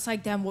 So I'm just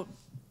like, damn,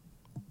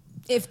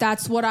 if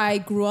that's what I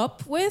grew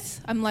up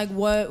with, I'm like,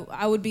 what?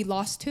 I would be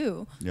lost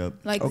too. Yep.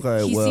 Like,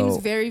 Okay, he well-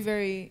 seems very,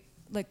 very,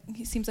 like,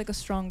 he seems like a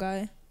strong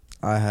guy.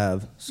 I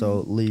have.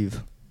 So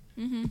leave.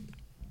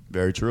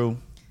 Very true.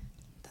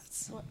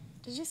 What,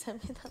 did you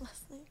send me that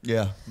last night?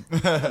 Yeah.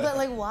 But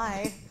like,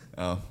 why?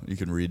 Oh, you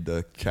can read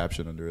the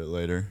caption under it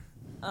later.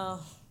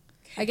 Oh,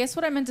 I guess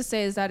what I meant to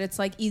say is that it's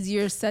like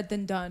easier said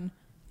than done.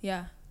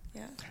 Yeah.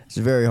 yeah. It's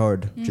very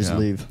hard. Just Yeah.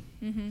 leave.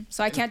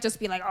 So I can't just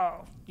be like,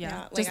 oh,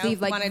 yeah, just like, leave.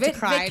 I Like, wanted Vic- to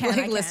cry Vic can, I like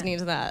can't. listening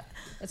to that.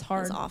 It's It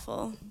hard. was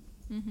awful.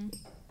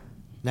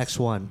 Next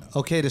one.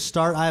 Okay, to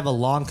start, I have a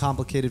long,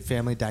 complicated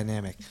family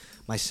dynamic.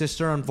 My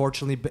sister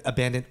unfortunately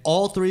abandoned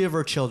all 3 of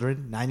her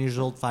children, 9 years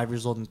old, 5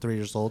 years old, and 3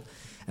 years old,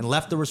 and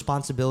left the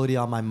responsibility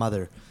on my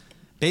mother.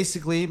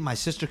 Basically, my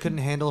sister couldn't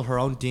handle her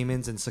own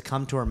demons and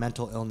succumbed to her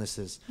mental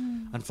illnesses.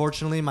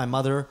 Unfortunately, my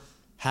mother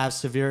has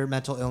severe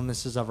mental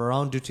illnesses of her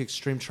own due to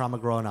extreme trauma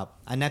growing up.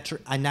 I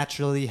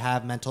naturally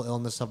have mental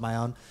illness of my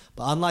own,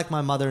 but unlike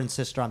my mother and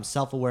sister, I'm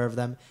self-aware of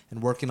them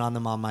and working on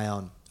them on my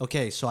own.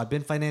 Okay, so I've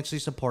been financially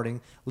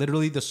supporting,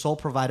 literally the sole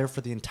provider for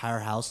the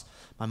entire house,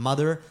 my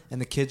mother and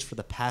the kids for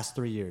the past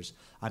 3 years.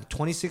 I'm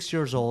 26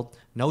 years old,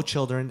 no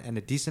children, and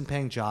a decent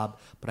paying job,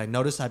 but I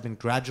notice I've been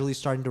gradually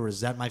starting to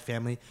resent my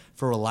family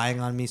for relying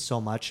on me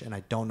so much, and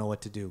I don't know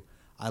what to do.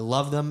 I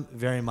love them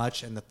very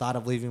much, and the thought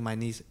of leaving my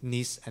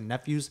niece and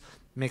nephews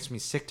makes me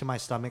sick to my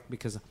stomach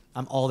because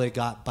I'm all they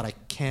got, but I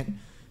can't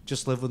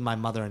just live with my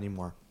mother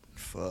anymore.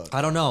 Fuck.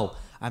 I don't know.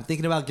 I'm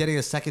thinking about getting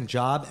a second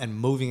job and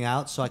moving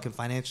out so I can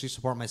financially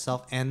support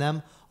myself and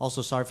them.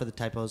 Also, sorry for the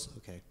typos.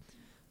 Okay.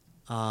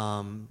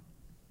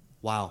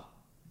 Wow.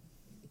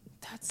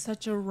 That's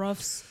such a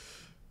rough.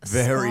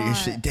 Very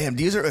spot. damn.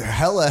 These are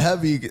hella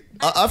heavy.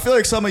 I feel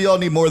like some of y'all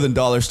need more than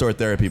dollar store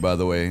therapy. By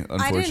the way,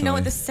 unfortunately, I didn't know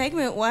what the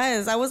segment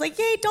was. I was like,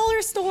 "Yay,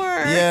 dollar store!"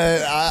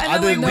 Yeah, I And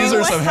I'm didn't. like, These wait,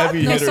 are what some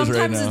heavy happened? No, hitters right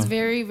sometimes now. it's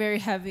very, very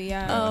heavy.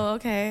 Yeah. Oh,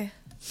 okay.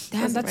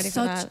 Damn, Wasn't that's ready for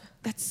such.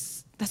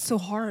 that. That's so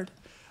hard.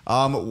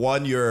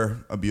 One,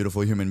 you're a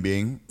beautiful human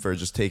being for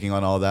just taking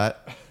on all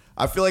that.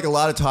 I feel like a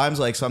lot of times,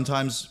 like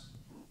sometimes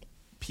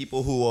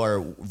people who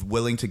are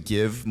willing to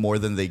give more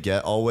than they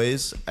get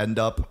always end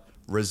up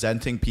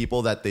resenting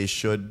people that they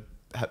should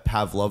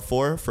have love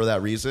for that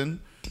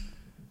reason.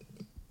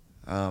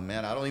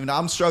 Man, I don't even know.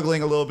 I'm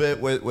struggling a little bit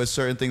with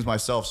certain things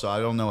myself, so I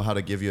don't know how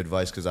to give you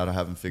advice because I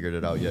haven't figured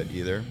it out yet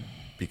either.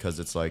 Because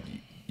it's like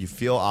you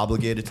feel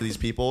obligated to these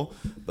people,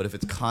 but if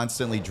it's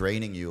constantly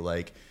draining you,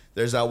 like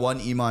there's that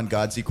one Iman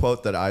Godzi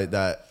quote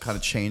that kind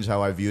of changed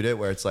how I viewed it,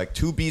 where it's like,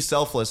 to be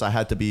selfless,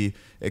 to be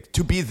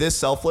this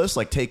selfless,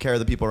 like take care of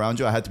the people around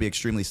you, I had to be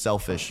extremely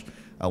selfish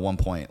at one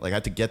point. Like I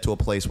had to get to a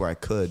place where I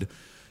could.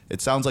 It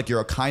sounds like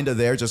you're kind of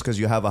there just because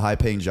you have a high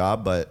paying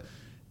job, but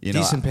you know,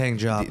 Decent paying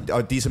job.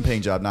 A decent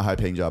paying job, not high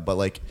paying job, but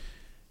like,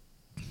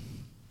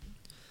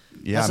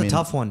 yeah, That's a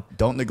tough one.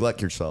 Don't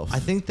neglect yourself. I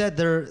think that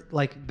they're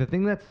like the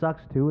thing that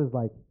sucks too is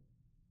like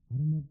I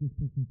don't know if this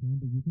person can,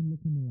 but you can look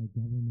into like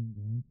government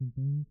grants and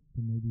things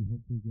to maybe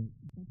hopefully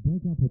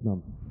break up with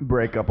them.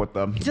 Break up with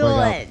them. Do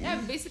it.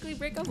 Yeah, basically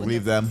break up with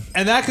Leave them.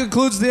 And that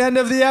concludes the end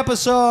of the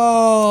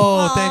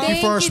episode. Thank you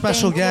for our thank you,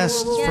 special thank you.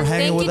 guest Yes, for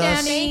hanging thank with you,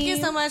 us. Dannie. Thank you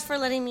so much for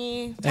letting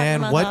me talk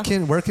And about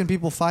that. where can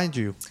people find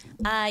you?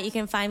 You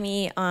can find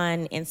me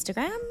on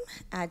Instagram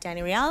at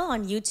Dannie Riel,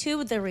 on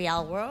YouTube, The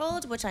Riel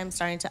World, which I'm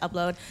starting to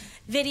upload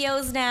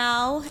videos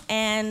now,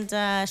 and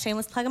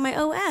shameless plug on my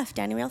OF,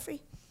 Dannie Riel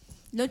Free.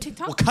 No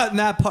TikTok. Well, cutting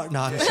that part.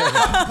 No, I'm just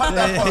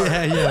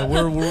kidding. yeah.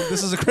 We're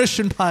this is a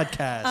Christian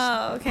podcast.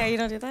 Oh, okay, you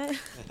don't do that?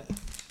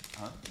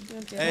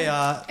 Hey,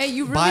 Hey,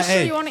 you really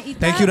sure you want to eat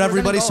Thank that? you to We're gonna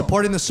everybody go.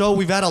 supporting the show.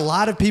 We've had a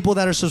lot of people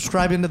that are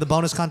subscribing to the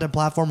bonus content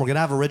platform. We're going to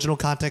have original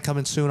content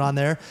coming soon on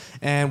there.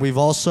 And we've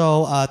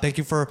also, thank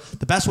you for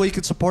the best way you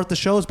can support the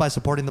show is by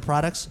supporting the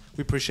products.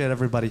 We appreciate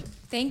everybody.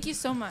 Thank you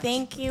so much.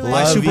 Thank you. Buy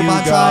Love Super you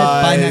Bonsai,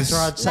 buy guys. Nectar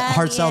Love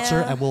Hard you.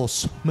 Seltzer, and we'll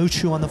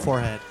smooch you on the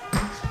forehead.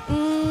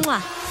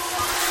 Mwah.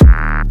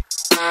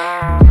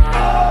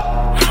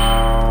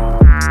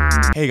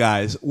 Hey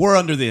guys, we're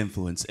Under the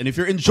Influence, and if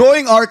you're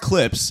enjoying our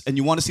clips and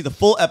you want to see the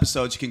full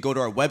episodes, you can go to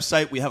our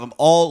website. We have them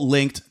all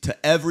linked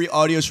to every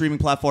audio streaming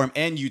platform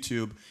and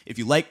YouTube. If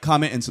you like,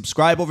 comment, and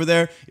subscribe over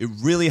there, it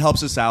really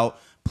helps us out.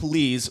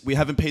 Please, we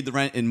haven't paid the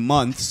rent in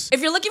months.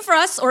 If you're looking for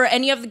us or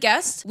any of the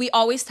guests, we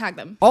always tag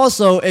them.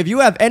 Also, if you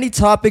have any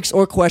topics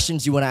or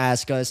questions you want to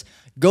ask us,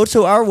 go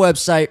to our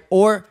website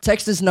or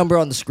text this number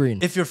on the screen.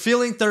 If you're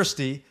feeling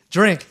thirsty,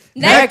 drink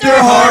Nectar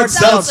Hard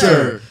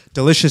Seltzer.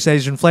 Delicious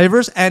Asian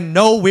flavors and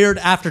no weird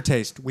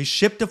aftertaste. We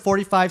ship to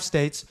 45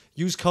 states.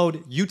 Use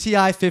code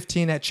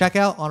UTI15 at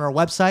checkout on our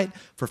website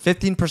for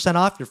 15%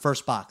 off your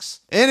first box.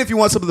 And if you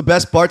want some of the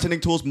best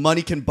bartending tools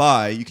money can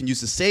buy, you can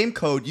use the same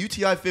code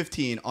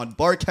UTI15 on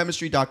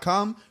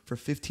barchemistry.com for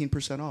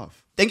 15%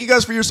 off. Thank you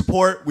guys for your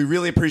support. We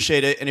really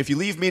appreciate it. And if you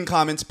leave mean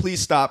comments,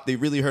 please stop. They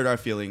really hurt our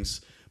feelings.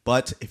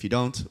 But if you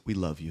don't, we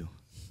love you.